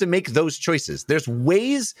didn't have to make those choices. There's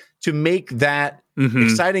ways to make that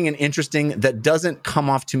exciting and interesting that doesn't come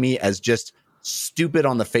off to me as just stupid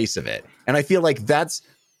on the face of it. And I feel like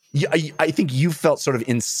I think you felt sort of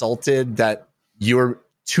insulted that you're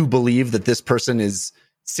to believe that this person is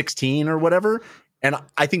 16 or whatever. And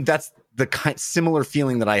I think that's the similar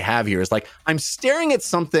feeling that I have here is like, I'm staring at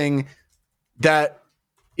something that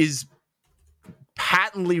is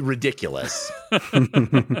patently ridiculous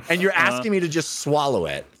and you're asking me to just swallow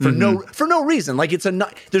it for no reason. Like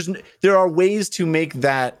there are ways to make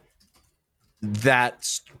that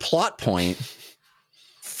plot point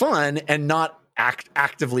fun and not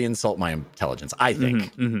actively insult my intelligence, I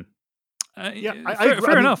think.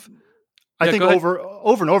 Fair enough. I think over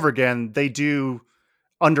and over again, they do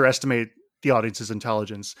underestimate the audience's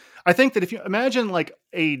intelligence. I think that if you imagine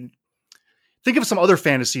think of some other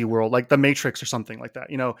fantasy world, like the Matrix or something like that,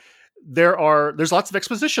 there's lots of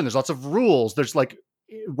exposition. There's lots of rules. There's like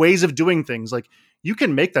ways of doing things. Like you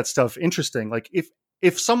can make that stuff interesting. Like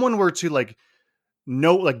if someone were to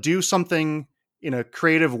do something in a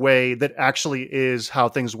creative way that actually is how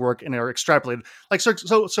things work and are extrapolated. Like,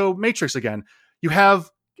 so Matrix again, you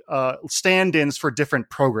have stand-ins for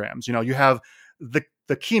different programs. You have the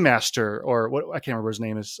Keymaster, or what, I can't remember his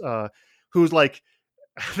name is, who's like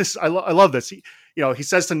this. I love this. He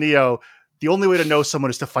says to Neo, the only way to know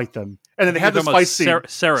someone is to fight them. And then they have this fight scene.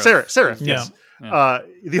 Seraph. Yes.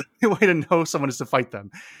 The only way to know someone is to fight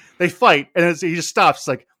them. They fight, and he just stops. It's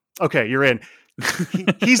like, okay, you're in.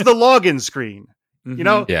 He's the login screen,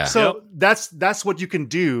 Yeah. So that's what you can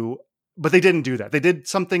do, but they didn't do that. They did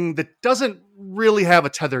something that doesn't really have a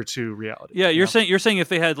tether to reality. Yeah, you're saying if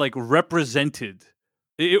they had represented,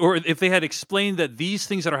 or if they had explained that these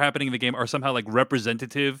things that are happening in the game are somehow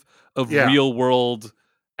representative of real world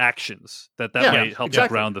actions, that might help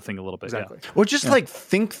ground the thing a little bit. Exactly. Yeah. Or just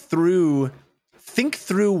think through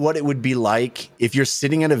what it would be like if you're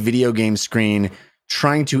sitting at a video game screen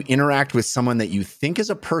trying to interact with someone that you think is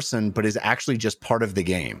a person, but is actually just part of the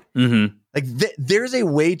game. There's a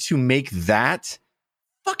way to make that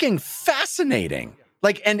fucking fascinating.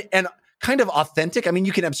 And kind of authentic. I mean,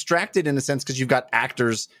 you can abstract it in a sense because you've got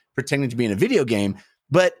actors pretending to be in a video game,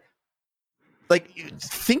 but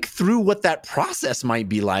think through what that process might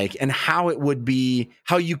be like and how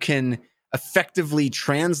you can effectively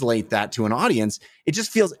translate that to an audience. It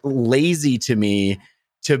just feels lazy to me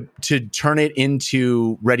to turn it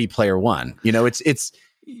into Ready Player One. It's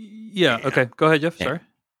okay. Go ahead, Jeff. Sorry.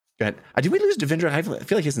 Go ahead. Did we lose Devendra? I feel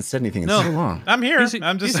like he hasn't said anything in so long. I'm here.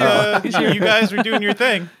 I'm just you guys are doing your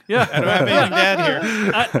thing. Yeah. I don't have anything to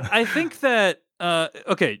add here. I think that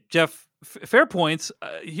okay, Jeff, fair points.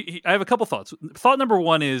 I have a couple thoughts. Thought number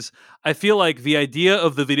one is I feel like the idea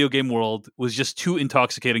of the video game world was just too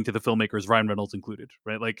intoxicating to the filmmakers, Ryan Reynolds included,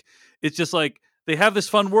 right? It's just they have this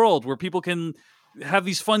fun world where people can have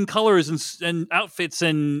these fun colors and outfits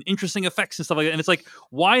and interesting effects and stuff like that. And it's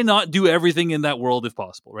why not do everything in that world if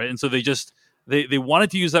possible, right? And so they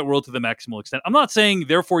wanted to use that world to the maximal extent. I'm not saying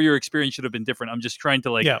therefore your experience should have been different. I'm just trying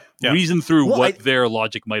to reason through what their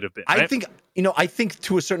logic might have been. Right? I think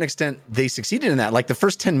to a certain extent they succeeded in that. Like the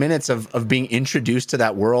first 10 minutes of being introduced to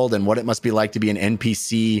that world and what it must be like to be an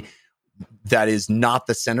NPC that is not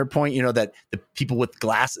the center point, that the people with the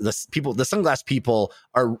sunglass people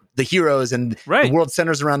are the heroes and the world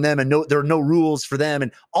centers around them and there are no rules for them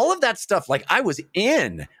and all of that stuff. I was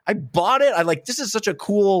I bought it. This is such a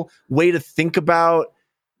cool way to think about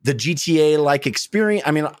the GTA experience.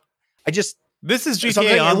 I mean, this is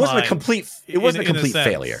GTA Online. It wasn't a complete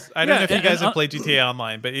failure. I don't know if you guys have played GTA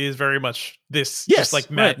Online, but it is very much this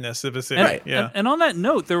just madness of a city. Right. And on that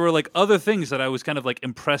note, there were other things that I was kind of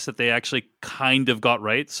impressed that they actually kind of got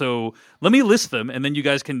right. So let me list them and then you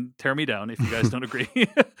guys can tear me down if you guys don't agree.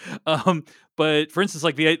 But for instance,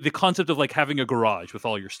 like the concept of like having a garage with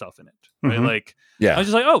all your stuff in it, right? Mhm. Like, Yeah. I was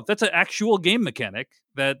just like, oh, that's an actual game mechanic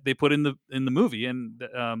that they put in the movie, and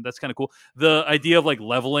that's kind of cool. The idea of like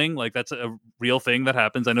leveling, like that's a real thing that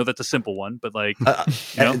happens. I know that's a simple one, but like,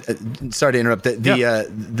 you know? Sorry to interrupt.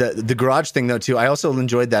 The garage thing though too. I also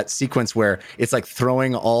enjoyed that sequence where it's like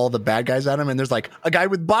throwing all the bad guys at him, and there's like a guy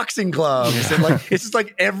with boxing gloves, and like it's just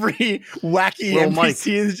like every wacky Little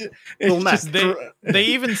NPC. They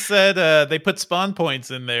even said they put spawn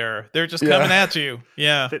points in there. They're just coming at you.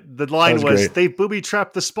 Yeah. The line was was great. they booby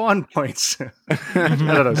trapped the spawn points. I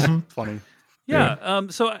thought it was funny. Yeah.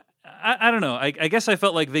 So I don't know. I guess I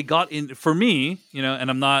felt like they got in for me, you know,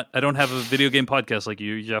 and I don't have a video game podcast like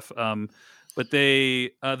you, Jeff. But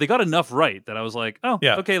they got enough right that I was like, oh,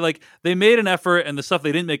 Yeah. okay. Like they made an effort, and the stuff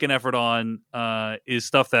they didn't make an effort on is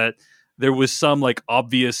stuff that there was some like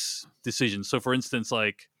obvious decisions. So for instance,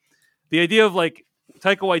 like the idea of like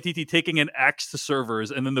Taika Waititi taking an axe to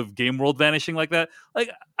servers and then the game world vanishing like that. Like,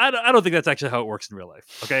 I don't think that's actually how it works in real life.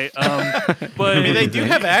 Okay. But I mean, they do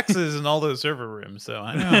have axes in all those server rooms, so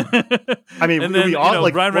I know. I mean, and then we all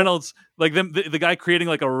like Ryan Reynolds, like the guy creating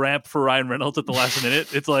like a ramp for Ryan Reynolds at the last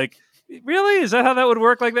minute. It's like, really? Is that how that would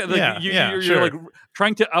work like that? Like, you're like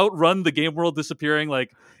trying to outrun the game world disappearing.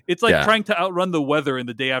 Like, it's like trying to outrun the weather in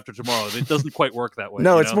the day after tomorrow. It doesn't quite work that way.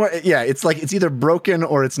 No, it's more. Yeah, it's like it's either broken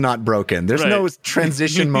or it's not broken. There's no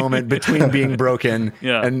transition moment between being broken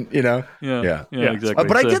and exactly.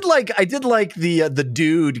 But I did like the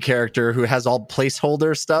dude character who has all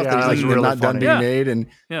placeholder stuff that he's like really not done funny. being made, and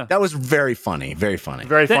that was very funny, very funny,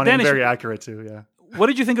 very funny, and Daanish, very accurate too. Yeah. What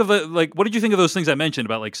did you think of what did you think of those things I mentioned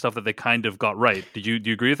about like stuff that they kind of got right? Do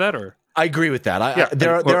you agree with that, or? I agree with that.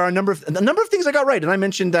 There are a number of things I got right, and I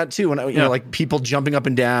mentioned that too. When you know, like people jumping up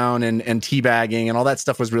and down and teabagging and all that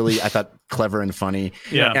stuff was really, I thought, clever and funny.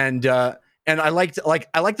 Yeah, and I liked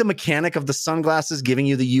the mechanic of the sunglasses giving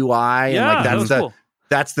you the UI. Yeah, and like cool.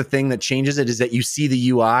 That's the thing that changes it, is that you see the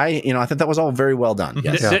UI. You know, I thought that was all very well done.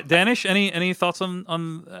 Yes. Daanish, any thoughts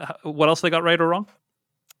on what else they got right or wrong?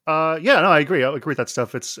 I agree. I agree with that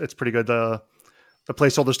stuff. It's pretty good. The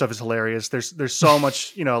placeholder stuff is hilarious. There's so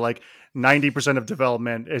much, you know, like 90% of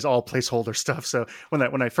development is all placeholder stuff. So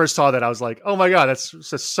when I first saw that, I was like, oh my God, that's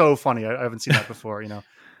so funny. I haven't seen that before, you know?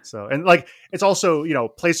 So, and like, it's also, you know,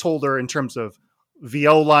 placeholder in terms of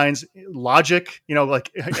VO lines, logic, you know,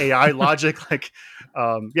 like AI logic, like,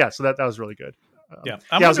 so that was really good.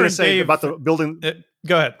 I was going to say about the building.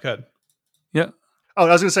 Go ahead. Yeah. Oh,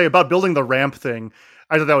 I was going to say about building the ramp thing.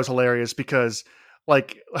 I thought that was hilarious because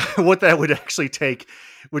like what that would actually take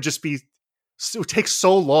would just be, it would take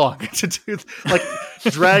so long to do, like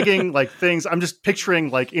dragging like things. I'm just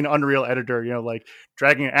picturing like in Unreal Editor, you know, like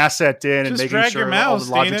dragging an asset in and making sure all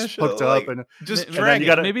the logic's hooked up, and just and drag you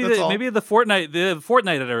gotta, maybe the Fortnite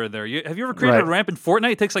editor in there. Have you ever created a ramp in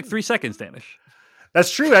Fortnite? It takes like 3 seconds, Daanish. That's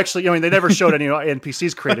true, actually. I mean, they never showed any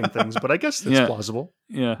NPCs creating things, but I guess that's plausible.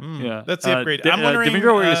 Yeah. That's the upgrade. I'm wondering, Dimitri,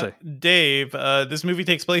 what were you gonna say? Dave, this movie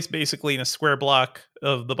takes place basically in a square block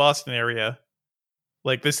of the Boston area.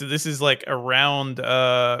 Like this is like around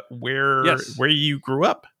where you grew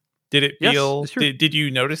up. Did it feel? Did you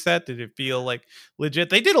notice that? Did it feel like legit?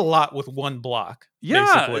 They did a lot with one block.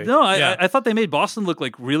 Yeah, basically. no, I thought they made Boston look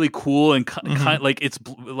like really cool and kind like it's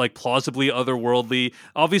like plausibly otherworldly.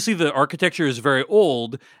 Obviously, the architecture is very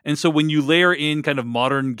old, and so when you layer in kind of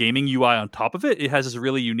modern gaming UI on top of it, it has this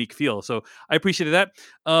really unique feel. So I appreciated that.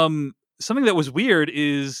 Something that was weird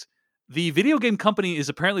is the video game company is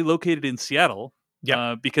apparently located in Seattle.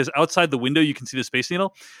 Yeah, because outside the window you can see the Space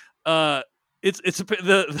Needle. It's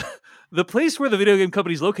the place where the video game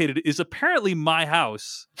company is located is apparently my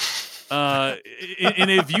house, in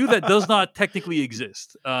a view that does not technically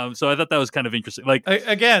exist. So I thought that was kind of interesting. Like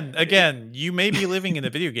again, you may be living in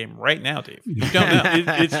a video game right now, Dave. You don't know.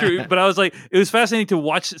 It's true, but I was like, it was fascinating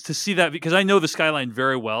to see that because I know the skyline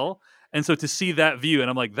very well. And so to see that view, and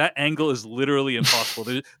I'm like, that angle is literally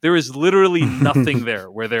impossible. There is literally nothing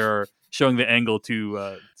there where they're showing the angle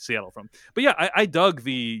to Seattle from. But yeah, I dug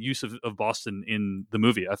the use of Boston in the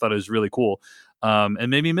movie. I thought it was really cool, and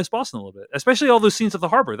made me miss Boston a little bit, especially all those scenes at the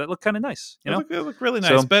harbor. That looked kind of nice. You know, it looked really nice.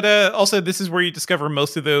 So, but also, this is where you discover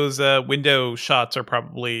most of those window shots are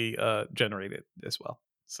probably generated as well.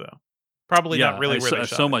 So probably not really where they shot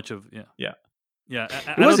so it. much of Yeah.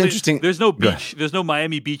 It was interesting. There's no beach. There's no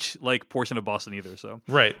Miami Beach like portion of Boston either. So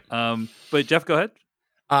right. But Jeff, go ahead.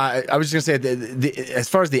 I was just going to say, as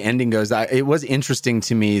far as the ending goes, it was interesting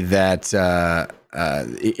to me that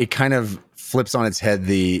it kind of flips on its head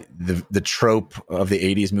the trope of the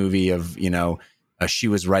 80s movie of, you know, she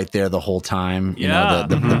was right there the whole time. You Yeah.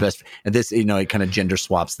 know, the best. And this, you know, it kind of gender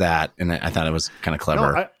swaps that, and I thought it was kind of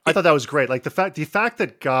clever. No, I thought that was great. Like the fact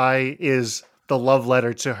that Guy is the love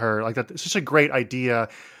letter to her, like that, it's such a great idea.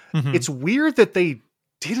 It's weird that they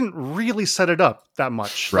didn't really set it up that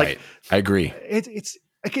much. Right. Like, I agree. It's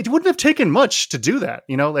like, it wouldn't have taken much to do that,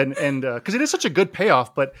 you know, and because it is such a good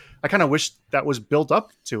payoff, but I kind of wish that was built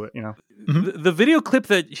up to it, you know. The video clip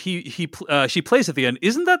that she plays at the end,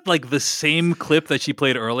 isn't that like the same clip that she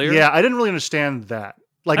played earlier? Yeah, I didn't really understand that.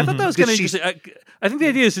 Like, I thought that was kind of interesting. I think the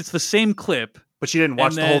idea is it's the same clip, but she didn't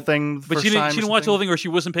watch the whole thing. But she didn't watch the whole thing, or she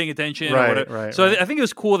wasn't paying attention. Right, or whatever. right. So I think it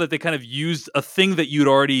was cool that they kind of used a thing that you'd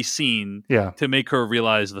already seen, to make her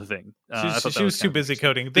realize the thing. She was too busy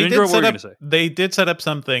coding. They did set up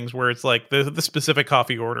some things where it's like the specific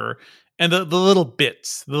coffee order and the little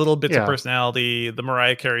bits of personality, the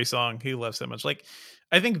Mariah Carey song he loves so much. Like,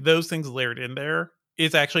 I think those things layered in there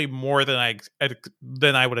is actually more than I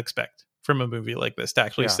would expect from a movie like this to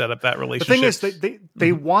actually set up that relationship. The thing is,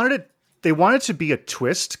 they wanted it. They wanted to be a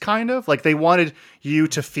twist, kind of like they wanted you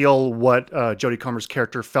to feel what Jodie Comer's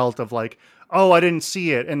character felt of like, oh, I didn't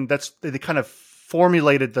see it, and they kind of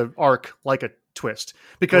formulated the arc like a twist,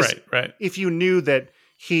 because if you knew that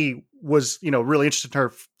he was, you know, really interested in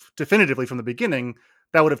her definitively from the beginning,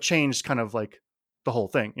 that would have changed kind of like the whole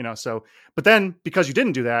thing, you know. So, but then because you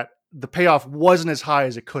didn't do that, the payoff wasn't as high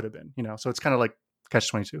as it could have been, you know. So it's kind of like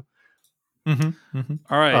catch-22.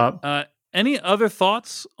 All right. Any other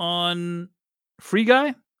thoughts on Free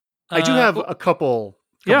Guy? I do have a couple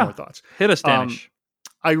more thoughts. Hit us, Daanish.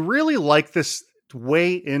 I really like this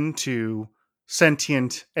way into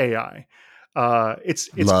sentient AI. It's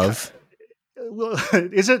love.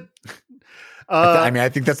 Is it? I mean, I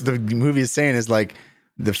think that's what the movie is saying, is like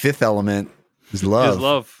the fifth element is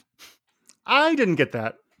love. I didn't get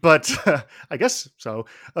that, but I guess so.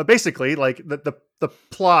 Basically, like the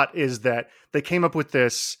plot is that they came up with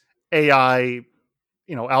this AI,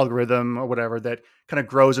 you know, algorithm or whatever that kind of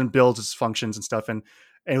grows and builds its functions and stuff, and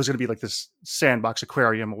it was going to be like this sandbox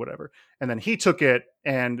aquarium or whatever. And then he took it,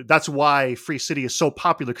 and that's why Free City is so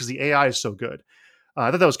popular, because the AI is so good.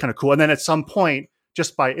 I thought that was kind of cool. And then at some point,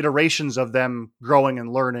 just by iterations of them growing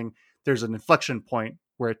and learning, there's an inflection point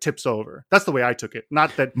where it tips over. That's the way I took it.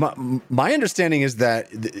 Not that my understanding is that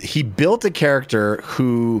he built a character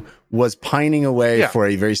who was pining away for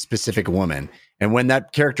a very specific woman. And when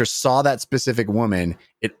that character saw that specific woman,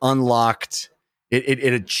 it unlocked,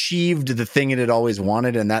 it achieved the thing it had always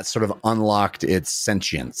wanted, and that sort of unlocked its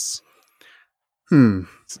sentience.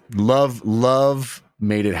 Love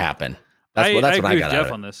made it happen. That's I what I agree got with out Jeff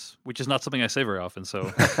of on this, which is not something I say very often,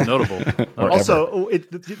 so notable. Also,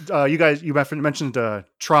 you mentioned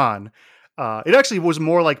Tron. It actually was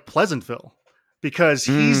more like Pleasantville, because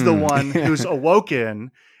he's the one who's awoken,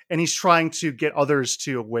 and he's trying to get others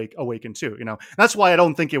to awaken too. You know, that's why I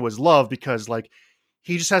don't think it was love, because like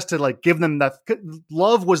he just has to like give them that.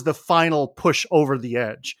 Love was the final push over the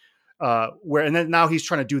edge, and then now he's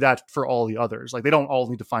trying to do that for all the others. Like they don't all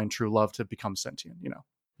need to find true love to become sentient. You know.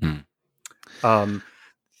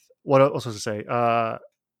 What else was to say?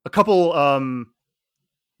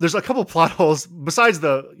 There's a couple plot holes besides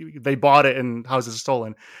they bought it and houses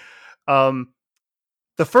stolen.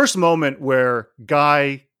 The first moment where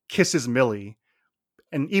Guy kisses Millie,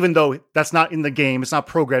 and even though that's not in the game, it's not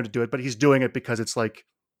programmed to do it, but he's doing it because it's like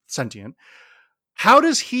sentient. How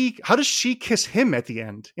does she kiss him at the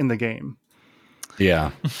end in the game?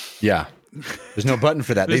 Yeah. There's no button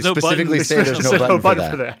for that. They specifically say there's no button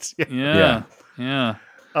for that. Yeah. The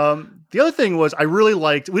other thing was, I really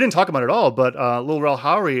liked, we didn't talk about it at all, but Lil Rel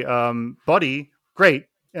Howery, Buddy, great.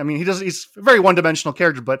 I mean, he's a very one-dimensional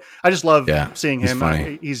character, but I just love seeing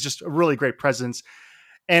him. He's just a really great presence.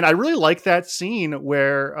 And I really like that scene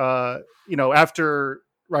where, after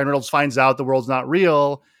Ryan Reynolds finds out the world's not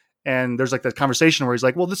real, and there's like that conversation where he's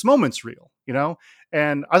like, well, this moment's real, you know?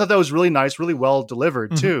 And I thought that was really nice, really well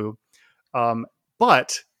delivered too.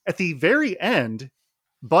 But at the very end,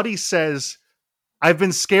 Buddy says, I've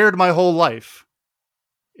been scared my whole life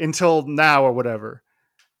until now or whatever.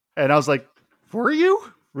 And I was like, were you?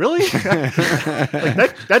 Really?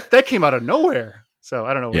 Like that came out of nowhere. So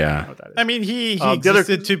I don't know what that is. I mean, he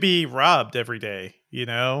existed to be robbed every day, you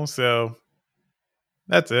know? So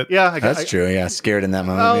that's it. Yeah, that's true. Yeah, scared in that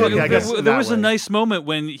moment. I guess there was a nice moment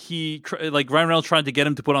when he, Ryan Reynolds tried to get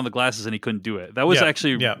him to put on the glasses and he couldn't do it. That was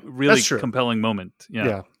actually a really compelling moment.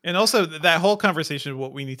 Yeah. And also that whole conversation of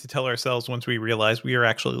what we need to tell ourselves once we realize we are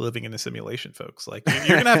actually living in a simulation, folks. Like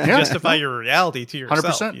you're going to have to justify your reality to yourself,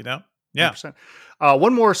 100%. you know? Yeah. 100%.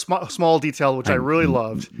 One more small detail, which I really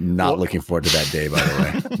loved. Not looking forward to that day, by the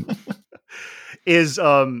way. is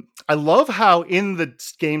I love how in the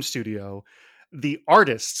game studio, the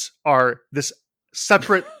artists are this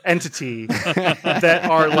separate entity that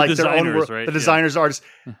are like their own world. Right? The designers, artists,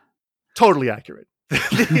 totally accurate.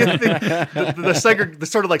 The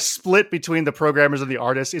sort of like split between the programmers and the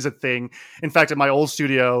artists is a thing. In fact, at my old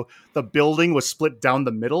studio, the building was split down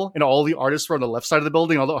the middle, and all the artists were on the left side of the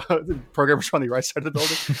building, all the programmers were on the right side of the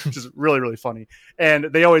building, which is really, really funny. And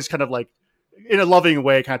they always kind of like, in a loving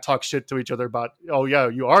way, kind of talk shit to each other about, oh yeah,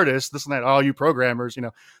 you artists, this and that, oh you programmers, you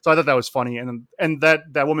know. So I thought that was funny, and that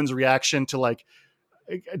woman's reaction to like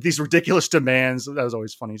these ridiculous demands, that was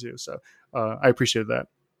always funny too. So I appreciated that.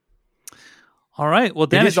 All right. Well,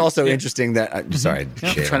 Daanish, it is also interesting that sorry,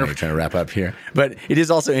 Shay, trying to wrap up here, but it is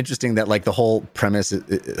also interesting that like the whole premise,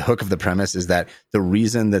 hook of the premise, is that the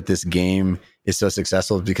reason that this game is so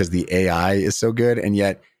successful is because the AI is so good, and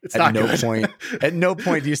yet it's at no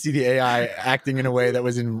point do you see the AI acting in a way that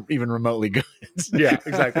was even remotely good. Yeah,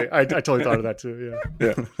 exactly. I totally thought of that too.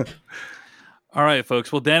 Yeah. All right,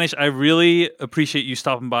 folks. Well, Daanish, I really appreciate you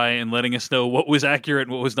stopping by and letting us know what was accurate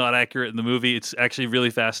and what was not accurate in the movie. It's actually really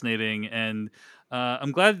fascinating, and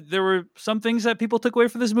I'm glad there were some things that people took away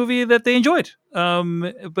from this movie that they enjoyed.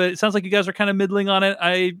 But it sounds like you guys are kind of middling on it.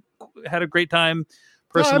 I had a great time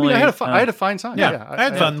personally. No, I mean, I had a fine time. Yeah, I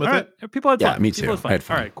had fun with it. People had fun. Yeah, me too. I had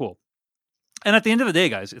fun. All right, cool. And at the end of the day,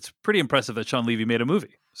 guys, it's pretty impressive that Sean Levy made a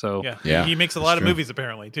movie. So yeah, he makes a lot of movies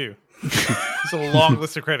apparently too. It's a long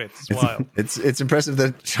list of credits. It's wild. It's impressive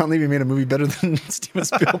that Sean Levy made a movie better than Steven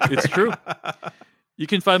Spielberg. It's true. You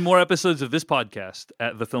can find more episodes of this podcast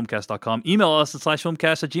at thefilmcast.com. Email us at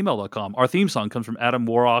 /filmcast@gmail.com. Our theme song comes from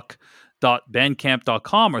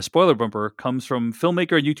adamwarrock.bandcamp.com. Our spoiler bumper comes from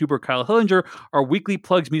filmmaker and YouTuber Kyle Hillinger. Our weekly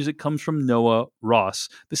plugs music comes from Noah Ross.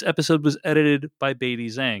 This episode was edited by Beatty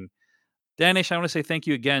Zhang. Daanish, I want to say thank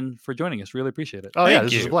you again for joining us. Really appreciate it. Oh, yeah,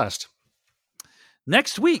 this was a blast.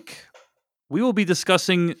 Next week, we will be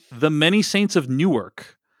discussing The Many Saints of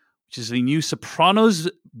Newark, which is the new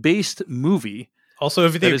Sopranos-based movie. Also a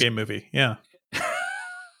video game movie, yeah.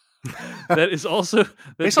 That is also...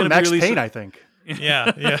 Based on Max Payne, I think.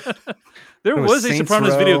 Yeah. There was a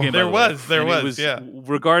Sopranos video game. There was, yeah.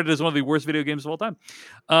 Regarded as one of the worst video games of all time.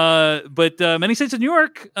 But Many Saints of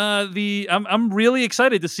Newark, I'm really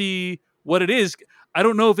excited to see what it is. I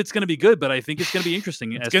don't know if it's going to be good, but I think it's going to be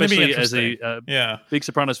interesting, especially as a big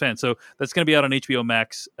Sopranos fan. So that's going to be out on HBO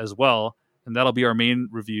Max as well, and that'll be our main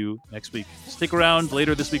review next week. Stick around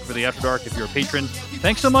later this week for the After Dark if you're a patron.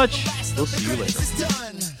 Thanks so much. We'll see you later.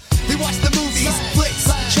 They watch the movies, flicks,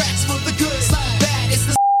 tracks for the good, bad. It's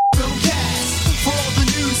the film cast for all the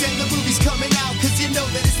news and the movies coming out, because you know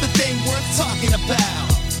that it's the thing worth talking about.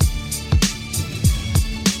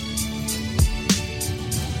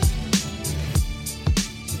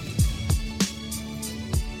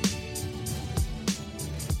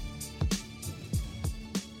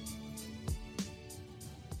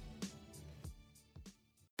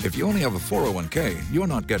 If you only have a 401k, you're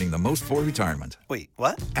not getting the most for retirement. Wait,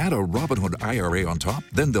 what? Add a Robinhood IRA on top,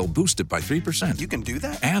 then they'll boost it by 3%. You can do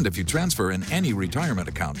that? And if you transfer in any retirement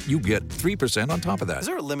account, you get 3% on top of that. Is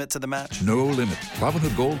there a limit to the match? No limit.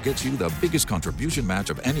 Robinhood Gold gets you the biggest contribution match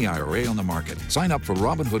of any IRA on the market. Sign up for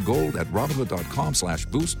Robinhood Gold at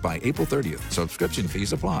Robinhood.com/boost by April 30th. Subscription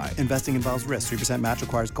fees apply. Investing involves risk. 3% match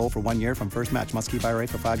requires gold for 1 year from first match. Must keep IRA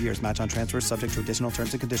for 5 years. Match on transfers subject to additional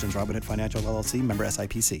terms and conditions. Robinhood Financial LLC, member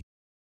SIPC.